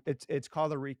 It's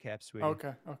called a recap, sweetie.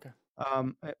 Okay.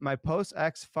 My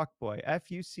post-ex fuck boy,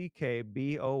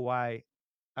 FUCKBOY.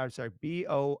 I'm sorry,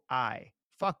 BOI.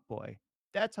 Fuck boy.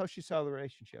 That's how she saw the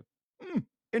relationship.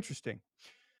 Interesting.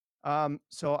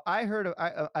 So I heard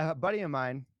a buddy of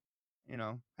mine,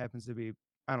 happens to be,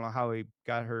 I don't know how he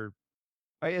got her.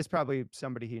 It's probably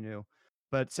somebody he knew,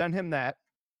 but send him that.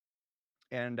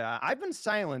 And I've been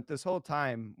silent this whole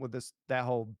time with that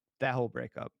whole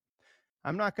breakup.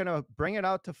 I'm not gonna bring it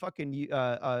out to fucking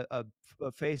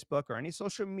Facebook or any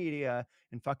social media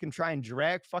and fucking try and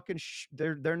drag fucking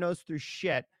their nose through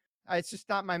shit. It's just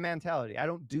not my mentality. I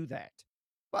don't do that.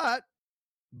 But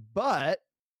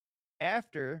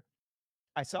after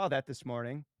I saw that this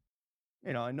morning,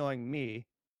 knowing me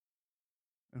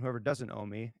and whoever doesn't know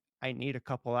me, I need a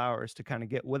couple hours to kind of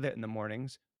get with it in the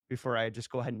mornings before I just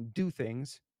go ahead and do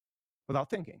things without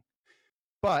thinking.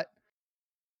 But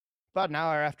about an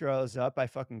hour after I was up, I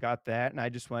fucking got that, and I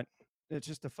just went, it's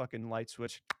just a fucking light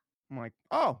switch. I'm like,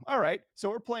 oh, all right. So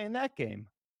we're playing that game.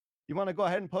 You want to go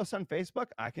ahead and post on Facebook?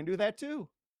 I can do that too.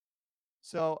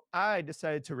 So I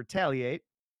decided to retaliate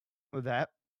with that.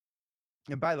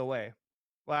 And by the way,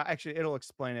 well, actually, it'll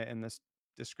explain it in this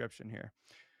description here.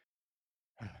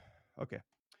 Okay.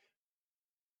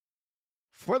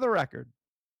 For the record,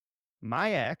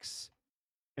 my ex,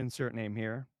 insert name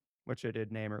here, which I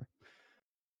did name her,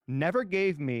 never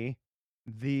gave me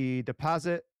the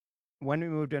deposit when we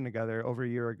moved in together over a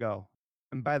year ago.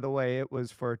 And by the way, it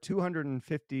was for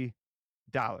 $250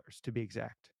 to be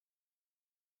exact.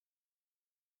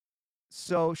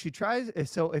 So she tries.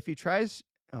 So if he tries,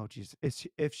 oh geez,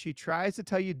 if she tries to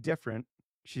tell you different,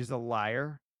 she's a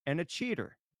liar and a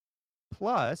cheater.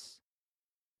 Plus,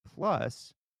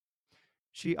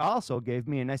 she also gave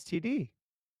me an STD.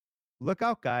 Look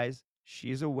out, guys.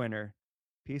 She's a winner.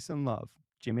 Peace and love.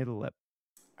 Jimmy the Lip.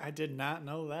 I did not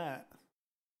know that.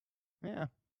 Yeah.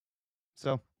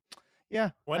 So, yeah,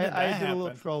 When did I that did a little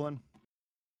happen? trolling.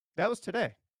 That was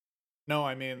today. No,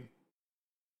 I mean,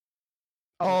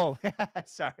 Oh,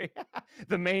 sorry.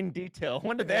 The main detail.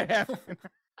 When did that happen?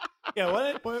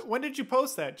 yeah. When did you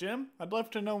post that, Jim? I'd love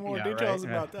to know more Yeah, details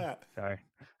right. about that. Sorry.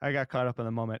 I got caught up in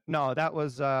the moment. No, that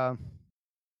was So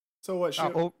what? She,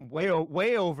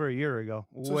 way over a year ago.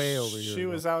 so Way over a year she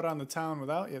ago. was out on the town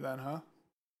without you then, huh?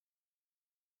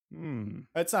 Hmm.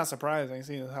 That's not surprising,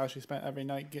 seeing how she spent every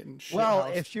night getting shit Well,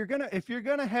 housed. if you're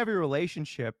gonna have a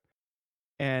relationship,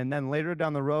 and then later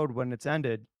down the road when it's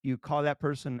ended, you call that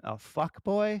person a fuck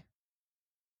boy,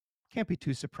 can't be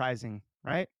too surprising,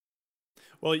 right?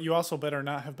 Well, you also better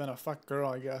not have been a fuck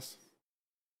girl, I guess.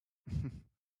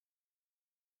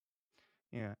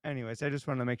 Yeah. Anyways, I just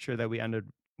wanted to make sure that we ended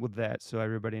with that, so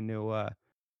everybody knew. Yeah,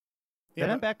 Then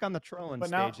I'm but, back on the trolling but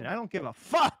stage, now- and I don't give a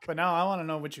fuck. but now I want to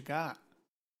know what you got.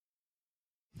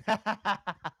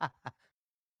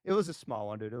 It was a small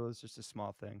one, dude. It was just a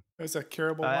small thing. It was a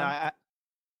curable one.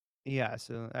 Yeah,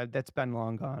 so that's been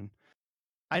long gone.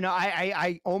 I know.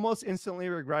 I almost instantly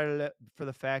regretted it for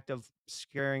the fact of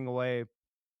scaring away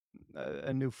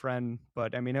a new friend,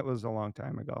 but I mean, it was a long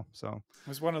time ago. So It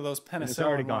was one of those it's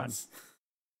already penicillin gone. ones.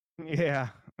 yeah,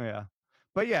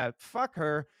 but yeah, fuck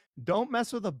her. Don't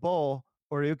mess with a bull,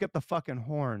 or you'll get the fucking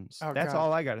horns. Oh, That's God.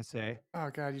 all I gotta say. Oh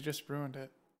God, you just ruined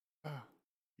it. Oh.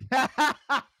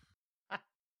 Yeah,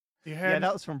 You had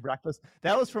that was from Breakfast.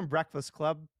 That was from Breakfast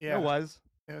Club. Yeah. It was.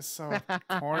 it was so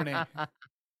corny.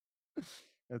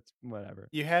 That's whatever.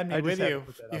 You had me I just with had to you.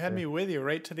 put that You out had there. me with you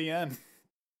right to the end.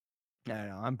 I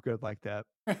know. I'm good like that.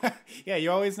 Yeah,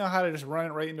 you always know how to just run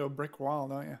it right into a brick wall,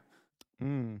 don't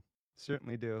you?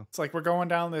 Certainly do. It's like we're going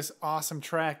down this awesome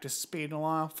track, just speeding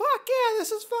along. Fuck yeah,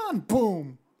 this is fun.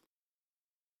 Boom.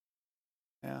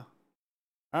 Yeah.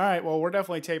 All right. Well, we're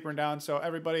definitely tapering down. So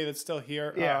everybody that's still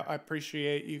here, Yeah. I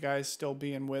appreciate you guys still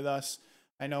being with us.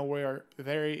 I know we are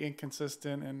very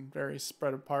inconsistent and very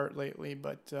spread apart lately,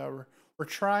 but we're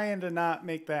trying to not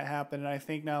make that happen. And I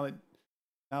think now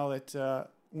that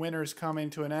winter's coming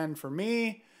to an end for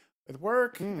me with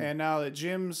work, and now that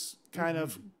Jim's kind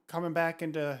of coming back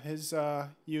into his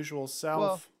usual self.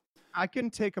 Well, I can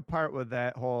take apart with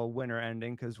that whole winter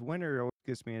ending because winter always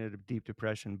gets me into deep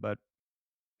depression. But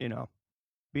you know,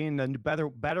 being the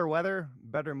better weather,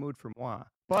 better mood for moi.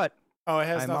 But Oh, it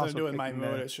has I'm nothing also to do with my thinking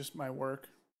mood. that- It's just my work.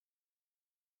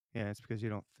 yeah, it's because you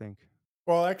don't think.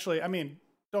 Well, actually, I mean,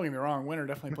 don't get me wrong. Winter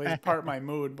definitely plays a part in my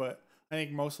mood, but I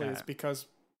think mostly it's Yeah. because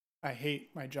I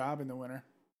hate my job in the winter.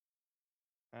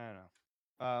 I don't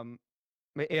know.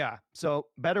 But yeah. So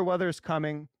better weather is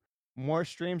coming. More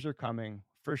streams are coming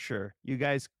for sure. You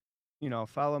guys,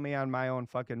 follow me on my own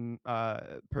fucking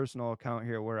personal account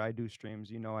here where I do streams.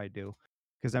 You know I do,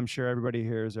 because I'm sure everybody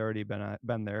here has already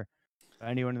been there.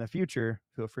 Anyone in the future,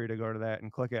 feel free to go to that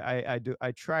and click it.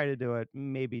 I try to do it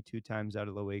maybe 2 times out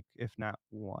of the week, if not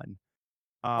 1.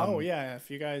 Oh yeah, if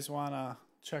you guys wanna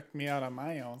check me out on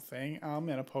my own thing, I'm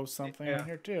gonna post something Yeah. on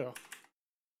here too.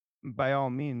 By all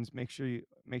means, make sure you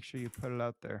put it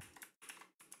out there.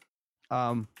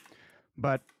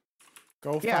 But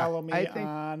Go Yeah, follow me I think-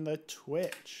 on the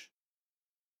Twitch.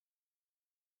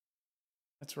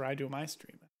 That's where I do my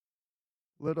streaming.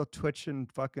 little Twitch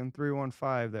and fucking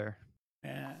 315 there.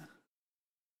 Yeah.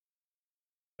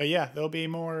 But yeah, there'll be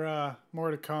more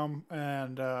to come,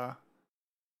 and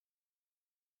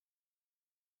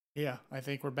yeah, I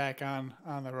think we're back on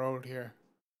the road here.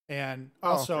 And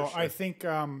Oh, also, for I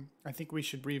sure. think we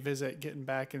should revisit getting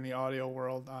back in the audio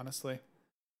world, honestly.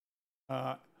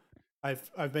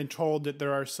 I've been told that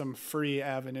there are some free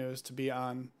avenues to be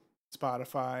on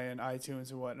Spotify and iTunes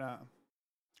and whatnot.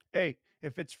 Hey,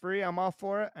 if it's free, I'm all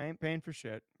for it. I ain't paying for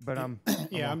shit, but I'm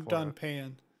Yeah, all I'm for done it.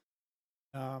 paying.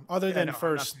 Other Yeah, than no, I'm not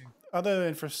first, paying. other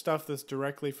than for stuff that's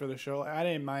directly for the show, I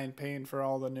didn't mind paying for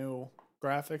all the new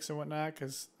graphics and whatnot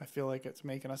because I feel like it's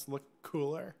making us look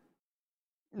cooler.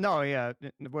 No, yeah,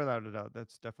 without a doubt,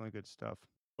 that's definitely good stuff.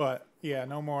 But yeah,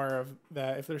 no more of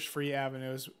that. If there's free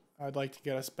avenues, I'd like to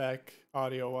get us back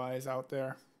audio wise out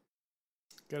there.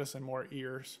 Get us in more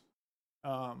ears.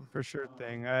 For sure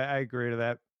thing. I agree to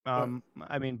that.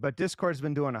 I mean, but Discord's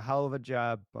been doing a hell of a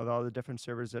job with all the different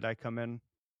servers that I come in,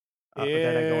 that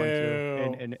I go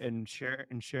into, and share,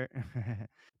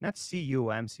 not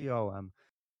CUM,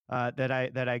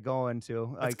 that I go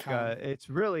into. That's Like, it's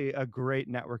really a great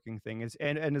networking thing. Is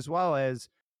and as well as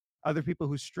other people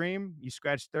who stream, you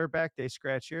scratch their back, they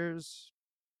scratch yours,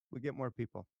 we get more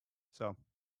people. So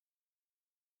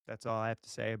that's all I have to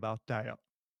say about that.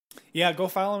 Yeah, go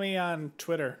follow me on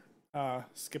Twitter.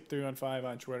 Skip315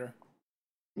 on Twitter.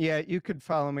 Yeah, you could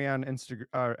follow me on Instagram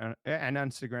and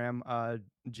Instagram,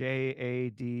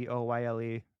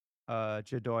 JADOYLE,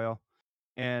 Jadoyle,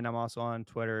 and I'm also on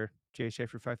Twitter,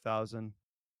 JSchaefer5000.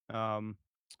 Um,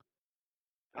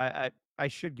 I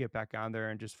should get back on there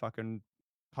and just fucking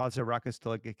cause a ruckus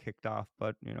till I get kicked off,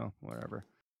 but whatever.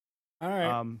 All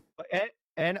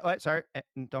right. Sorry,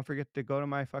 and don't forget to go to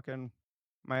my fucking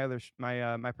my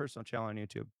personal channel on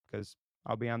YouTube because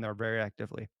I'll be on there very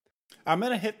actively. I'm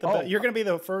gonna hit the bell. You're gonna be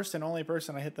the first and only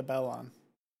person I hit the bell on.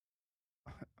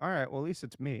 All right, well at least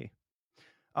it's me.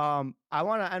 I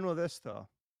want to end with this though,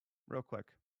 real quick.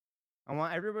 I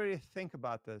want everybody to think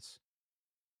about this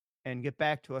and get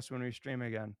back to us when we stream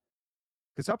again,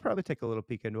 because I'll probably take a little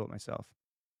peek into it myself.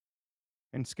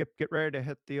 And Skip, get ready to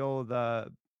hit the old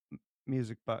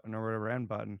music button or whatever end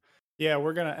button. Yeah,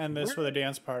 we're gonna end this with a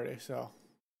dance party. So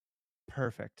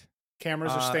perfect.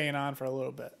 Cameras are staying on for a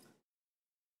little bit.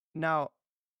 Now,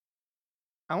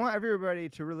 I want everybody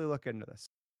to really look into this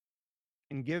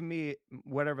and give me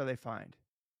whatever they find.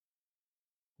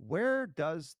 Where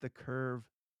does the curve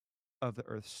of the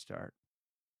Earth start?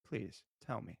 Please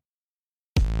tell me.